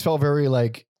 It always felt very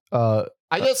like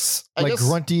I guess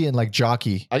grunty and like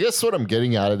jockey. I guess what I'm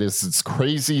getting at it is it's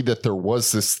crazy that there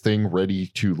was this thing ready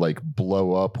to like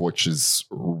blow up, which is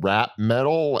rap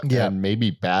metal, and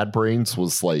maybe Bad Brains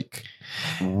was like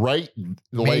right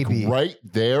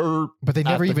there, but they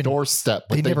never even doorstep.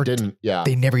 But they didn't. Yeah,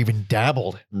 they never even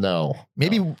dabbled. No,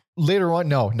 maybe later on.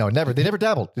 No, never. They never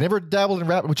dabbled. They never dabbled in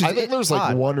rap, which is I think there's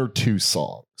like one or two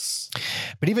songs.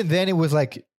 But even then, it was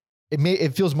like.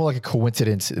 It feels more like a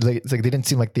coincidence. It's like they didn't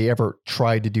seem like they ever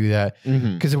tried to do that.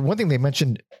 Because one thing they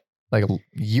mentioned like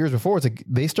years before is like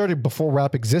they started before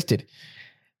rap existed.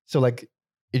 So like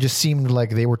it just seemed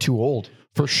like they were too old.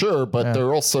 For sure, but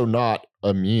they're also not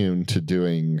immune to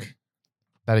doing.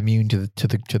 Not immune to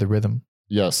the rhythm.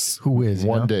 Yes. Who is?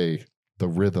 One day the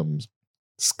rhythm's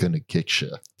gonna get you.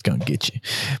 It's gonna get you.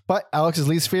 But Alex's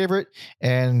least favorite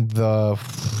and the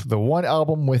one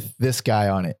album with this guy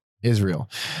on it. Israel.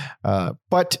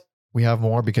 But we have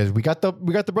more because we got the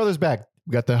brothers back.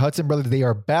 We got the Hudson brothers. They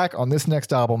are back on this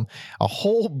next album. A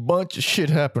whole bunch of shit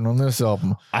happened on this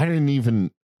album.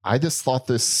 I just thought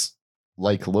this,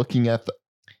 like looking at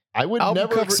I would album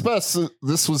never expect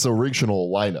this was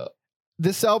original lineup.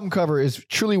 This album cover is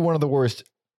truly one of the worst,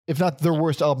 if not the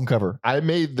worst album cover. I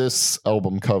made this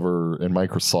album cover in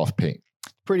Microsoft Paint.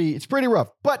 It's pretty rough,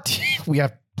 but we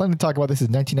have plenty to talk about. This is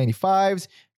 1995's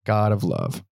God of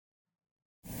Love.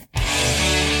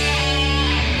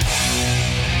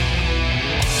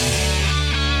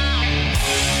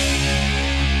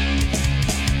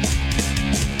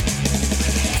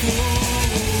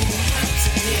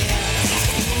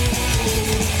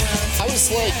 I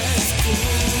was like,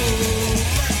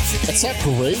 it's not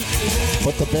great,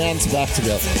 but the band's back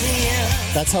together.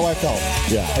 That's how I felt.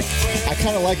 Yeah. I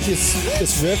kind of like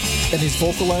this riff and these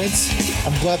vocal lines.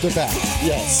 I'm glad they're back.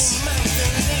 Yes.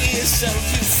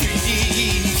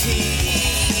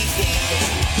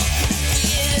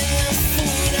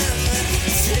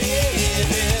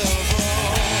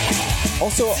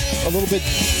 Also, a little bit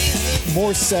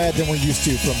more sad than we're used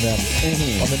to from them.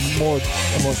 On the more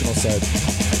emotional side.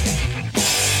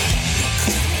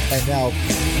 And now,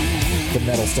 the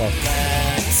metal stuff.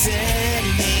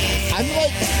 I'm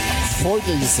like, for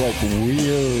these like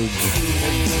weird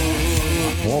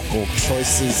vocal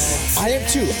choices. I am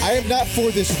too. I am not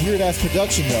for this weird ass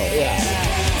production though. Yeah.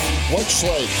 Much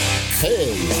like,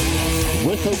 hey,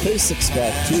 Rick Ocasek's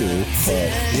back too.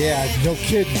 But Yeah, no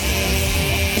kidding.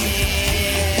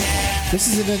 This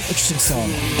is an interesting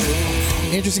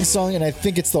song. And I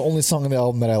think it's the only song on the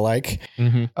album that I like.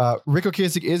 Rick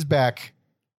Ocasek is back,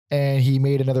 and he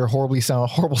made another horrible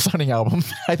sounding album.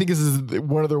 I think this is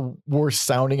one of their worst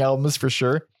sounding albums for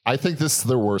sure. I think this is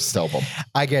their worst album.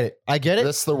 I get it.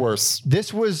 This is the worst.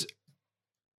 This was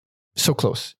so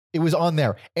close. It was on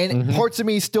there. And parts of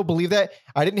me still believe that.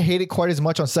 I didn't hate it quite as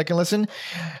much on second listen.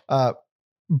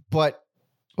 But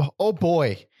oh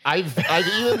boy. I've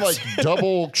even like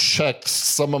double checked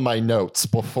some of my notes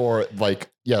before, like,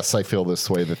 yes, I feel this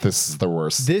way, that this is the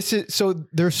worst.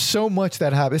 There's so much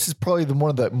that happened. This is probably one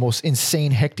of the most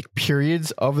insane, hectic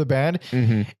periods of the band.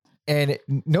 And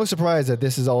no surprise that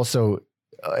this is also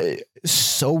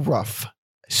so rough.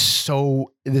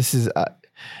 So this is,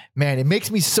 man, it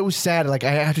makes me so sad. Like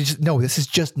I have to just, no, this is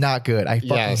just not good. I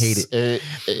fucking hate it.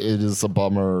 It is a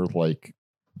bummer. Like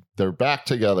they're back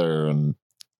together and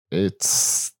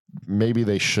it's maybe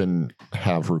they shouldn't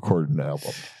have recorded an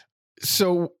album.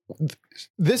 So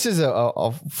this is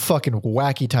a fucking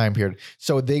wacky time period.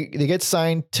 So they get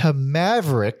signed to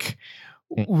Maverick,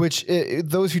 which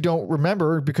those who don't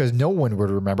remember, because no one would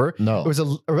remember. No, it was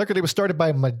a record that was started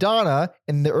by Madonna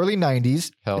in the early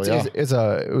 90s. Hell yeah.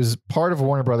 It was part of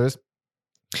Warner Brothers.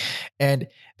 And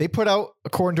they put out,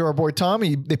 according to our boy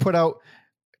Tommy, they put out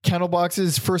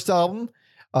Candlebox's first album,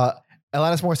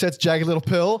 Alanis Morissette's Jagged Little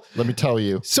Pill. Let me tell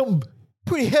you. Some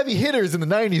pretty heavy hitters in the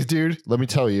 90s, dude. Let me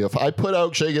tell you, if I put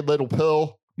out Jagged Little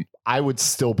Pill, I would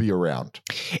still be around.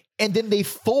 And then they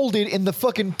folded in the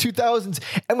fucking 2000s.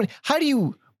 I mean, how do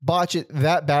you botch it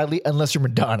that badly unless you're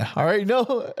Madonna? All right,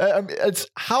 no, it's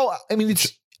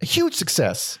a huge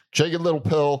success. Jagged Little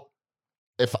Pill.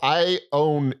 If I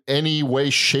own any way,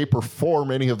 shape, or form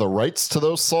any of the rights to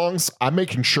those songs, I'm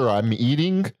making sure I'm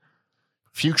eating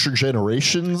future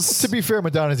generations. To be fair,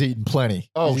 Madonna's eaten plenty.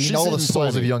 Oh, she's she's eaten all the eaten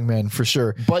souls plenty. of young men for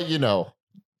sure. But you know,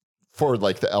 for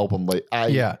like the album, like I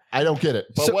don't get it.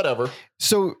 But whatever.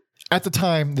 So at the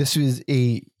time, this was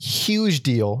a huge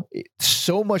deal.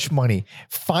 So much money.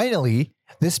 Finally,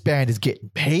 this band is getting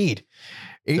paid.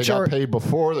 They got paid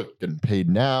before. They're getting paid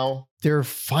now. They're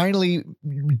finally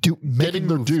getting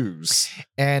their dues.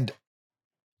 And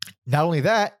not only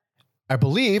that, I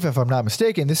believe, if I'm not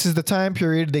mistaken, this is the time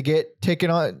period they get taken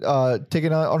on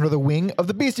under the wing of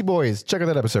the Beastie Boys. Check out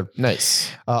that episode.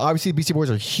 Nice. Obviously, the Beastie Boys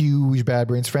are huge Bad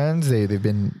Brains fans. They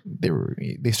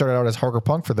started out as hardcore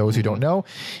punk, for those who don't know,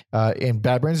 and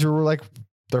Bad Brains were like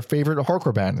their favorite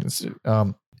hardcore band.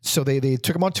 So they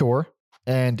took them on tour,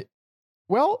 and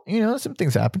well, you know, some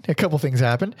things happened. A couple things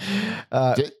happened.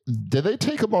 Did they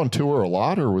take them on tour a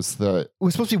lot, or was it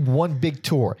was supposed to be one big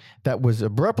tour that was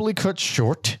abruptly cut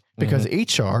short because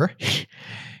HR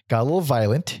got a little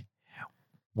violent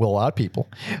with a lot of people.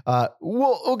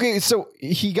 So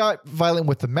he got violent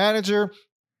with the manager.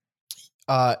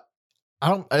 I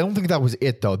don't think that was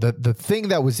it though. The thing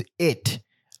that was it,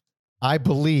 I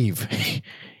believe.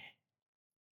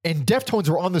 And Deftones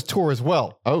were on this tour as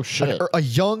well. Oh shit! A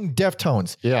young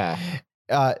Deftones. Yeah.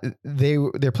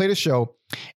 They played a show,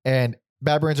 and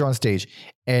Bad Brains are on stage,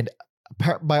 and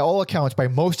by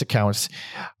most accounts,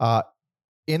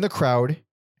 in the crowd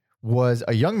was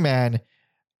a young man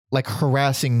like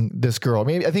harassing this girl.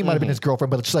 Maybe I think it might have been his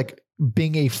girlfriend, but just like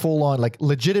being a full on, like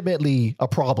legitimately a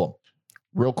problem.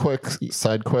 Real quick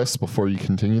side quest before you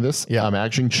continue this. Yeah.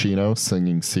 Imagine Chino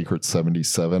singing Secret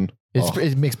 77.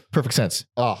 It makes perfect sense.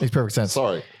 Makes perfect sense.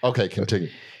 Sorry. Okay, continue.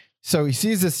 So he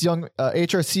sees this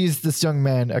HR sees this young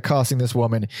man accosting this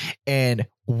woman and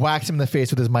whacks him in the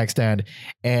face with his mic stand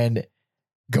and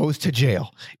goes to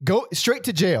jail. Go straight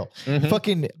to jail.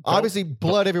 Fucking obviously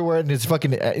blood everywhere, and it's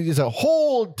fucking there's a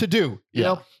whole to do. You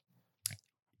know?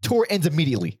 Tour ends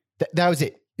immediately. That was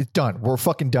it. It's done. We're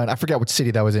fucking done. I forgot which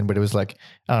city that was in, but it was like,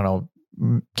 I don't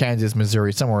know, Kansas,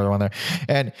 Missouri, somewhere around there.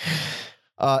 And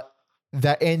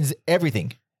that ends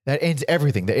everything. That ends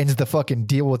the fucking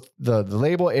deal with the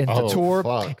label and the tour.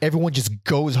 Fuck. Everyone just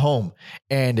goes home,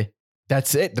 and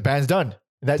that's it. The band's done.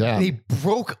 They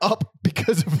broke up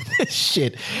because of this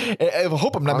shit. I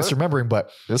hope I'm not misremembering, but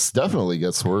this definitely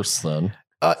gets worse then.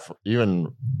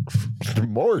 Even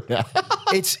more now.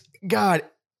 It's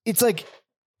like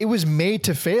it was made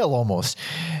to fail almost.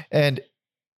 And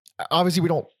obviously we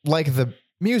don't like the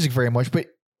music very much, but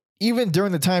even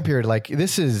during the time period, like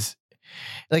this is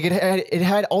like it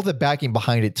had all the backing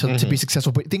behind it to be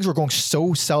successful, but things were going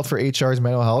so south for HR's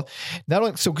mental health. Not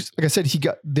only, so like I said,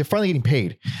 they're finally getting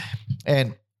paid,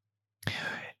 and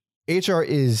HR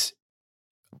is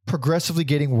progressively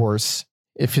getting worse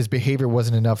if his behavior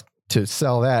wasn't enough to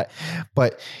sell that,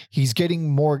 but he's getting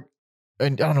more.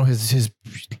 And I don't know his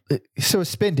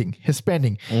spending.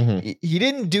 He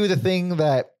didn't do the thing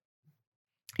that,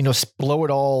 you know, blow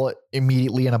it all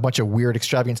immediately and a bunch of weird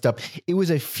extravagant stuff. It was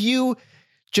a few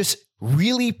just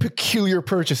really peculiar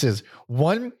purchases.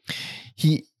 One,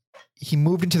 he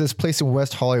moved into this place in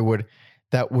West Hollywood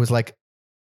that was like,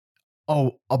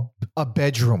 a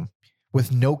bedroom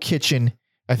with no kitchen.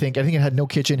 I think it had no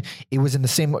kitchen. It was in the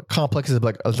same complex as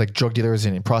like drug dealers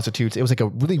and prostitutes. It was like a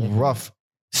really rough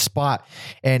spot,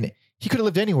 and he could have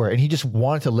lived anywhere, and he just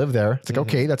wanted to live there. It's like,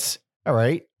 okay, that's all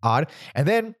right, odd. And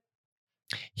then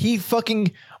he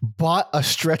fucking bought a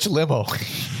stretch limo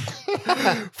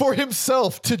for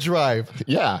himself to drive.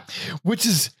 Yeah. Which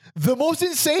is the most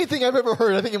insane thing I've ever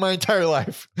heard, I think, in my entire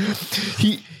life.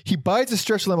 He buys a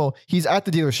stretch limo. He's at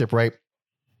the dealership, right?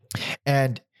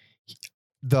 And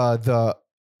the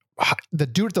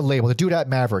dude at the label, the dude at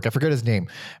Maverick, I forget his name,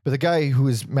 but the guy who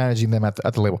is managing them at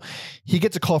the label, he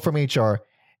gets a call from HR,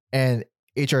 and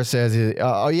HR says,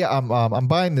 "Oh yeah, I'm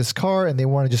buying this car, and they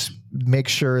want to just make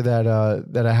sure that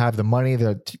I have the money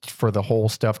for the whole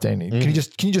stuff. Can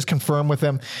you just confirm with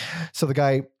them?" So the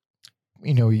guy,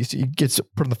 you know, he gets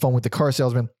put on the phone with the car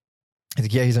salesman. He's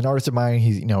like, "Yeah, he's an artist of mine.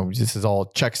 He's, you know, this is all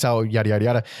checks out, yada yada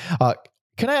yada.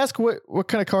 Can I ask what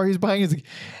kind of car he's buying?" He's like,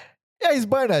 "Yeah, he's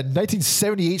buying a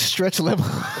 1978 stretch limo."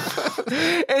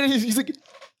 And he's like, "Can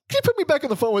you put me back on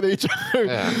the phone with HR?"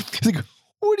 Yeah. He's like,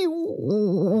 what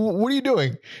are you doing?"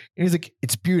 And he's like,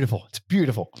 "It's beautiful. It's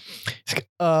beautiful." He's like,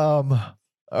 all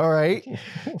right.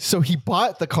 So he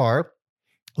bought the car.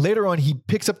 Later on, he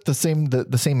picks up the same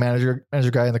manager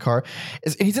guy in the car.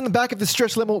 And he's in the back of the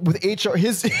stretch limo with HR,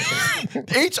 his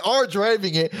HR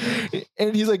driving it.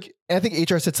 And he's like, I think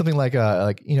HR said something like,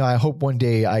 you know, "I hope one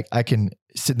day I can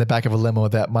sit in the back of a limo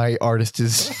that my artist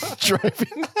is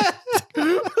driving."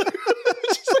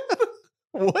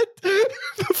 What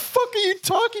the fuck are you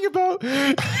talking about?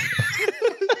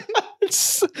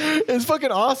 It's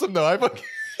fucking awesome though.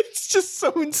 It's just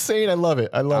so insane. I love it.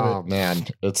 Oh man,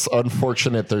 it's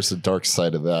unfortunate there's a dark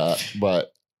side of that,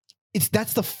 but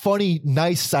that's the funny,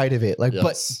 nice side of it. Like, yes.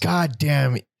 But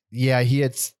goddamn, yeah,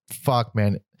 fuck,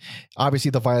 man.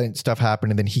 Obviously, the violent stuff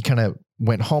happened, and then he kind of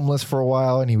went homeless for a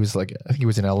while, and he was like, I think he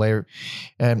was in LA,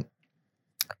 and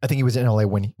I think he was in LA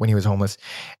when he was homeless,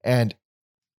 and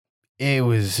it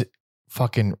was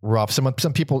fucking rough. Some of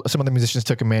the musicians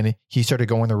took him in. He started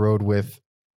going the road with,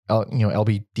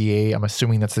 LBDA. I'm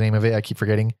assuming that's the name of it. I keep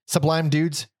forgetting. Sublime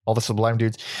Dudes, all the Sublime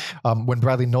Dudes. When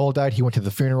Bradley Nowell died, he went to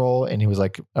the funeral, and he was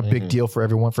like a big deal for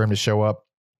everyone for him to show up.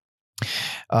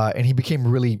 And he became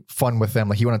really fun with them.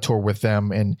 Like he went on tour with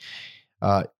them, and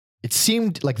it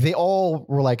seemed like they all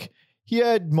were like, he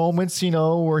had moments, you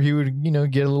know, where he would, you know,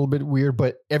 get a little bit weird,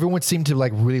 but everyone seemed to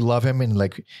like really love him, and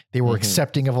like they were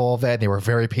accepting of all of that. And they were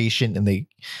very patient, and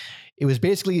it was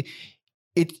basically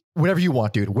whatever you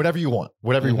want, dude, whatever you want.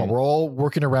 We're all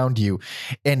working around you.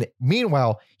 And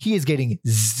meanwhile, he is getting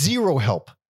zero help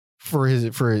for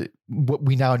what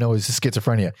we now know is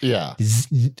schizophrenia. Yeah.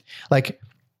 Like,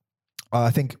 I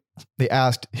think they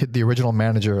asked the original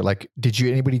manager, like, did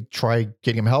anybody try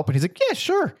getting him help? And he's like, yeah,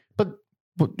 sure. But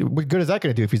what good is that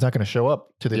going to do if he's not going to show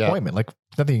up to the appointment? Like,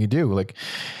 nothing you can do. Like,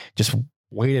 just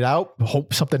wait it out,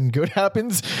 hope something good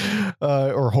happens,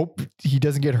 or hope he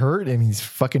doesn't get hurt.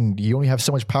 And you only have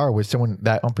so much power with someone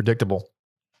that unpredictable.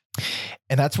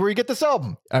 And that's where you get this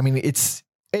album. I mean,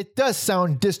 it does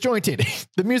sound disjointed.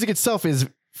 The music itself is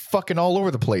fucking all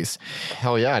over the place.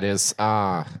 Hell yeah, it is.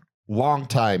 Long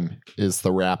Time is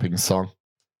the rapping song.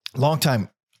 Long Time.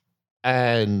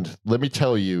 And let me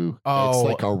tell you, it's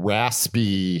like a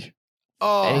raspy.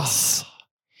 It's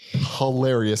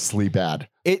hilariously bad.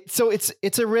 It's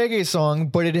a reggae song,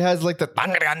 but it has like the.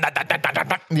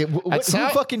 Who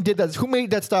fucking did that? Who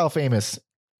made that style famous?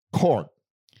 Korn.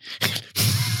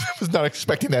 I was not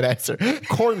expecting that answer.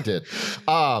 Korn did.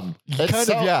 Kind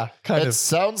of. It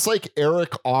sounds like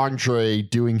Eric Andre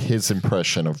doing his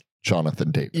impression of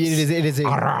Jonathan Davis. It is a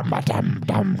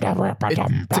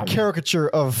caricature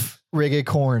of reggae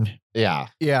Korn.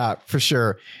 Yeah, for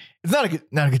sure. It's not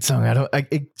a good song.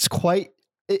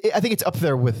 I think it's up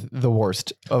there with the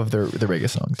worst of the reggae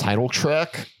songs. Title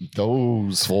track,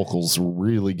 those vocals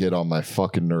really get on my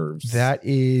fucking nerves. That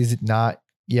is not.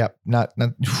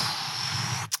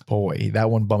 Boy, that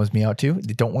one bums me out too. I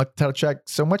don't like the title track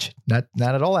so much. Not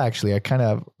at all. Actually, I kind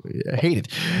of hate it.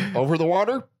 Over the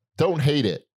Water, don't hate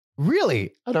it.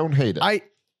 Really? I don't hate it. I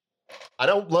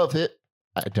don't love it.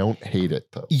 I don't hate it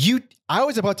though. I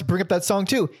was about to bring up that song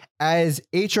too as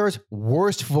HR's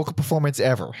worst vocal performance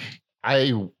ever.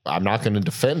 I'm not going to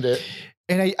defend it.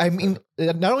 And I mean,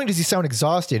 not only does he sound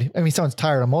exhausted, I mean, he sounds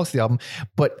tired on most of the album,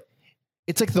 but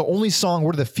it's like the only song,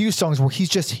 one of the few songs where he's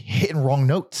just hitting wrong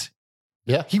notes.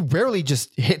 Yeah. He rarely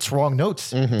just hits wrong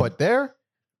notes, but there,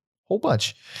 whole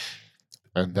bunch.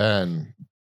 And then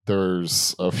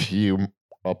there's a few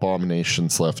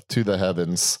abominations left. To the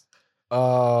Heavens.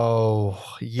 Oh,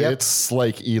 yeah. It's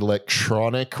like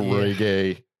electronic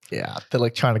reggae. Yeah, the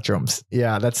electronic drums.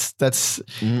 Yeah, that's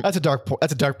a dark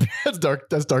that's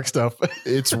dark stuff.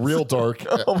 It's real dark.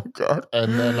 Oh my god.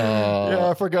 And then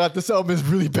yeah, I forgot this album is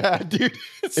really bad, dude.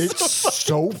 It's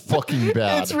so fucking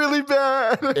bad. It's really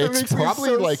bad. It's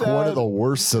probably like one of the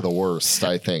worst of the worst,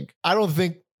 I think. I don't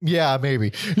think. Yeah,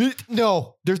 maybe.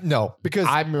 No, there's no, because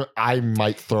I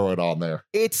might throw it on there.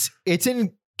 It's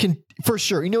in for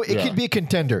sure. You know, it could be a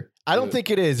contender. I don't think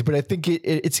it is, but I think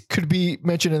it could be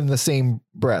mentioned in the same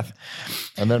breath.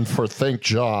 And then for Thank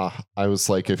Jah, I was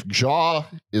like, if Jah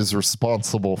is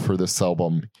responsible for this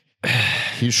album,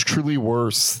 he's truly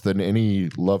worse than any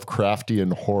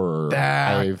Lovecraftian horror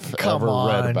I've ever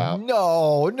read about.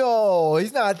 No,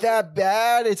 he's not that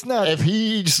bad. It's not.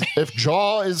 If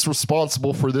Jah is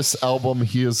responsible for this album,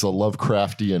 he is a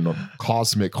Lovecraftian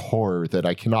cosmic horror that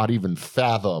I cannot even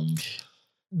fathom.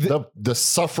 The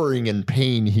suffering and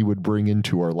pain he would bring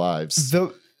into our lives.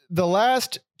 The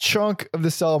last chunk of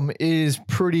this album is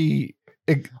pretty.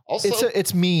 Also,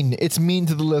 it's mean. It's mean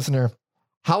to the listener.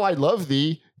 How I Love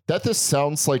Thee. That just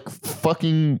sounds like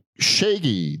fucking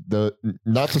Shaggy,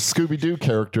 not the Scooby-Doo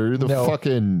character.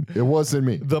 It wasn't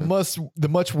me. The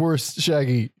much worse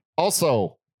Shaggy.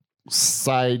 Also,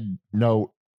 side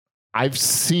note, I've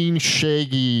seen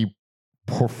Shaggy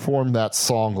perform that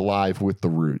song live with the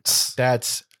Roots.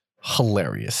 That's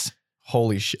hilarious.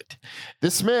 Holy shit.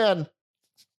 This man,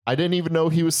 I didn't even know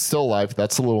he was still alive.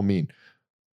 That's a little mean.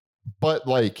 But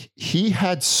like, he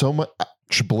had so much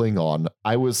bling on.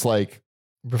 I was like,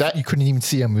 that you couldn't even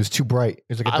see him. It was too bright. It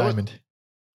was like a diamond.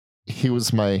 He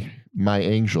was my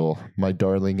angel, my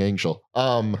darling angel.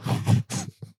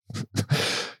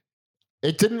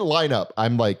 It didn't line up.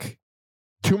 I'm like,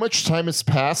 too much time has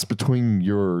passed between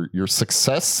your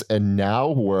success and now,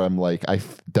 where I'm like,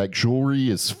 that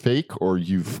jewelry is fake, or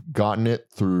you've gotten it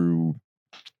through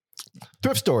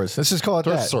thrift stores. Let's just call it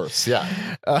thrift that. stores. Yeah,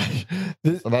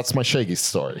 that's my Shaggy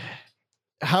story.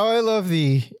 How I Love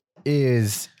Thee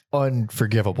is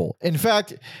unforgivable. In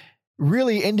fact,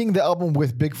 really ending the album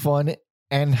with Big Fun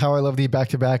and How I Love Thee back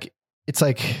to back, it's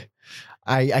like,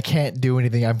 I can't do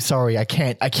anything. I'm sorry. I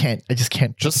just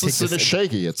can't. Just listen to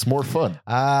Shaggy. It's more fun.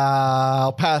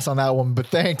 I'll pass on that one, but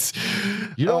thanks.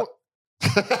 You know,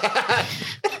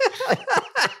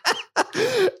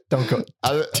 don't go.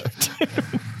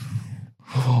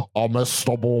 I'm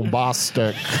Mr.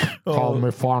 Bombastic. Call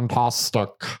me fantastic.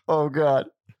 Oh God,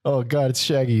 it's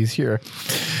Shaggy. He's here.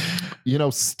 You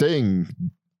know, Sting.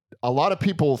 A lot of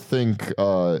people think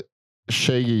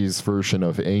Shaggy's version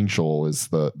of Angel is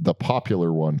the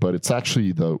popular one, but it's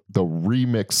actually the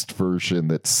remixed version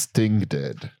that Sting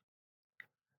did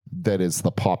that is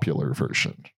the popular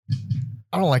version.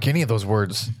 I don't like any of those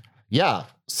words. Yeah.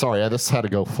 Sorry, I just had to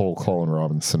go full Colin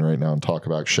Robinson right now and talk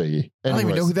about Shaggy. Anyways, I don't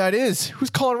even know who that is. Who's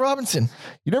Colin Robinson?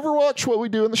 You never watch What We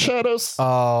Do in the Shadows?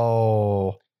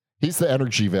 Oh. He's the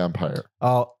energy vampire.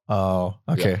 Oh.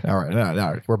 Okay. Yeah. All right.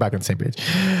 No, we're back on the same page.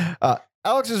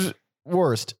 Alex's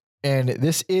worst. And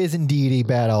this is indeed a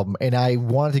bad album. And I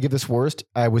wanted to give this worst.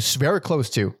 I was very close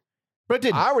to, but I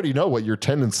didn't. I already know what your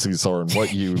tendencies are and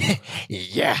what you...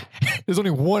 Yeah. There's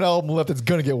only one album left that's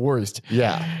going to get worst.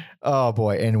 Yeah. Oh,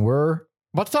 boy. And we're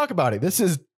about to talk about it. This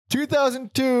is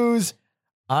 2002's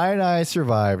I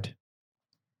Survived.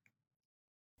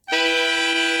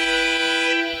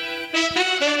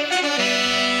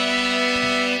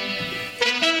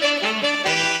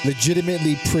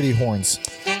 Legitimately pretty horns.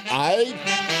 I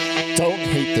don't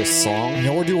hate this song.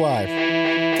 Nor do I.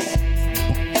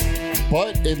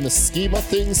 But in the scheme of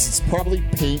things, it's probably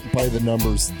paint by the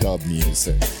numbers dub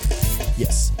music.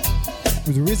 Yes.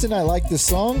 The reason I like this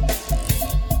song,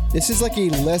 this is like a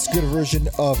less good version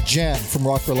of Jam from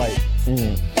Rock for Light.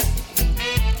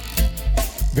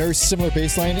 Very similar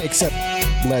bass line, except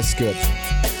less good.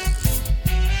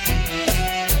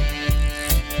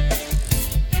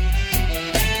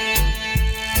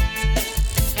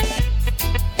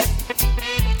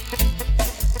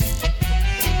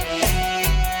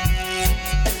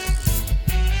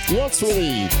 You know what's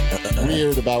really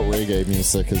weird about reggae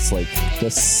music is like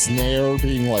the snare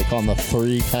being like on the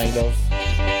 3 kind of.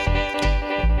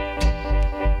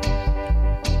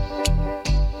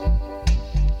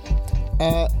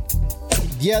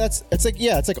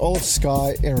 It's like all of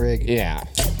ska and reg. Yeah.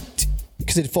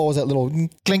 Because it follows that little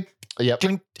clink, Yep.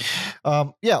 clink.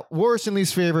 Worst and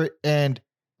least favorite, and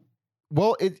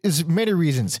well, it is many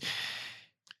reasons.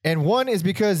 And one is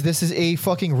because this is a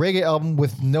fucking reggae album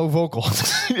with no vocals.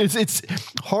 it's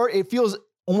hard. It feels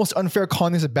almost unfair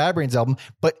calling this a Bad Brains album,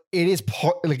 but it is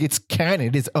it's canon.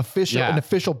 It is official, an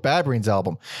official Bad Brains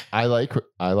album. I like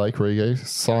reggae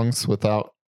songs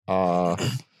without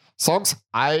songs.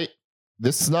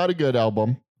 This is not a good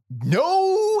album.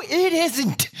 No, it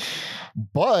isn't.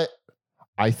 But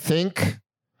I think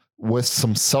with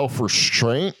some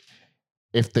self-restraint,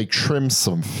 if they trim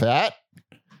some fat,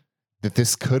 that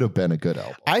this could have been a good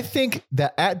album. I think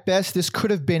that at best, this could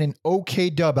have been an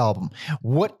okay dub album.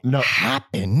 What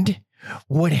happened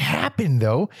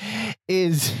though,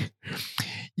 is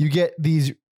you get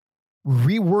these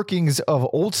reworkings of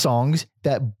old songs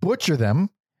that butcher them.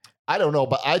 I don't know,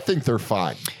 but I think they're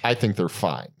fine.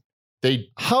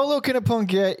 How Low Can a Punk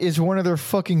Get is one of their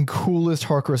fucking coolest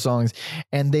hardcore songs,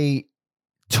 and they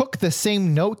took the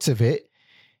same notes of it,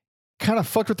 kind of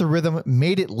fucked with the rhythm,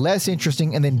 made it less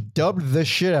interesting, and then dubbed the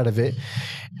shit out of it.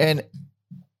 And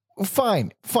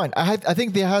fine. I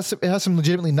think it has some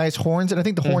legitimately nice horns, and I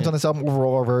think the horns on this album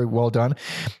overall are very well done.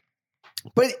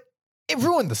 But it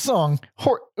ruined the song.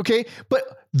 Okay, but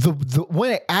the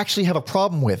one I actually have a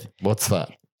problem with. What's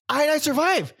that? I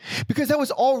Survive, because that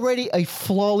was already a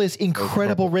flawless,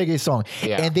 incredible reggae song,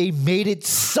 and they made it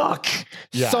suck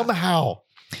somehow.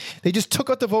 They just took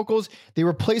out the vocals, they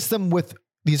replaced them with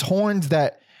these horns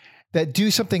that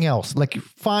do something else. Like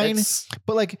fine,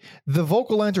 but like the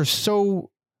vocal lines are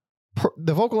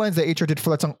the vocal lines that HR did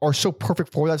for that song are so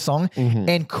perfect for that song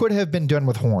and could have been done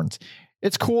with horns.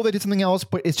 It's cool they did something else,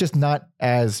 but it's just not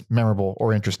as memorable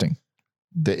or interesting.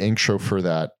 The intro for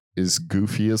that is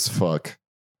goofy as fuck.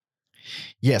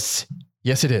 Yes,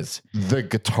 it is. The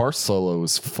guitar solo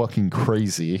is fucking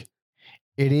crazy.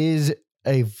 It is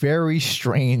a very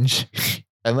strange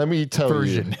and let me tell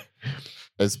version. You,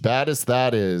 as bad as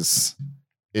that is,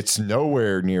 it's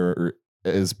nowhere near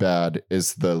as bad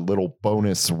as the little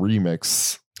bonus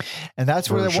remix. And that's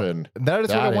version. That is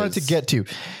what I wanted to get to.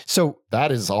 So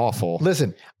that is awful.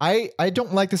 Listen, I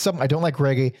don't like this album. I don't like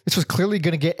reggae. This was clearly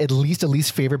going to get at least a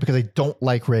least favorite because I don't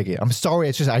like reggae. I'm sorry.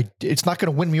 It's just it's not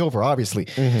going to win me over. Obviously,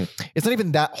 it's not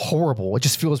even that horrible. It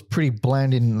just feels pretty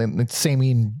bland and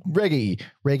samey and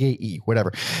reggae-y,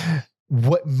 whatever.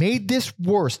 What made this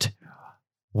worst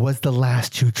was the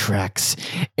last two tracks,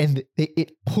 and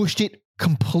it pushed it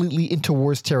completely into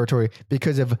worst territory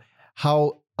because of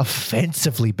how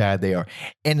offensively bad they are.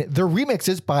 And their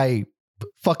remixes by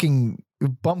fucking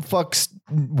bumfucks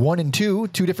 1 and 2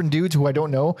 different dudes who I don't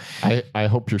know. I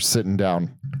hope you're sitting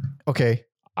down. Okay.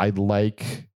 I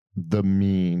like the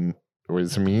mean. What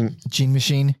does it mean? Gene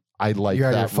Machine. I like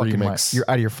You're that remix. You're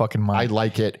out of your fucking mind. I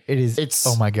like it. It's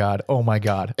oh my God.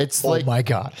 It's like, oh my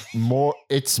God.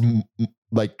 It's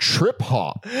like trip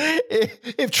hop.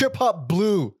 If trip hop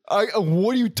blew,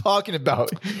 what are you talking about?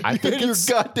 I think You're in your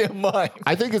goddamn mind.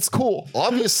 I think it's cool.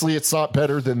 Obviously, it's not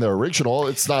better than the original.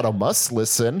 It's not a must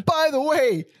listen. By the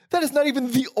way, that is not even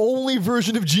the only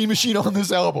version of Gene Machine on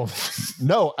this album.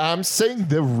 No, I'm saying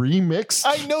the remix.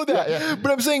 I know that,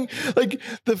 but I'm saying like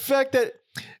the fact that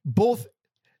both.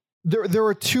 There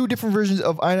are two different versions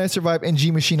of I Survive and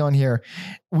Gene Machine on here,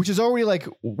 which is already like,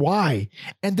 why?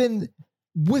 And then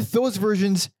with those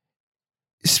versions,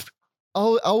 I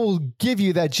will give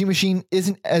you that Gene Machine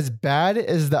isn't as bad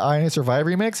as the I Survive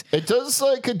remix. It does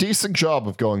like a decent job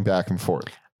of going back and forth.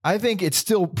 I think it's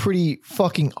still pretty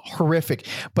fucking horrific,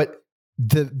 but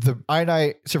the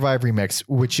I Survive remix,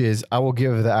 which is, I will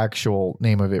give the actual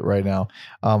name of it right now.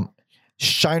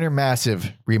 Shiner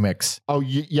Massive remix. Oh,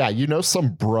 yeah. You know,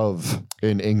 some bruv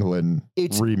in England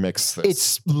remixed this.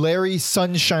 It's Larry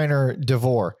Sunshiner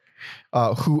DeVore,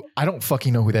 who I don't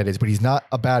fucking know who that is, but he's not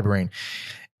a bad brain.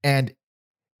 And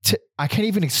I can't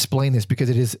even explain this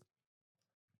because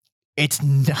it's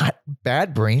not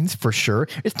Bad Brains for sure.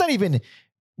 It's not even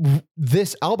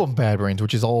this album Bad Brains,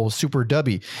 which is all super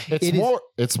dubby.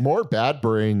 It's more Bad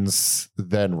Brains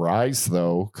than Rise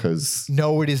though, because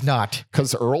no, it is not.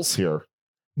 Because Earl's here.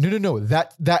 No.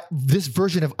 This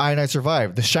version of I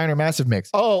Survive, the Shiner Massive mix.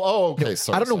 Oh, okay.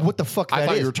 Sorry, I don't know what the fuck that is. I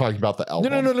thought you were talking about the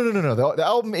album. No. The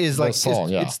album is like song,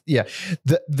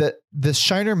 the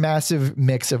Shiner Massive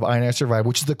mix of I Survive,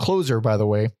 which is the closer, by the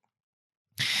way.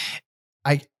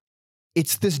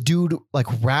 It's this dude like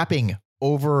rapping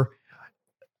over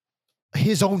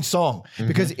his own song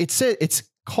because it's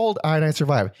called I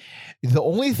Survive. The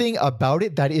only thing about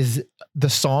it that is the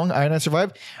song I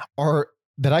Survive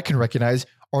that I can recognize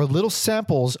are little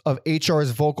samples of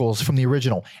HR's vocals from the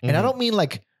original. And I don't mean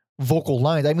like vocal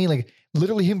lines. I mean like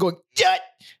literally him going, yeah,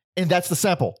 and that's the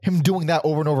sample. Him doing that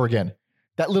over and over again.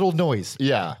 that little noise.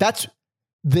 Yeah. That's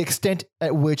the extent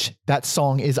at which that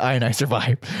song is I and I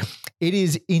Survive. It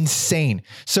is insane.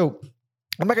 So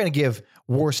I'm not going to give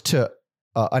worst to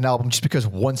an album just because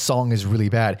one song is really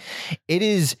bad.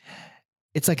 It's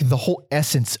like the whole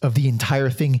essence of the entire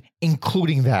thing,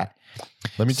 including that.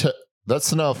 Let me tell.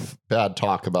 That's enough bad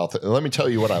talk about that. Let me tell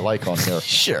you what I like on here.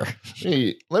 Sure.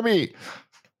 Let me,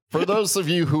 for those of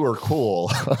you who are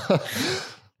cool,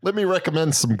 let me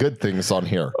recommend some good things on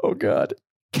here. Oh, God.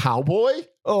 Cowboy?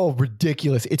 Oh,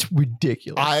 ridiculous. It's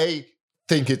ridiculous. I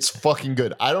think it's fucking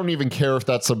good. I don't even care if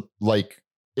that's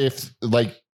if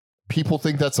people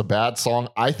think that's a bad song.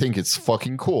 I think it's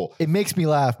fucking cool. It makes me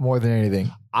laugh more than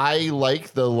anything. I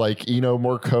like the Ennio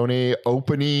Morricone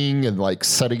opening and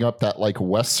setting up that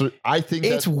Western. I think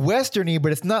it's Westerny,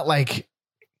 but it's not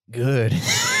good.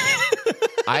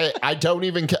 I don't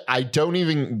even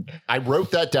I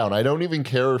wrote that down. I don't even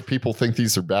care if people think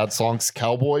these are bad songs.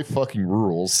 Cowboy fucking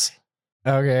rules.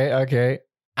 Okay.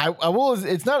 I will.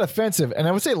 It's not offensive, and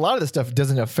I would say a lot of this stuff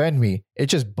doesn't offend me. It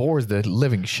just bores the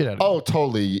living shit out of me. Oh,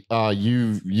 totally.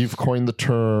 You've coined the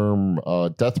term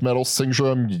death metal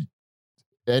syndrome.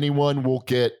 Anyone will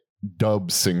get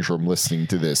dub syndrome listening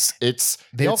to this. It's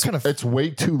way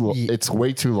too long. It's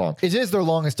way too long. It is their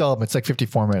longest album. It's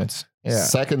 54 minutes. Yeah.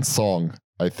 Second song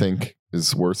I think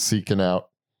is worth seeking out.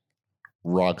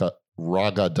 Raga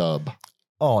Dub.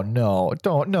 Oh no!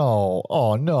 Don't no!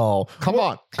 Oh no! Come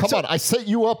on! I set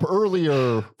you up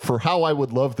earlier for how I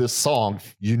would love this song.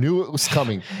 You knew it was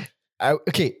coming.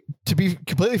 Okay, to be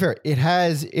completely fair, it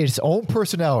has its own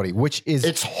personality,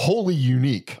 it's wholly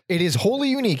unique. It is wholly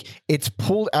unique. It's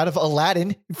pulled out of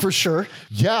Aladdin for sure.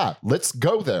 Yeah, let's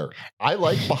go there. I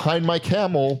like Behind My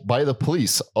Camel by The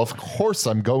Police. Of course,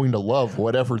 I'm going to love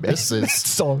whatever this is. That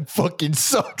song fucking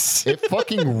sucks. It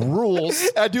fucking rules.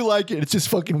 I do like it. It's just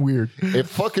fucking weird. It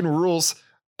fucking rules.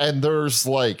 And there's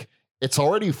it's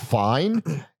already fine,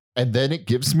 and then it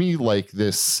gives me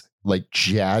this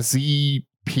jazzy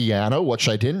piano, which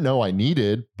I didn't know I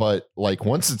needed, but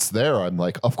once it's there, I'm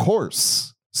of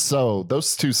course. So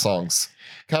those two songs,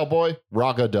 Cowboy,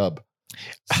 Raga Dub,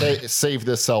 save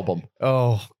this album.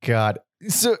 Oh God.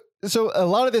 So a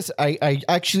lot of this, I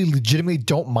actually legitimately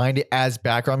don't mind it as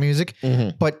background music,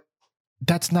 but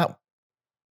that's not.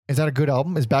 Is that a good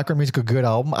album? Is background music a good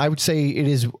album? I would say it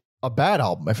is a bad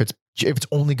album if it's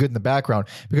only good in the background,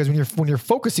 because when you're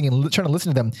focusing and trying to listen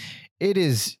to them, it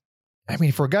is. I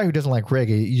mean, for a guy who doesn't like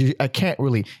reggae, I can't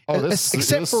really. Oh, this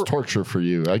is torture for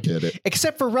you. I get it.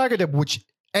 Except for Raga Dub,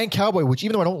 and Cowboy, which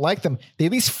even though I don't like them, they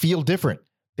at least feel different.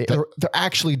 They're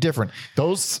actually different.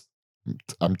 Those,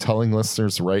 I'm telling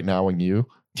listeners right now, and you,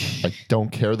 I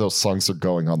don't care. Those songs are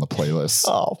going on the playlist.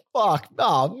 Oh fuck!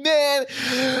 Oh man!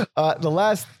 The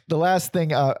last thing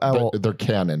they're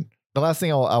canon. The last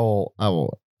thing I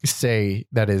will say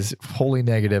that is wholly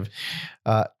negative.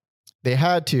 They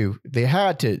had to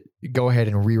go ahead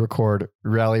and re-record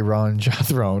Rally Ron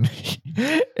Throne.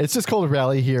 It's just called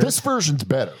Rally here. This version's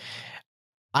better.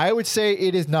 I would say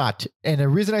it is not. And the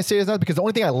reason I say it's not because the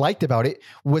only thing I liked about it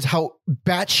was how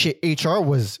batshit HR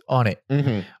was on it,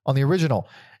 on the original.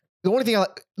 The only thing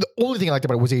I liked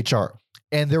about it was HR.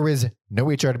 And there is no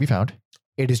HR to be found.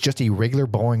 It is just a regular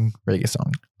boring reggae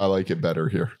song. I like it better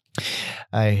here.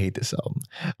 I hate this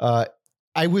album.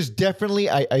 I was definitely,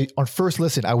 I on first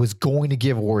listen, I was going to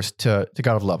give worst to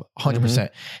God of Love, 100%. I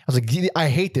was like, I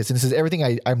hate this. And this is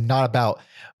everything I'm not about.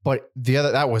 But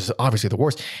that was obviously the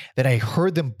worst. Then I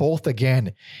heard them both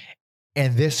again.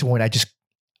 And this one,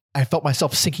 I felt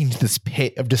myself sinking into this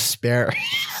pit of despair.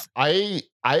 I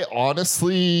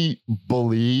honestly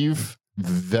believe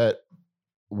that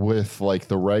with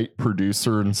the right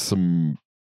producer and some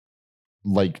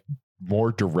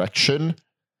more direction,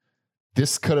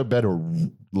 this could have been a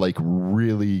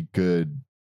really good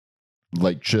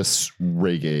just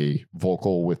reggae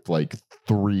vocal with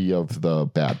 3 of the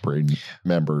Bad Brain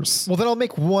members. Well, then I'll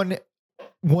make one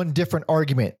different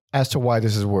argument as to why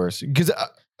this is worse. Because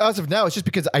as of now, it's just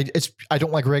because I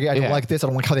don't like reggae. I don't like this. I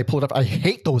don't like how they pull it up. I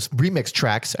hate those remix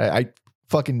tracks. Those are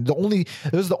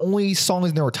the only songs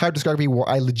in their entire discography where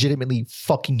I legitimately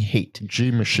fucking hate.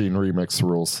 G Machine remix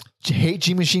rules. Hate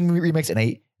G Machine remix, and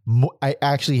I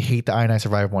actually hate the I and I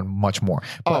Survive one much more.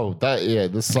 But,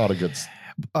 this is not a good.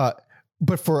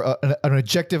 But for an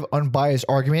objective, unbiased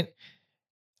argument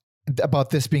about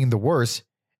this being the worst,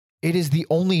 it is the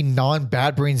only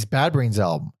non-Bad Brains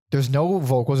album. There's no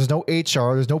vocals, there's no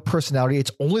HR, there's no personality.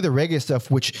 It's only the reggae stuff,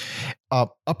 which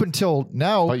up until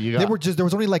now there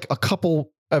was only a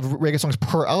couple of reggae songs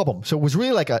per album. So it was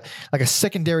really like a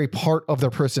secondary part of their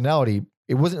personality.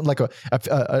 It wasn't like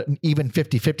an even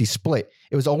 50-50 split.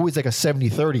 It was always like a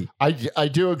 70-30. I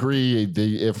do agree.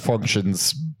 It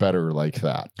functions better like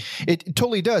that. It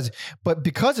totally does. But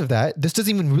because of that, this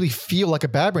doesn't even really feel like a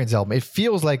Bad Brains album. It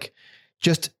feels like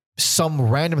just some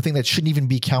random thing that shouldn't even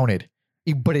be counted.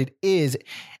 But it is.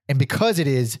 And because it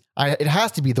is, it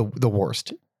has to be the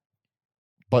worst.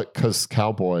 But because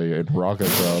Cowboy and Raga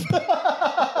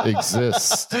Dub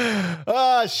exist.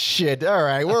 Oh, shit. All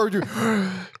right. Where would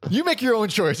you make your own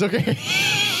choice, okay?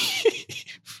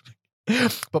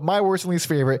 But my worst and least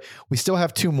favorite, we still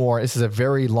have two more. This is a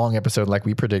very long episode like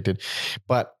we predicted.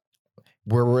 But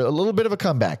we're a little bit of a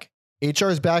comeback. HR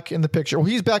is back in the picture. Well,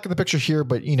 he's back in the picture here,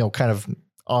 but, kind of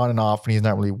on and off, and he's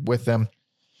not really with them.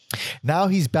 Now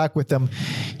he's back with them.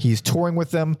 He's touring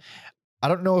with them. I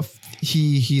don't know if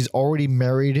he's already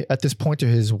married at this point to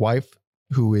his wife,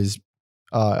 who is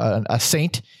a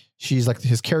saint. She's like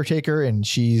his caretaker, and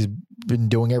she's been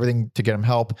doing everything to get him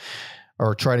help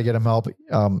or try to get him help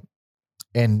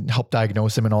and help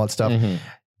diagnose him and all that stuff. Mm-hmm.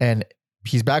 And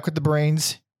he's back with the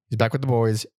Brains. He's back with the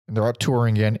boys, and they're out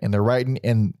touring again, and they're writing.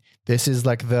 And this is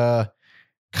like the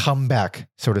comeback,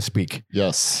 so to speak.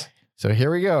 Yes. So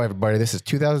here we go, everybody. This is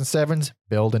 2007's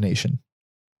Build a Nation.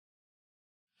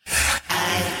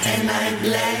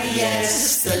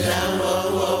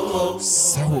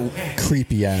 So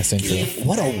creepy ass intro.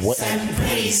 What a what? I'm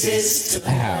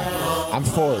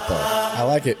for it though. I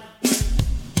like it.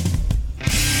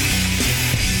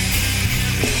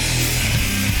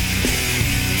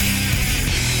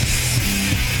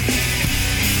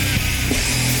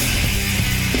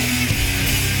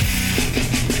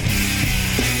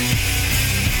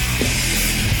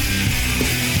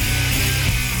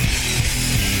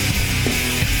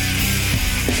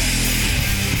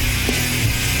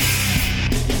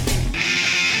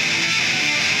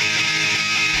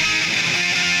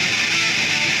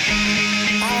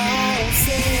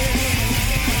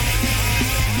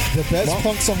 The best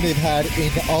punk song they've had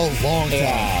in a long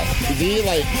time.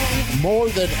 Yeah, more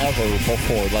than ever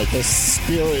before. Like the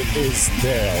spirit is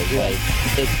there. Like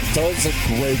it does a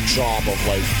great job of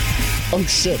like, oh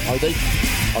shit, are they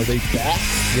back?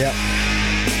 Yeah.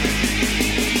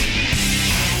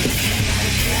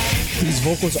 These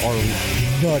vocals are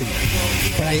nutty,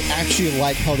 but I actually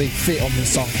like how they fit on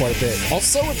this song quite a bit.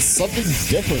 Also, it's something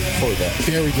different for them.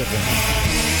 Very different.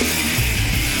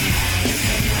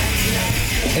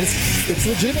 And it's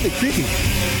legitimately creepy.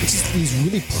 It's just these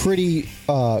really pretty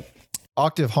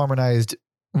octave harmonized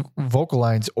vocal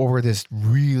lines over this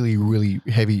really, really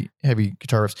heavy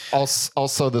guitar riffs.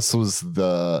 Also, this was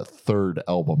the third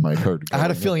album I heard. I had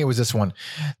a feeling it was this one.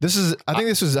 I think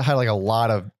this had like a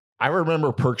lot of. I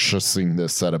remember purchasing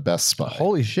this at a Best Buy.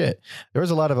 Holy shit! There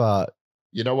was a lot of.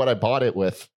 You know what I bought it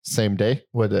with? Same day.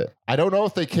 With it. I don't know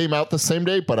if they came out the same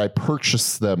day, but I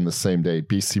purchased them the same day.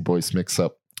 BC Boys Mix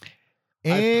Up.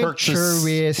 I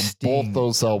purchased both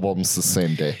those albums the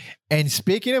same day. And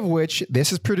speaking of which,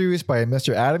 this is produced by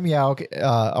Mr. Adam Yauch,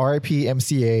 RIP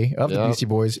MCA of the Beastie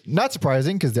Boys. Not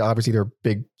surprising because obviously they're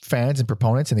big fans and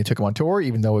proponents, and they took him on tour,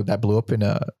 even though that blew up in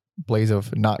a blaze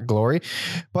of not glory.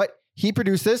 But he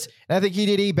produced this, and I think he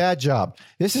did a bad job.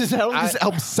 This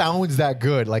album sounds that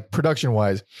good, like production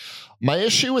wise. My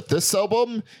issue with this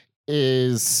album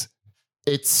is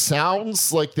it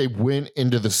sounds like they went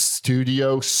into the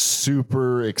studio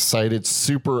super excited,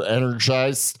 super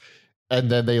energized,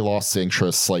 and then they lost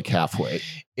interest like halfway.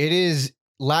 It is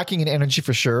lacking in energy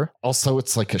for sure. Also,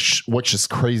 it's like which is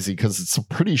crazy because it's a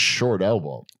pretty short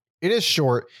album. It is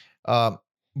short,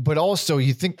 but also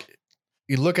you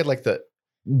look at like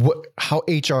how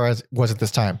HR was at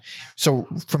this time. So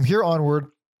from here onward,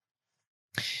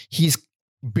 he's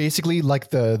basically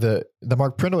like the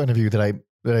Mark Prindle interview that I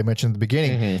mentioned at the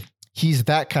beginning. Mm-hmm. He's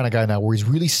that kind of guy now where he's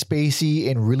really spacey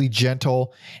and really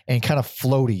gentle and kind of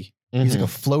floaty. Mm-hmm. He's like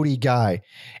a floaty guy.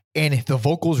 And the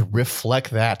vocals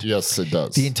reflect that. Yes, it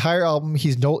does. The entire album,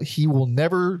 he will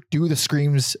never do the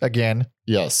screams again.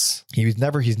 Yes. He's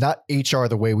not HR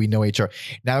the way we know HR.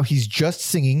 Now he's just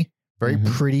singing very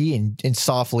pretty and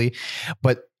softly,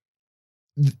 but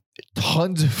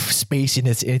tons of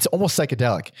spaciness, and it's almost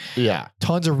psychedelic. Yeah.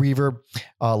 Tons of reverb,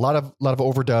 a lot of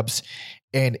overdubs,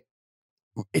 and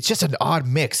it's just an odd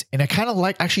mix. And I kind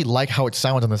of actually like how it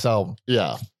sounds on this album.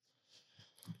 Yeah.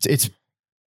 It's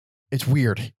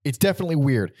weird. It's definitely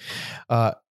weird.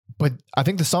 But I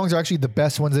think the songs are actually the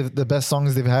best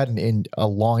songs they've had in a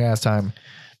long ass time.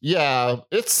 Yeah.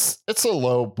 It's a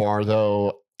low bar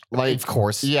though. Like, of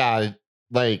course. Yeah.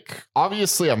 Like,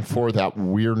 obviously I'm for that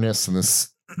weirdness and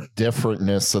this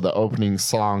differentness of the opening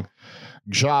song.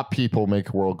 Job People Make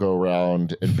the World Go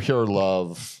Round and Pure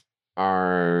Love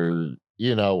are,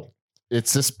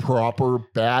 it's this proper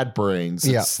Bad Brains.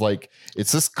 It's like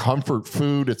it's this comfort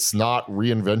food. It's not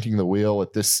reinventing the wheel.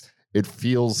 It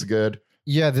feels good.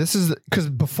 Yeah, this is because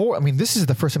before. I mean, this is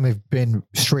the first time they've been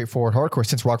straightforward hardcore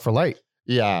since Rock for Light.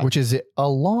 Yeah, which is a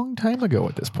long time ago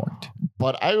at this point.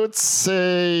 But I would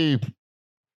say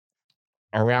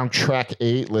around track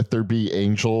 8, Let There Be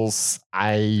Angels,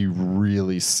 I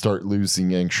really start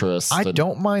losing interest. I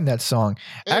don't mind that song.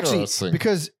 Actually,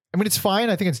 because, I mean, it's fine.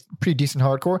 I think it's pretty decent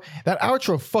hardcore. That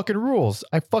outro fucking rules.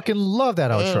 I fucking love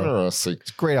that outro. Interesting.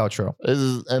 It's a great outro.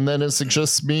 And then is it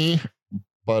just me?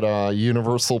 But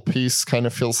Universal Peace kind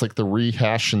of feels like the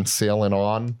rehash and Sailing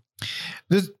On.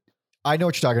 I know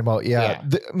what you're talking about. Yeah.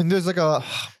 I mean, there's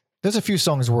a few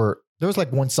songs where there was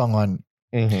like one song on,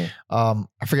 I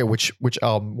forget which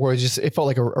album, where it felt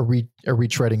like a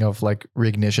retreading of like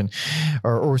Reignition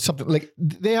or something. Like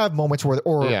they have moments where,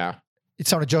 it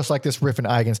sounded just like this riff in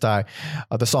I Against I,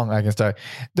 the song I Against I.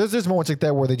 There's moments like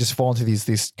that where they just fall into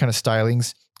these kind of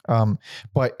stylings.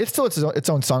 But it's still its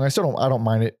own song. I don't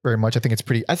mind it very much. I think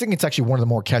it's actually one of the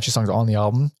more catchy songs on the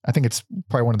album. I think it's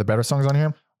probably one of the better songs on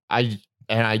here.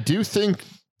 I do think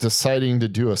deciding to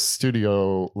do a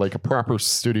proper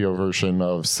studio version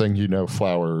of Sing You No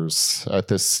Flowers at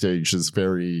this stage is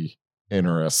very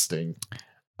interesting.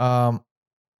 Well,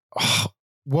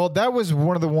 that was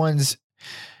one of the ones.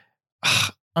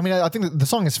 I mean, I think the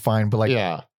song is fine, but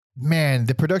man,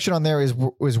 the production on there is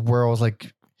where I was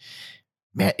like,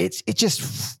 man, it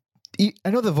just.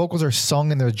 I know the vocals are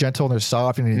sung and they're gentle and they're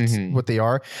soft and it's what they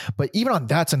are, but even on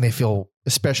that song, they feel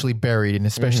especially buried and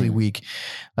especially weak.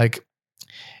 Like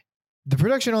the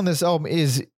production on this album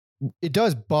it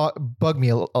does bug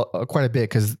me quite a bit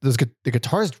because the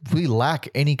guitars really lack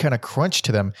any kind of crunch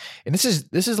to them, and this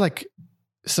is like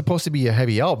supposed to be a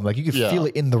heavy album. Like you could feel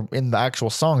it in the actual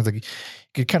songs. Like you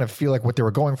could kind of feel like what they were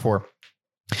going for,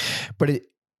 but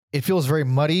it feels very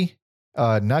muddy.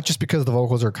 Not just because the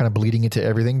vocals are kind of bleeding into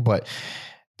everything, but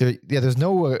there's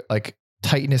no like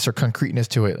tightness or concreteness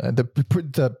to it.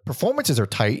 The performances are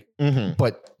tight,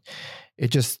 but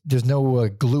there's no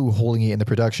glue holding it in the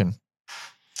production.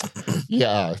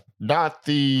 Yeah, not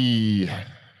the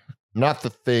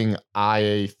thing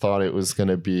I thought it was going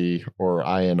to be, or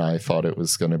I thought it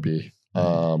was going to be.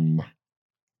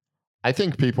 I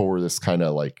think people were just kind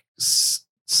of like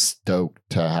stoked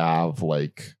to have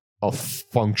like a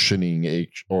functioning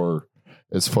or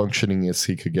as functioning as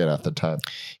he could get at the time.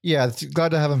 Yeah, it's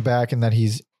glad to have him back and that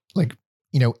he's like,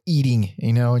 eating,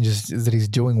 and just that he's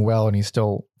doing well and he's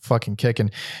still fucking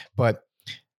kicking. But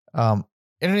and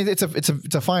it's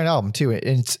a fine album too.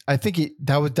 And I think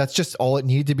that's just all it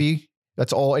needed to be.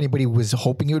 That's all anybody was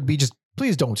hoping it would be. Just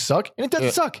please don't suck. And it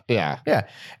doesn't suck. Yeah. Yeah.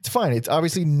 It's fine. It's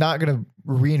obviously not going to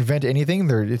reinvent anything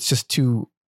there. It's just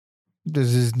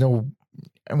there's no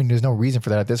reason for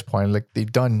that at this point. Like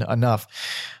they've done enough.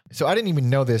 So I didn't even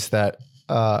know this, that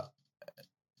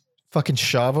fucking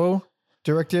Shavo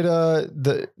directed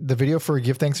the video for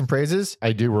Give Thanks and Praises.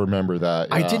 I do remember that.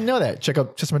 Yeah. I didn't know that. Check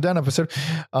out Just My Down episode.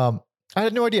 I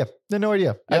had no idea.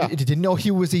 Yeah. I didn't know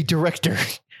he was a director.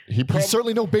 He's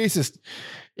certainly no bassist.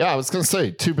 Yeah, I was going to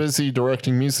say, too busy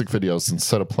directing music videos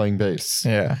instead of playing bass.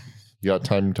 Yeah. You got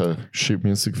time to shoot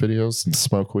music videos and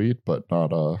smoke weed, but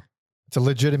not... It's a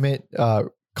legitimate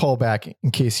callback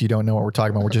in case you don't know what we're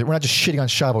talking about. We're not just shitting on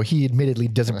Shavo. He admittedly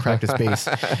doesn't practice bass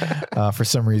for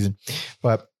some reason,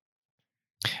 but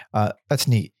that's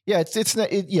neat. Yeah, it's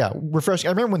refreshing.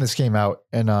 I remember when this came out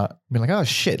and being like, oh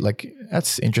shit, like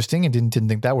that's interesting. And didn't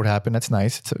think that would happen. That's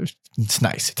nice. It's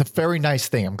nice. It's a very nice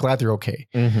thing. I'm glad they're okay.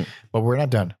 But we're not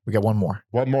done. We got one more.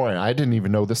 And I didn't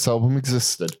even know this album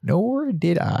existed. Nor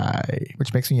did I,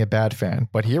 which makes me a bad fan.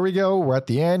 But here we go. We're at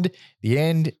the end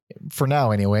for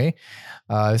now anyway.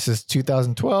 This is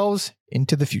 2012's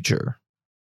Into the Future.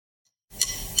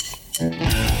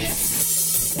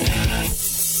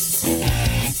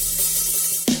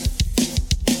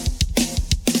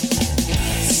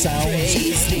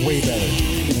 Sounds way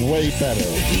better.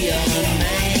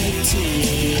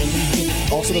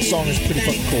 Also, the song is pretty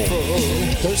fucking cool.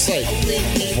 There's like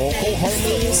vocal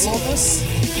harmonies on this.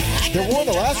 There were on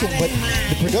the last one, but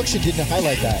the production didn't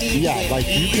highlight that. Yeah, like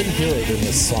you can hear it in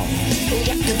this song.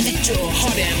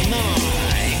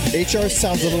 HR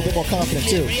sounds a little bit more confident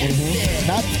too.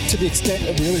 Not to the extent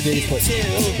of the other days, but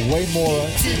way more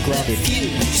grounded.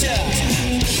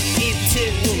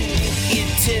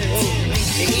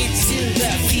 Into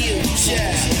the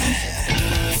future.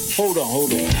 Hold on.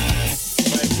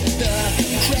 The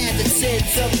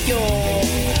crevices of your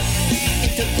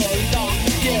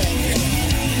intergalactic.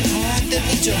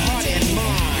 Underneath your heart and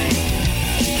mind.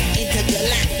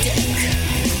 Intergalactic.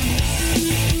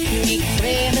 The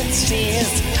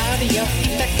crevices of your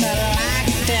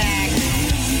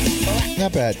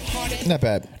Not bad. Not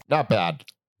bad. Not bad.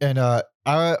 And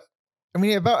I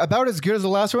mean, about as good as the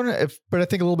last one, but I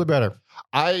think a little bit better.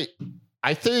 I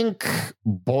think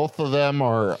both of them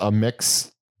are a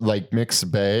mixed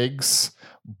bags,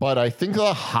 but I think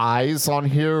the highs on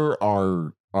here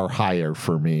are higher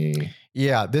for me.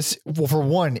 Yeah, for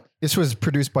one, this was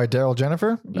produced by Daryl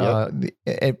Jennifer.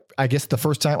 Yep. I guess the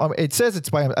first time it says it's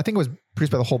by him. I think it was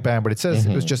produced by the whole band, but it says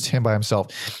it was just him by himself.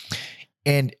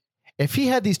 And if he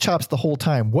had these chops the whole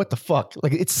time, what the fuck?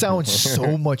 Like, it sounds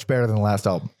so much better than the last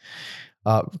album.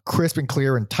 Crisp and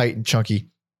clear and tight and chunky.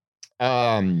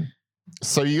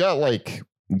 So you got like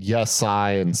Yes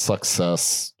I and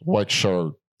Success, which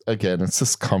are, again, it's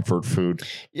just comfort food.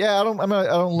 Yeah, I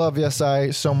don't love Yes I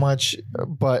so much,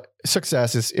 but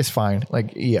Success is fine.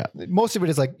 Like, yeah, most of it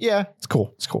is like, yeah, it's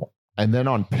cool. It's cool. And then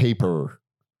on paper,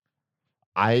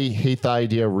 I hate the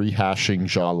idea of rehashing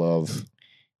Jah Love.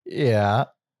 Yeah.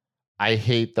 I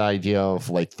hate the idea of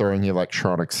like throwing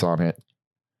electronics on it.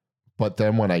 But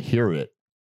then when I hear it,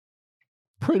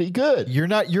 pretty good.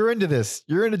 You're into this.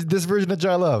 You're into this version of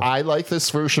Jah Love. I like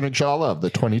this version of Jah Love, the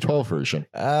 2012 version.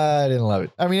 I didn't love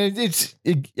it. I mean,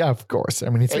 yeah, of course. I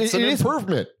mean, it's an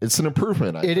improvement. It's an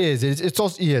improvement. It is. It's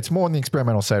also, yeah, it's more on the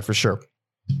experimental side for sure,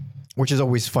 which is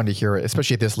always fun to hear,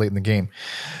 especially this late in the game.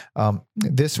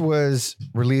 This was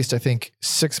released, I think,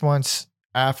 6 months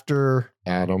after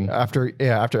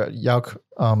Yauk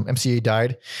MCA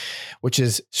died, which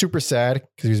is super sad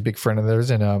because he was a big friend of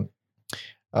theirs. And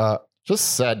just a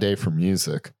sad day for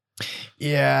music.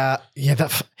 Yeah.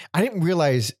 I didn't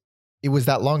realize it was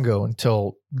that long ago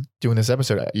until doing this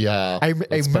episode. Yeah,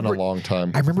 it's been a long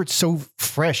time. I remember it's so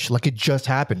fresh, like it just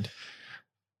happened.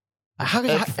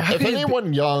 If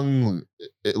anyone young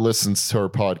listens to our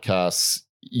podcasts,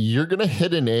 you're gonna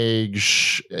hit an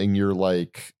age in your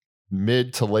like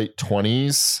mid to late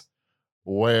 20s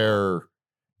where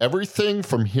everything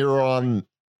from here on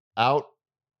out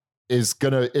is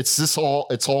it's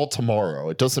all tomorrow.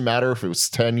 It doesn't matter if it was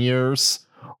 10 years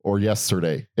or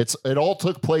yesterday. It all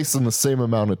took place in the same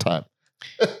amount of time.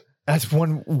 That's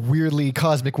one weirdly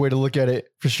cosmic way to look at it,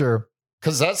 for sure.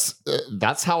 Because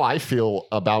that's how I feel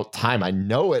about time. I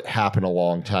know it happened a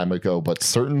long time ago, but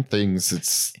certain things,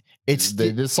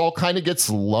 this all kind of gets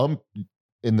lumped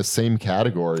in the same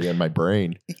category in my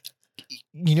brain.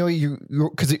 You know, you're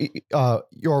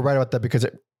right about that, because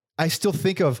I still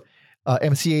think of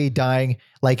MCA dying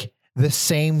like the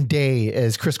same day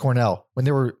as Chris Cornell when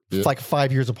they were like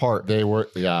 5 years apart. They were,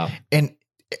 yeah. And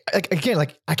again,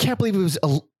 like, I can't believe it was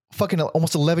fucking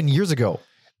almost 11 years ago.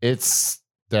 It's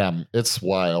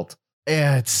wild.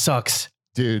 Yeah, it sucks,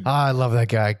 dude. I love that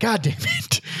guy. God damn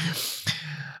it.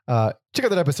 Check out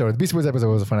that episode. The Beastie Boys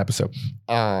episode was a fun episode.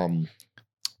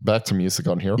 Back to music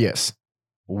on here. Yes.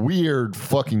 Weird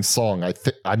fucking song.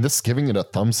 I'm just giving it a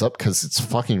thumbs up because it's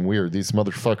fucking weird. These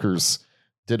motherfuckers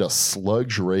did a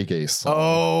sludge reggae song.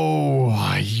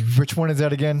 Oh, which one is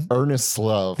that again? Earnest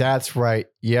Love. That's right.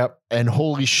 Yep. And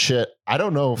holy shit, I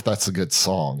don't know if that's a good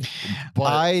song,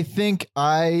 but I think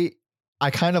I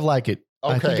kind of like it.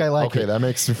 Okay, I think I like it. Okay, that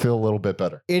makes me feel a little bit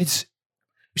better. It's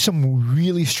some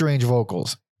really strange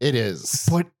vocals. It is.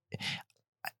 But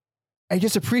I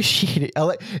just appreciate it.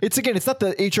 It's not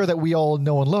the HR that we all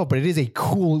know and love, but it is a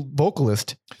cool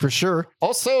vocalist for sure.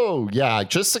 Also, yeah,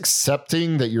 just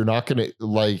accepting that you're not going to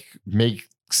like make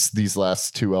these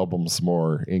last two albums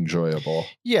more enjoyable.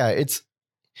 Yeah, it's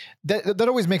that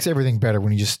always makes everything better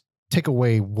when you just take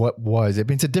away what was. I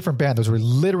mean, it's a different band. Those were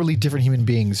literally different human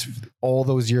beings all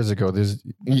those years ago.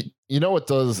 You know what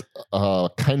does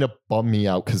kind of bum me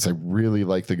out, because I really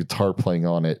like the guitar playing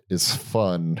on it, is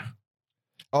Fun.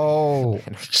 Oh,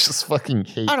 I just fucking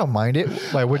hate. I don't mind it.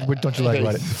 Like, what don't you like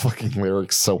about it? Fucking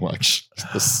lyrics so much.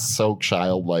 It's so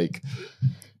childlike.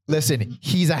 Listen,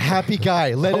 he's a happy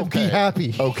guy. Let him be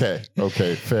happy. Okay,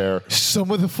 fair.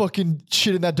 Some of the fucking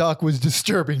shit in that doc was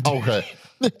disturbing. Okay.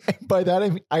 By that, I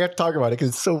mean, I got to talk about it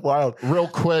because it's so wild. Real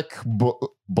quick,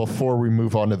 before we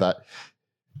move on to that,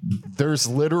 there's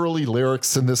literally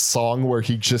lyrics in this song where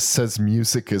he just says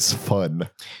music is fun.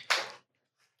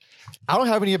 I don't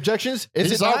have any objections.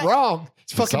 He's not wrong.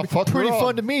 It's fucking pretty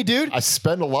fun to me, dude. I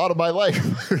spend a lot of my life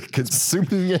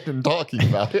consuming it and talking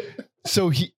about it. So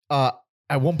he, at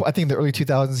one point, I think in the early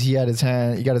 2000s, he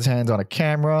got his hands on a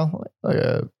camera,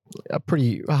 a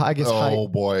pretty, I guess. Oh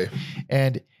boy.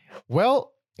 And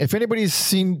well, if anybody's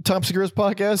seen Tom Segura's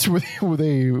podcast where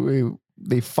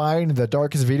they find the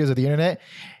darkest videos of the internet,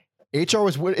 HR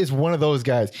is one of those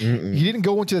guys. Mm-mm. He didn't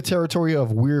go into the territory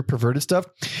of weird, perverted stuff,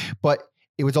 but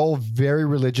it was all very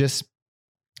religious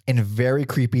and very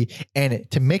creepy. And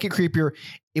to make it creepier,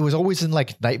 it was always in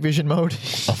like night vision mode.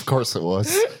 Of course it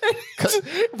was.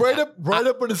 right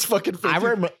up on his fucking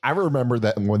face. I remember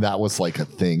that when that was like a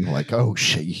thing, like, oh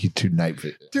shit, you do night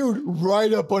vision. Dude,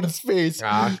 right up on his face,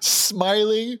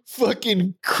 smiling,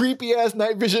 fucking creepy ass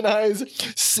night vision eyes,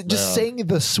 just saying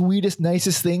the sweetest,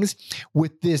 nicest things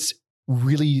with this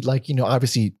really, like, you know,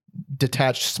 obviously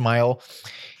detached smile.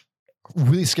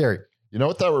 Really scary. You know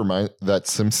what that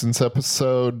Simpsons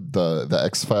episode, the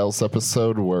X-Files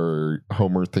episode where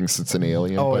Homer thinks it's an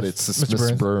alien, but it's just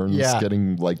Mr. Burns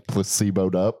getting like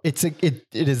placeboed up. It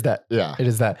is that. Yeah. It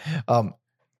is that. And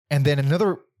then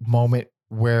another moment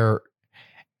where,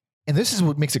 and this is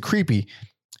what makes it creepy,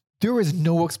 there is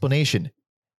no explanation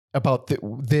about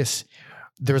this.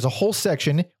 There's a whole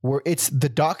section where it's the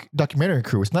documentary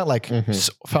crew. It's not like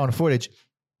found footage.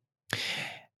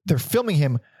 They're filming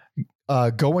him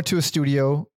go into a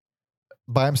studio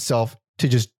by himself to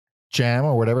just jam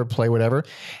or whatever, play whatever.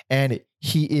 And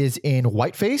he is in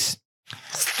whiteface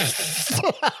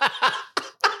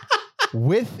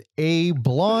with a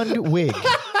blonde wig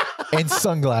and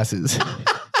sunglasses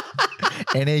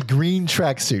and a green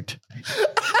tracksuit.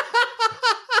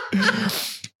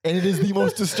 And it is the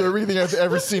most disturbing thing I've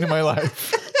ever seen in my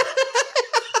life.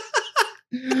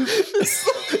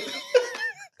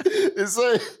 It's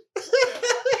like...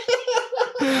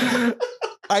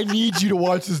 I need you to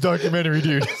watch this documentary,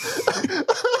 dude.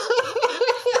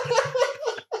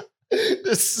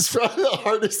 This is probably the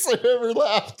hardest I've ever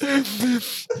laughed.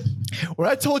 When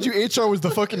I told you HR was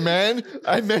the fucking man,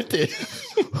 I meant it.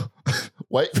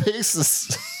 Whiteface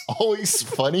is always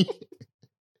funny,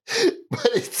 but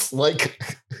it's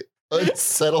like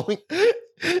unsettling.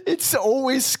 It's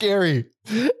always scary.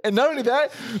 And not only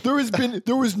that, there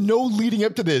was no leading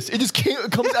up to this. It just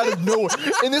comes out of nowhere.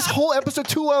 In this whole episode,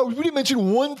 2 hours, we didn't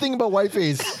mention one thing about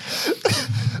Whiteface.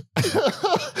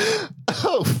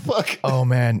 Oh fuck. Oh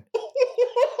man.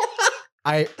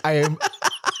 I am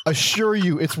assure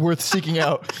you it's worth seeking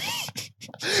out.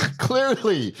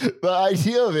 Clearly, the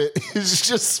idea of it is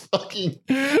just fucking.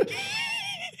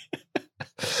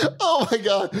 Oh my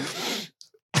god.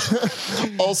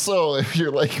 Also, if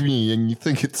you're like me and you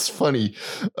think it's funny,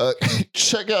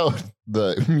 check out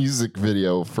the music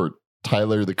video for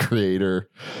Tyler the Creator.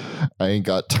 I ain't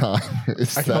got time.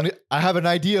 I have an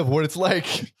idea of what it's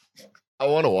like. I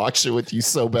want to watch it with you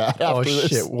so bad after this.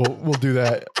 Shit, we'll do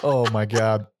that. Oh my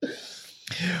god.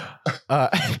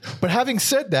 But having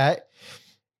said that,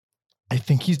 I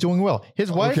think he's doing well.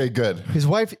 His wife, okay, good. His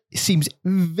wife seems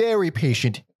very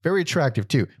patient, very attractive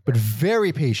too, but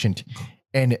very patient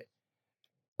and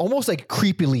almost like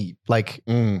creepily, like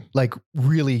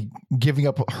really giving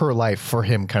up her life for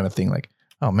him, kind of thing. Like,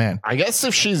 oh man. I guess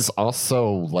if she's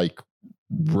also like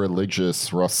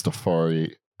religious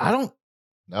Rastafari, I don't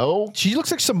know. She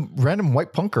looks like some random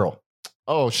white punk girl.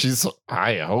 Oh,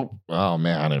 I hope. Oh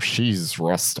man, if she's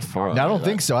Rastafari, No, I don't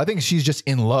think so. I think she's just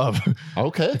in love.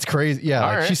 Okay, it's crazy. Yeah,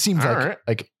 like she seems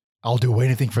like I'll do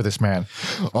anything for this man.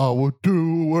 I would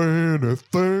do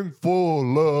anything for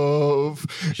love,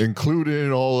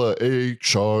 including all of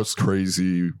HR's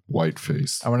crazy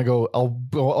whiteface. I'm gonna go. I'll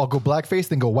go blackface,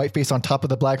 then go whiteface on top of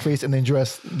the blackface, and then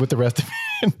dress with the rest of it.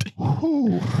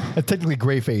 Technically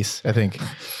gray face, I think.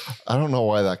 I don't know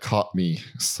why that caught me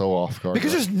so off guard.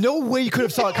 Because there's no way you could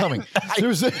have saw it coming. I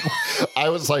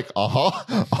was like,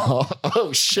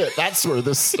 oh shit, that's where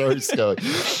this story's going.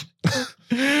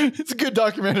 It's a good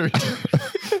documentary.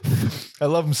 I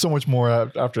love him so much more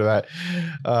after that.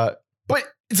 But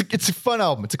it's a fun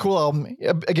album. It's a cool album.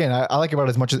 Again, I like about it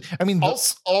as much as I mean.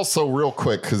 Also, real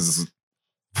quick, because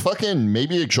fucking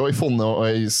Maybe a Joyful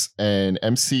Noise and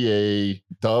MCA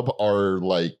Dub are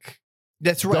like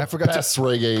that's right. I forgot best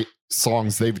reggae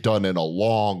songs they've done in a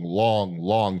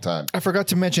long time. I forgot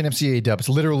to mention MCA Dub. It's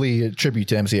literally a tribute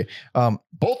to MCA.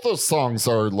 Both those songs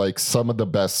are like some of the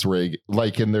best reggae,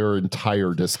 like in their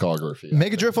entire discography.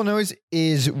 Mega Joyful Noise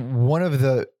is one of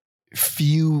the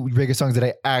few reggae songs that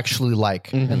I actually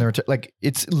like, and they're like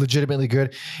it's legitimately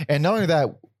good. And not only that,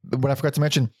 what I forgot to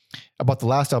mention about the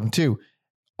last album too.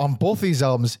 On both of these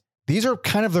albums, these are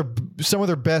kind of some of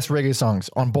their best reggae songs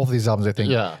on both of these albums. I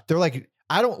think. Yeah, they're like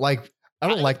I don't like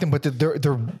them, but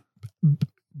they're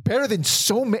better than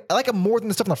so many. I like them more than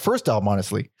the stuff on the first album,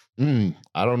 honestly. I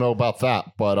don't know about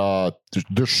that, but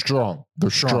they're strong. They're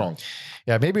strong.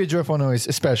 Yeah, Maybe a Joyful Noise,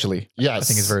 especially. Yes, I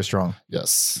think it's very strong.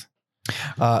 Yes,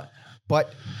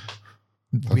 but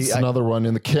that's another one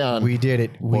in the can. We did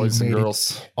it, boys and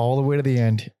girls, all the way to the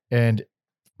end. And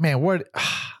man,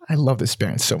 I love this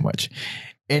band so much.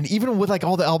 And even with like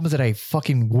all the albums that I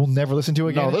fucking will never listen to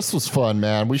again. No, this was fun,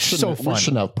 man. We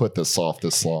shouldn't have put this off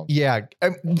this long. Yeah.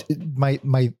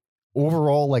 My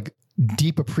overall like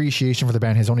deep appreciation for the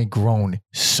band has only grown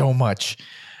so much.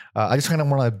 I just kind of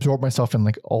want to absorb myself in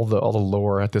like all the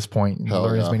lore at this point and Hell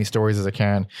learn yeah. as many stories as I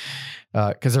can.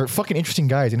 Because they're fucking interesting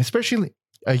guys, and especially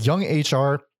a young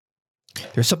HR.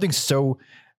 There's something so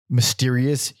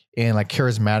mysterious and like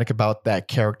charismatic about that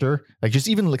character. Like just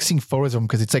even like seeing photos of him,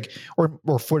 because it's like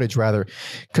or footage rather,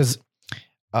 because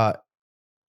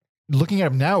looking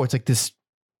at him now, it's like this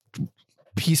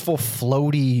peaceful,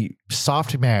 floaty,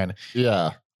 soft man.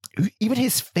 Yeah. Even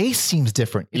his face seems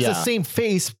different. It's the Yeah. same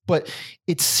face, but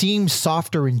it seems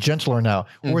softer and gentler now.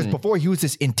 Whereas Mhm. before, he was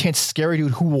this intense, scary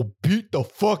dude who will beat the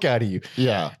fuck out of you.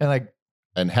 Yeah. And like,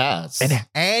 And has.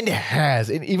 and has,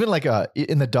 and even like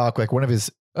in the doc, like one of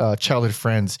his childhood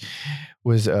friends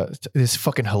was this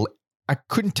fucking. I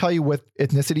couldn't tell you what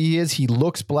ethnicity he is. He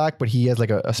looks black, but he has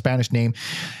like a Spanish name.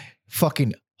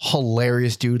 Fucking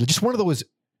hilarious dude. Just one of those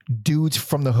dudes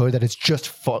from the hood that is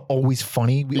just always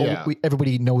funny.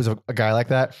 Everybody knows a guy like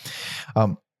that.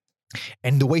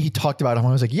 And the way he talked about him,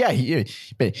 I was like, yeah,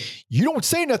 but you don't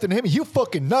say nothing to him, he'll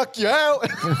fucking knock you out.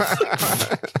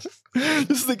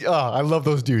 This is like, I love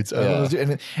those dudes.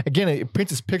 And again, it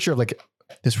paints this picture of like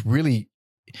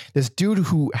this dude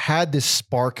who had this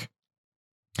spark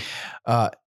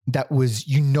that was,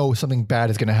 something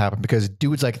bad is going to happen, because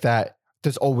dudes like that,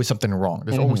 there's always something wrong.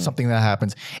 There's always something that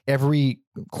happens. Every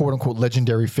quote unquote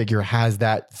legendary figure has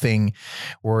that thing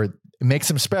where it makes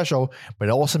him special, but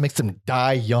it also makes him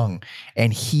die young.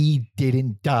 And he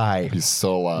didn't die. He's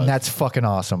still alive. And that's fucking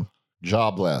awesome.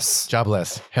 Jobless.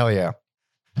 Jobless. Hell yeah.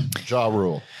 Ja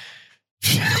Rule.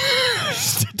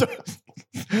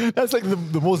 That's like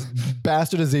the most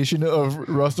bastardization of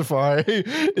Rastafari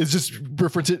is just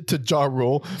reference it to Ja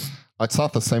Rule. It's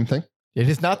not the same thing. It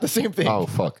is not the same thing. Oh,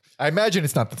 fuck. I imagine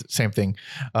it's not the same thing.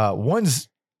 I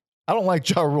don't like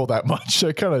Ja Rule that much.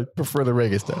 I kind of prefer the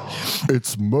reggae stuff.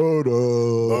 It's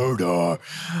murder.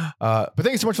 But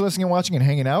thank you so much for listening and watching and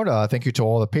hanging out. Thank you to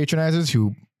all the patronizers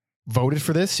who voted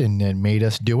for this and made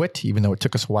us do it, even though it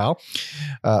took us a while.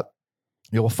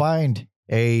 You'll find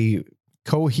a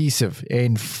cohesive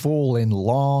and full and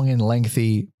long and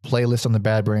lengthy playlist on the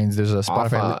Bad Brains. There's a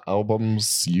Spotify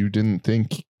albums you didn't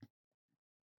think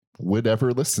would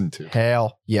ever listen to.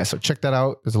 Hell yeah. So check that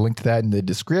out. There's a link to that in the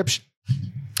description.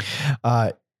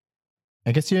 I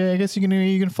guess you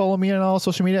can follow me on all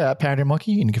social media at Pattern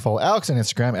Monkey, and you can follow Alex on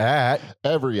Instagram at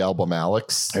Every Album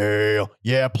Alex. Hell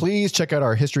yeah. Please check out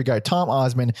our history guy, Tom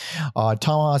Osmond,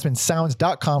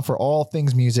 TomOsmondSounds.com for all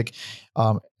things music,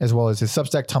 as well as his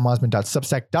Substack,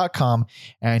 TomOsmond.substack.com,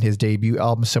 and his debut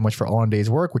album, So Much for All in Day's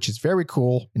Work, which is very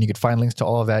cool. And you can find links to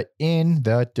all of that in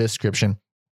the description.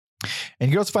 And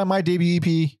you can also find my debut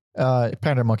EP,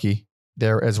 Panda Monkey,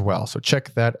 there as well. So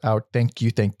check that out. Thank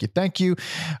you.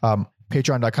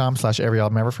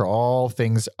 Patreon.com/everyalbumever for all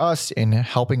things us and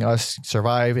helping us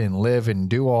survive and live and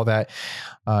do all that.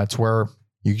 It's where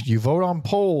you vote on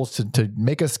polls to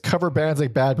make us cover bands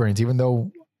like Bad Brains, even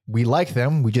though we like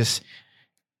them. We just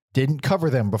didn't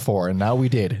cover them before, and now we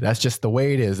did. That's just the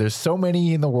way it is. There's so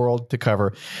many in the world to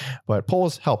cover, but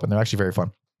polls help, and they're actually very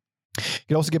fun. You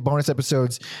can also get bonus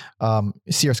episodes,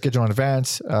 see our schedule in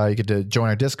advance. You get to join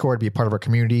our Discord, be a part of our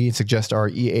community, and suggest our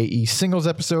EAE singles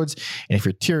episodes. And if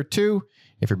you're tier 2,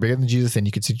 if you're bigger than Jesus, then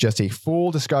you can suggest a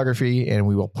full discography, and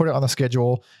we will put it on the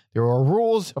schedule. There are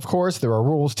rules, of course. There are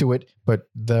rules to it, but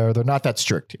they're not that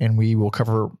strict, and we will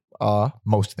cover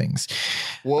most things.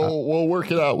 We'll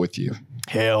work it out with you.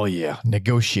 Hell yeah.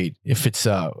 Negotiate if it's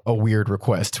a weird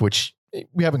request, which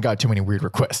we haven't got too many weird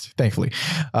requests, thankfully.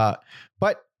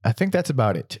 But I think that's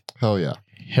about it. Hell yeah.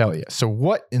 Hell yeah. So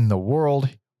what in the world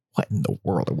are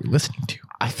we listening to?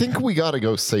 I think we got to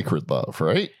go Sacred Love,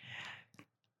 right?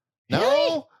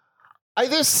 No?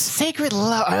 Sacred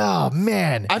Love. Oh,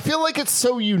 man. I feel like it's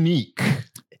so unique.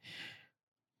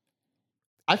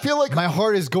 I feel like My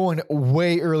heart is going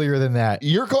way earlier than that.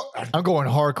 I'm going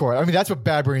hardcore. I mean, that's what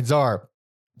Bad Brains are.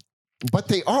 But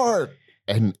they are.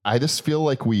 And I just feel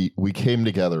like we came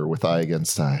together with Eye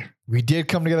Against Eye. We did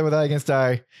come together with Eye Against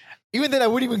Eye. Even then, I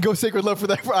wouldn't even go Sacred Love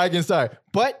for Eye Against Eye.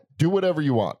 But Do whatever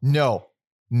you want. no,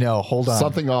 hold on.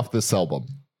 Something off this album.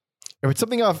 If it's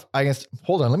something off, I guess,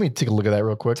 hold on. Let me take a look at that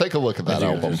real quick. Take a look at that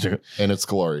album in its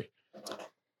glory.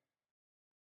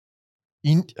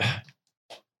 If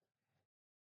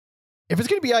it's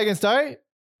going to be Eye Against Eye,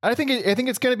 I think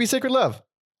it's going to be Sacred Love.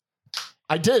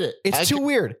 I did it. It's too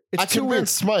weird. I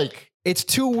convinced Mike. It's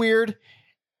too weird.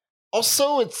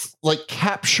 Also, it's like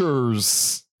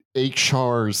captures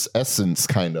HR's essence,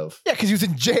 kind of. Yeah, because he was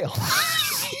in jail.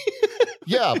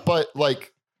 Yeah, but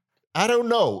like, I don't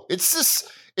know. It's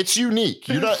It's unique.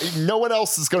 No one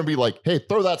else is going to be like, hey,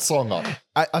 throw that song on.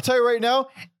 I'll tell you right now,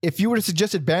 if you would have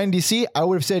suggested Band DC, I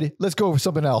would have said, let's go with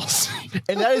something else.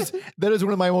 And that is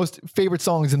one of my most favorite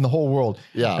songs in the whole world.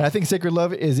 Yeah. And I think Sacred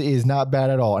Love is not bad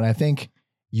at all. And I think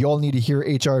you all need to hear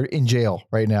HR in jail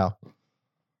right now.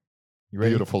 You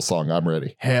ready? Beautiful song. I'm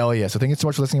ready. Hell yeah. So thank you so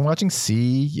much for listening and watching.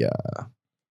 See ya.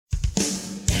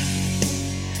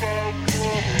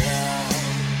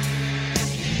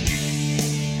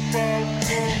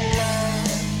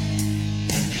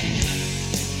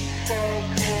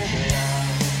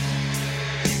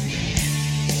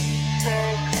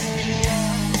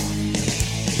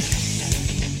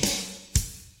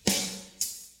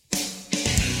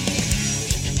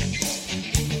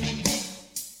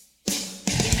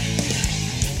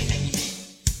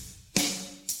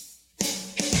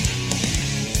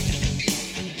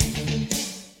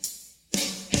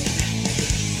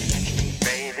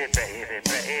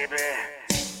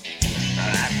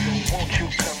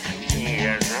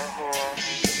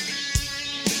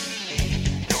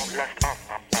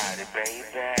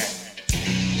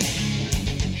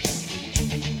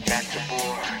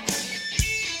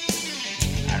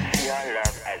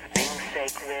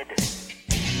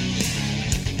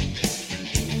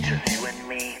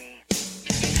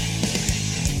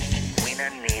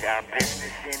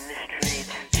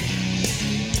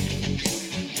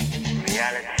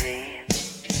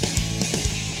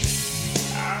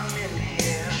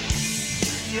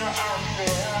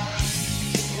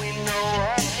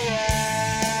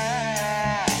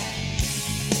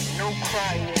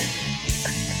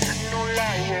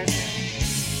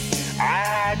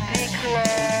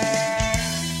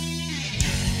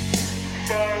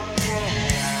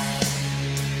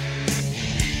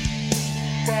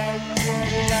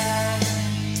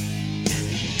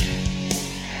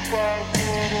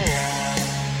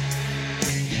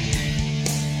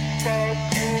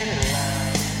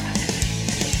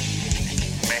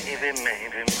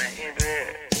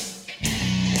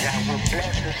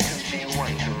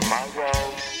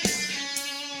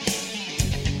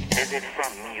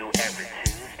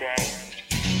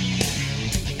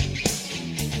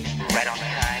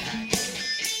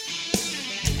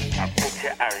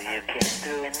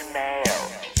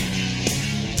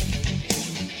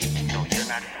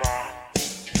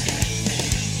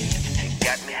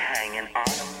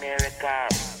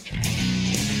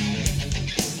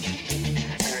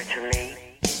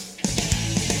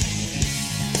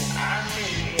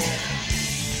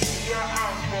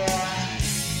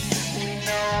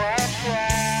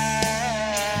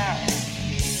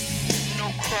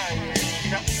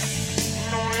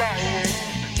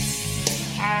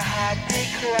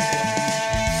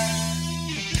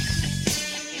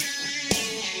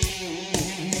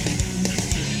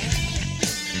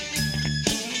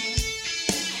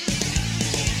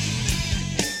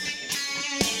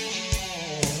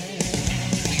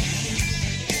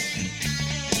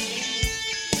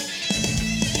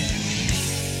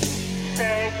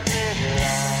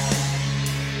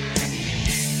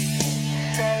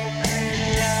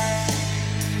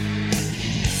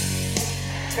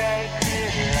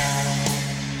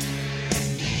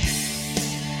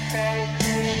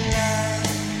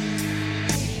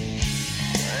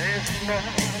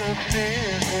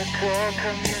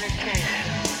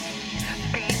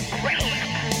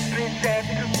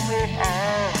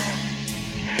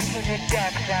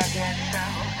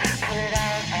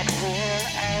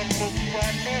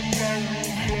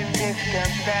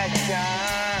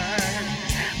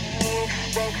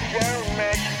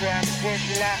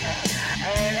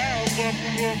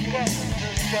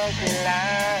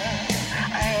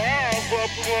 I get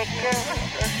sick of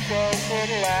the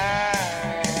sacred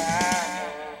love.